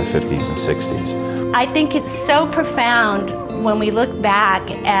copies in the 50s and 60s. I think it's so profound when we look back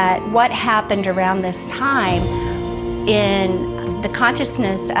at what happened around this time in the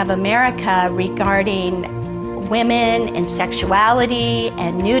consciousness of America regarding women and sexuality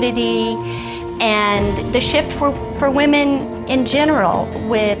and nudity, and the shift for women in general,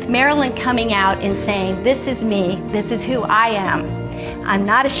 with Marilyn coming out and saying, this is me, this is who I am. I'm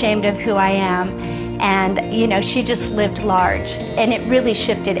not ashamed of who I am. And, you know, she just lived large. And it really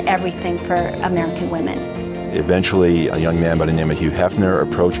shifted everything for American women. Eventually, a young man by the name of Hugh Hefner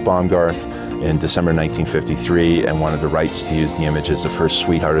approached Baumgarth in December 1953 and wanted the rights to use the image as the first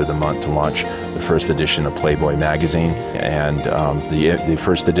Sweetheart of the Month to launch the first edition of Playboy magazine. And the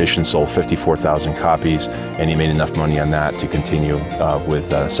first edition sold 54,000 copies, and he made enough money on that to continue with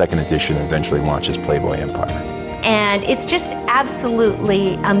the second edition and eventually launch his Playboy empire. And it's just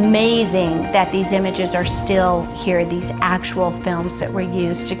absolutely amazing that these images are still here, these actual films that were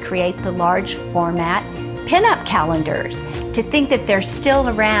used to create the large format pinup calendars. To think that they're still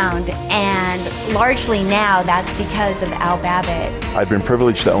around, and largely now that's because of Al Babbitt. I've been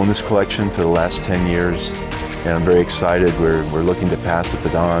privileged to own this collection for the last 10 years, and I'm very excited. We're looking to pass the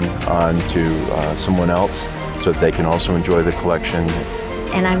baton on to someone else so that they can also enjoy the collection.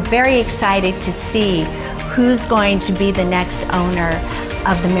 And I'm very excited to see who's going to be the next owner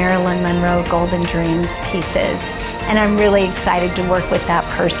of the Marilyn Monroe Golden Dreams pieces. And I'm really excited to work with that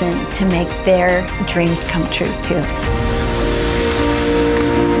person to make their dreams come true too.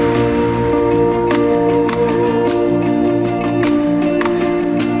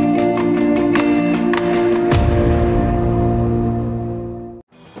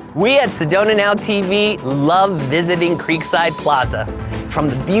 We at Sedona Now TV love visiting Creekside Plaza. From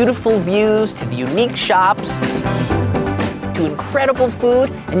the beautiful views to the unique shops to incredible food,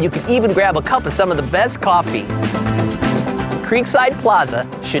 and you can even grab a cup of some of the best coffee. Creekside Plaza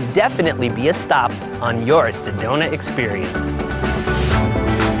should definitely be a stop on your Sedona experience.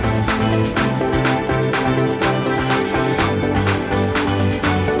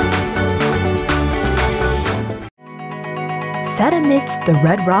 Set amidst the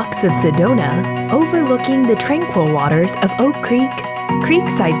red rocks of Sedona, overlooking the tranquil waters of Oak Creek,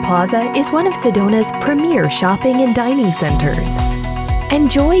 Creekside Plaza is one of Sedona's premier shopping and dining centers.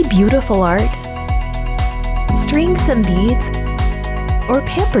 Enjoy beautiful art, string some beads, or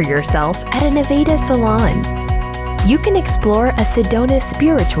pamper yourself at a Nevada salon. You can explore a Sedona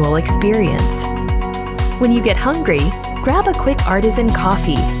spiritual experience. When you get hungry, grab a quick artisan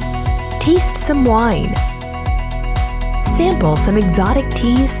coffee, taste some wine, sample some exotic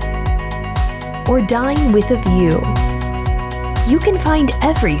teas, or dine with a view. You can find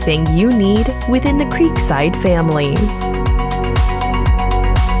everything you need within the Creekside family.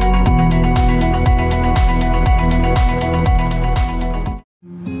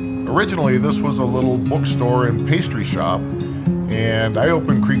 Originally, this was a little bookstore and pastry shop, and I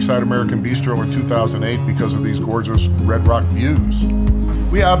opened Creekside American Bistro in 2008 because of these gorgeous Red Rock views.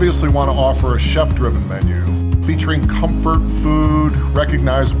 We obviously want to offer a chef-driven menu featuring comfort food,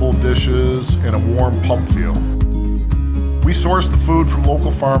 recognizable dishes, and a warm pub feel. We source the food from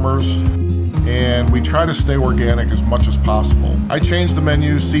local farmers, and we try to stay organic as much as possible. I change the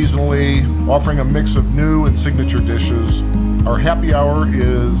menu seasonally, offering a mix of new and signature dishes. Our happy hour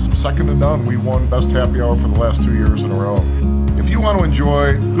is second to none. We won Best Happy Hour for the last 2 years in a row. If you want to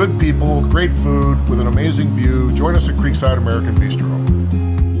enjoy good people, great food, with an amazing view, join us at Creekside American Bistro.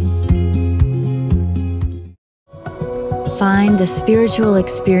 Find the spiritual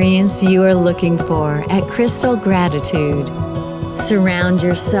experience you are looking for at Crystal Gratitude. Surround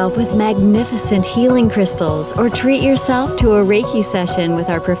yourself with magnificent healing crystals, or treat yourself to a Reiki session with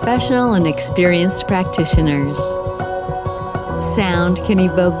our professional and experienced practitioners. Sound can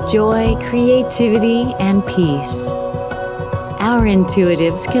evoke joy, creativity, and peace. Our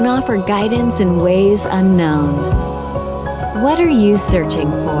intuitives can offer guidance in ways unknown. What are you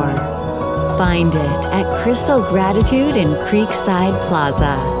searching for? Find it at Crystal Gratitude in Creekside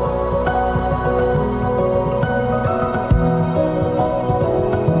Plaza.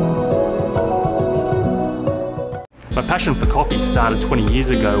 My passion for coffee started 20 years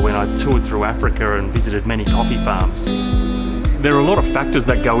ago when I toured through Africa and visited many coffee farms. There are a lot of factors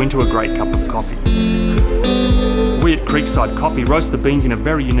that go into a great cup of coffee. We at Creekside Coffee roast the beans in a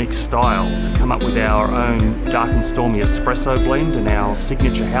very unique style to come up with our own dark and stormy espresso blend and our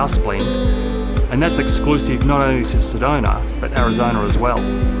signature house blend, and that's exclusive not only to Sedona but Arizona as well.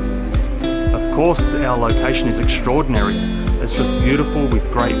 Of course, our location is extraordinary. It's just beautiful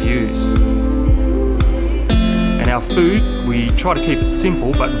with great views. And our food, we try to keep it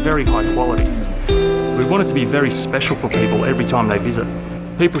simple but very high quality. We want it to be very special for people every time they visit.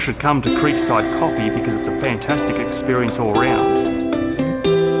 People should come to Creekside Coffee because it's a fantastic experience all around.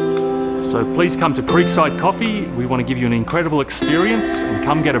 So please come to Creekside Coffee. We want to give you an incredible experience and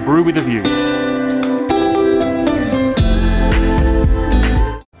come get a brew with a view.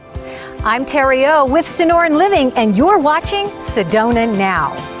 I'm Terry O with Sonoran Living, and you're watching Sedona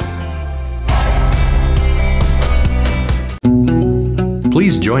Now.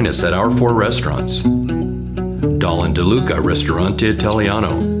 Please join us at our 4 restaurants. Dahlin De Luca Ristorante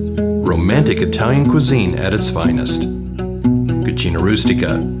Italiano, romantic Italian cuisine at its finest. Cucina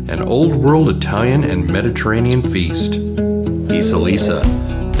Rustica, an old world Italian and Mediterranean feast. Isa Lisa,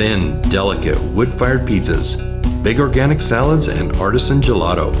 thin, delicate wood-fired pizzas, big organic salads, and artisan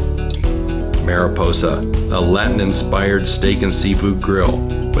gelato. Mariposa, a Latin-inspired steak and seafood grill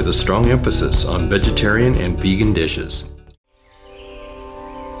with a strong emphasis on vegetarian and vegan dishes.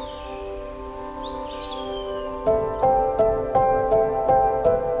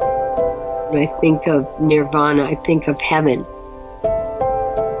 When I think of nirvana, I think of heaven.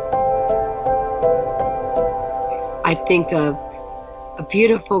 I think of a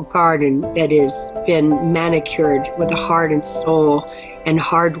beautiful garden that has been manicured with the heart and soul and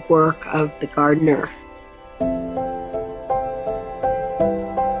hard work of the gardener.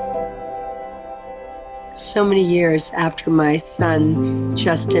 So many years after my son,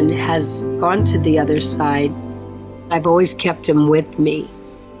 Justin, has gone to the other side, I've always kept him with me.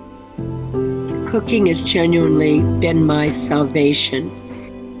 Cooking has genuinely been my salvation.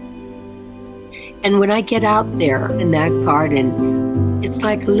 And when I get out there in that garden, it's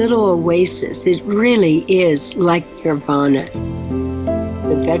like a little oasis. It really is like nirvana.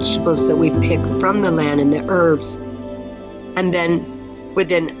 The vegetables that we pick from the land and the herbs, and then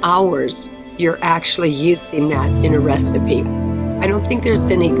within hours, you're actually using that in a recipe. I don't think there's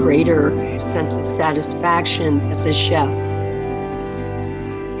any greater sense of satisfaction as a chef.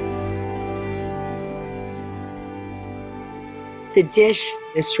 The dish,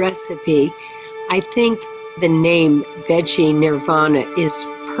 this recipe, I think the name Veggie Nirvana is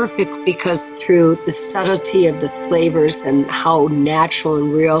perfect because through the subtlety of the flavors and how natural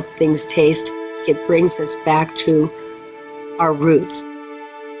and real things taste, it brings us back to our roots.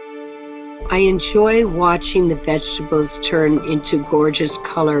 I enjoy watching the vegetables turn into gorgeous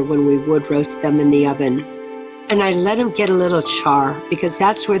color when we wood roast them in the oven. And I let them get a little char because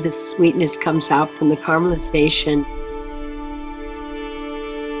that's where the sweetness comes out from the caramelization.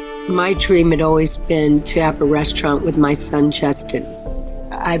 My dream had always been to have a restaurant with my son, Justin.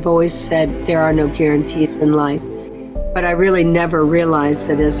 I've always said there are no guarantees in life, but I really never realized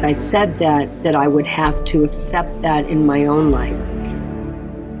that as I said that I would have to accept that in my own life.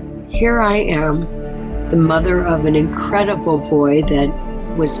 Here I am, the mother of an incredible boy that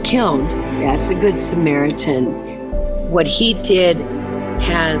was killed as a Good Samaritan. What he did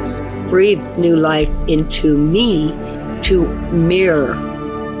has breathed new life into me to mirror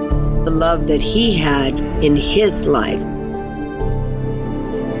the love that he had in his life.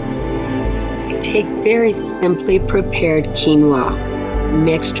 I take very simply prepared quinoa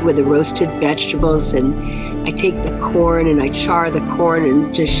mixed with the roasted vegetables, and I take the corn and I char the corn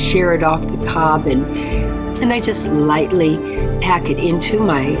and just shear it off the cob, and I just lightly pack it into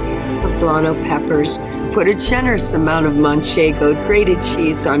my poblano peppers, put a generous amount of manchego, grated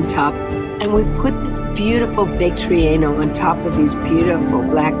cheese on top, and we put this beautiful baked relleno on top of these beautiful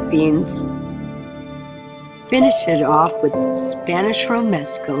black beans. Finish it off with Spanish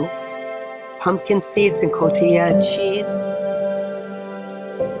romesco, pumpkin seeds and cotija cheese.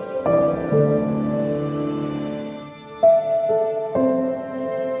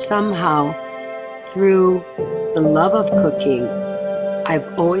 Somehow, through the love of cooking, I've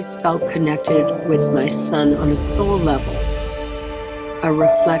always felt connected with my son on a soul level. A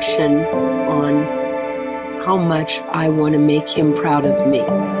reflection on how much I want to make him proud of me.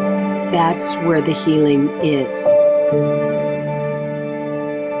 That's where the healing is.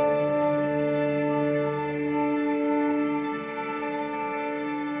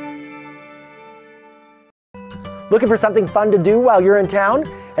 Looking for something fun to do while you're in town?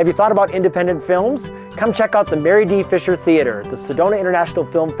 Have you thought about independent films? Come check out the Mary D. Fisher Theater, the Sedona International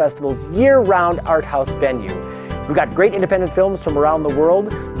Film Festival's year-round art house venue. We've got great independent films from around the world,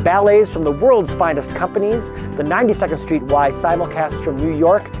 ballets from the world's finest companies, the 92nd Street Y simulcasts from New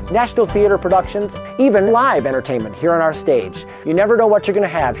York, National Theater productions, even live entertainment here on our stage. You never know what you're going to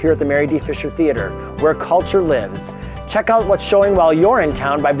have here at the Mary D. Fisher Theater, where culture lives. Check out what's showing while you're in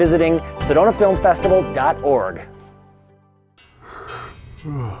town by visiting sedonafilmfestival.org.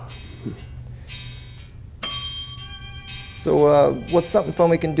 So, what's something fun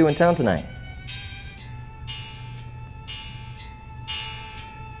we can do in town tonight?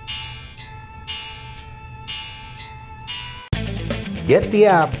 Get the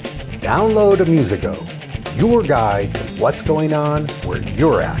app, download a Musico, your guide to what's going on where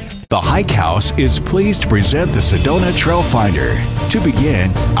you're at. The Hike House is pleased to present the Sedona Trail Finder. To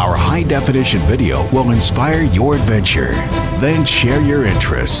begin, our high-definition video will inspire your adventure. Then share your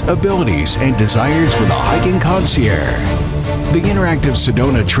interests, abilities, and desires with a hiking concierge. The interactive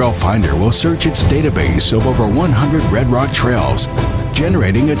Sedona Trail Finder will search its database of over 100 Red Rock trails,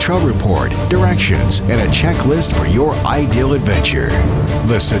 generating a trail report, directions, and a checklist for your ideal adventure.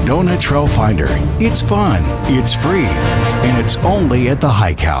 The Sedona Trail Finder. It's fun, it's free, and it's only at the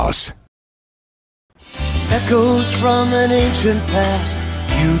Hike House. Echoes from an ancient past,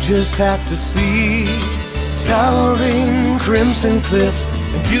 you just have to see. Towering crimson cliffs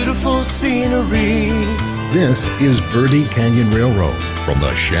and beautiful scenery. This is Verde Canyon Railroad. From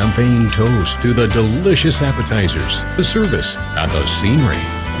the champagne toast to the delicious appetizers, the service, and the scenery.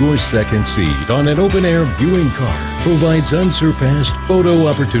 Your second seat on an open-air viewing car provides unsurpassed photo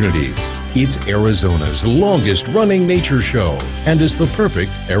opportunities. It's Arizona's longest-running nature show and is the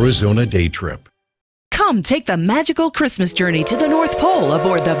perfect Arizona day trip. Come take the magical Christmas journey to the North Pole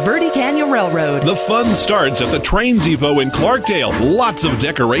aboard the Verde Canyon Railroad. The fun starts at the train depot in Clarkdale. Lots of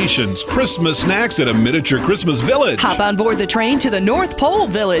decorations, Christmas snacks, and a miniature Christmas village. Hop on board the train to the North Pole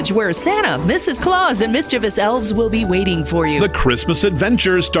Village, where Santa, Mrs. Claus, and mischievous elves will be waiting for you. The Christmas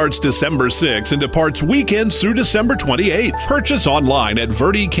adventure starts December 6th and departs weekends through December 28th. Purchase online at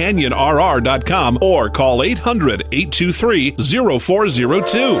verdecanyonrr.com or call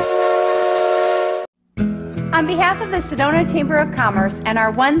 800-823-0402. On behalf of the Sedona Chamber of Commerce and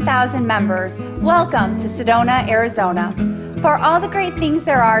our 1,000 members, welcome to Sedona, Arizona. For all the great things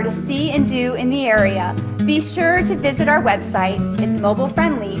there are to see and do in the area, be sure to visit our website. It's mobile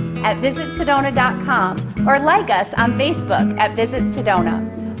friendly at visitsedona.com or like us on Facebook at Visit Sedona.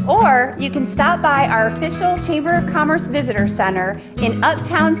 Or you can stop by our official Chamber of Commerce Visitor Center in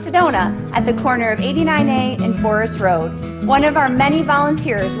Uptown Sedona at the corner of 89A and Forest Road. One of our many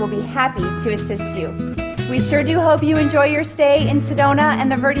volunteers will be happy to assist you. We sure do hope you enjoy your stay in Sedona and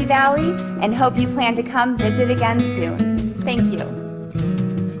the Verde Valley and hope you plan to come visit again soon. Thank you.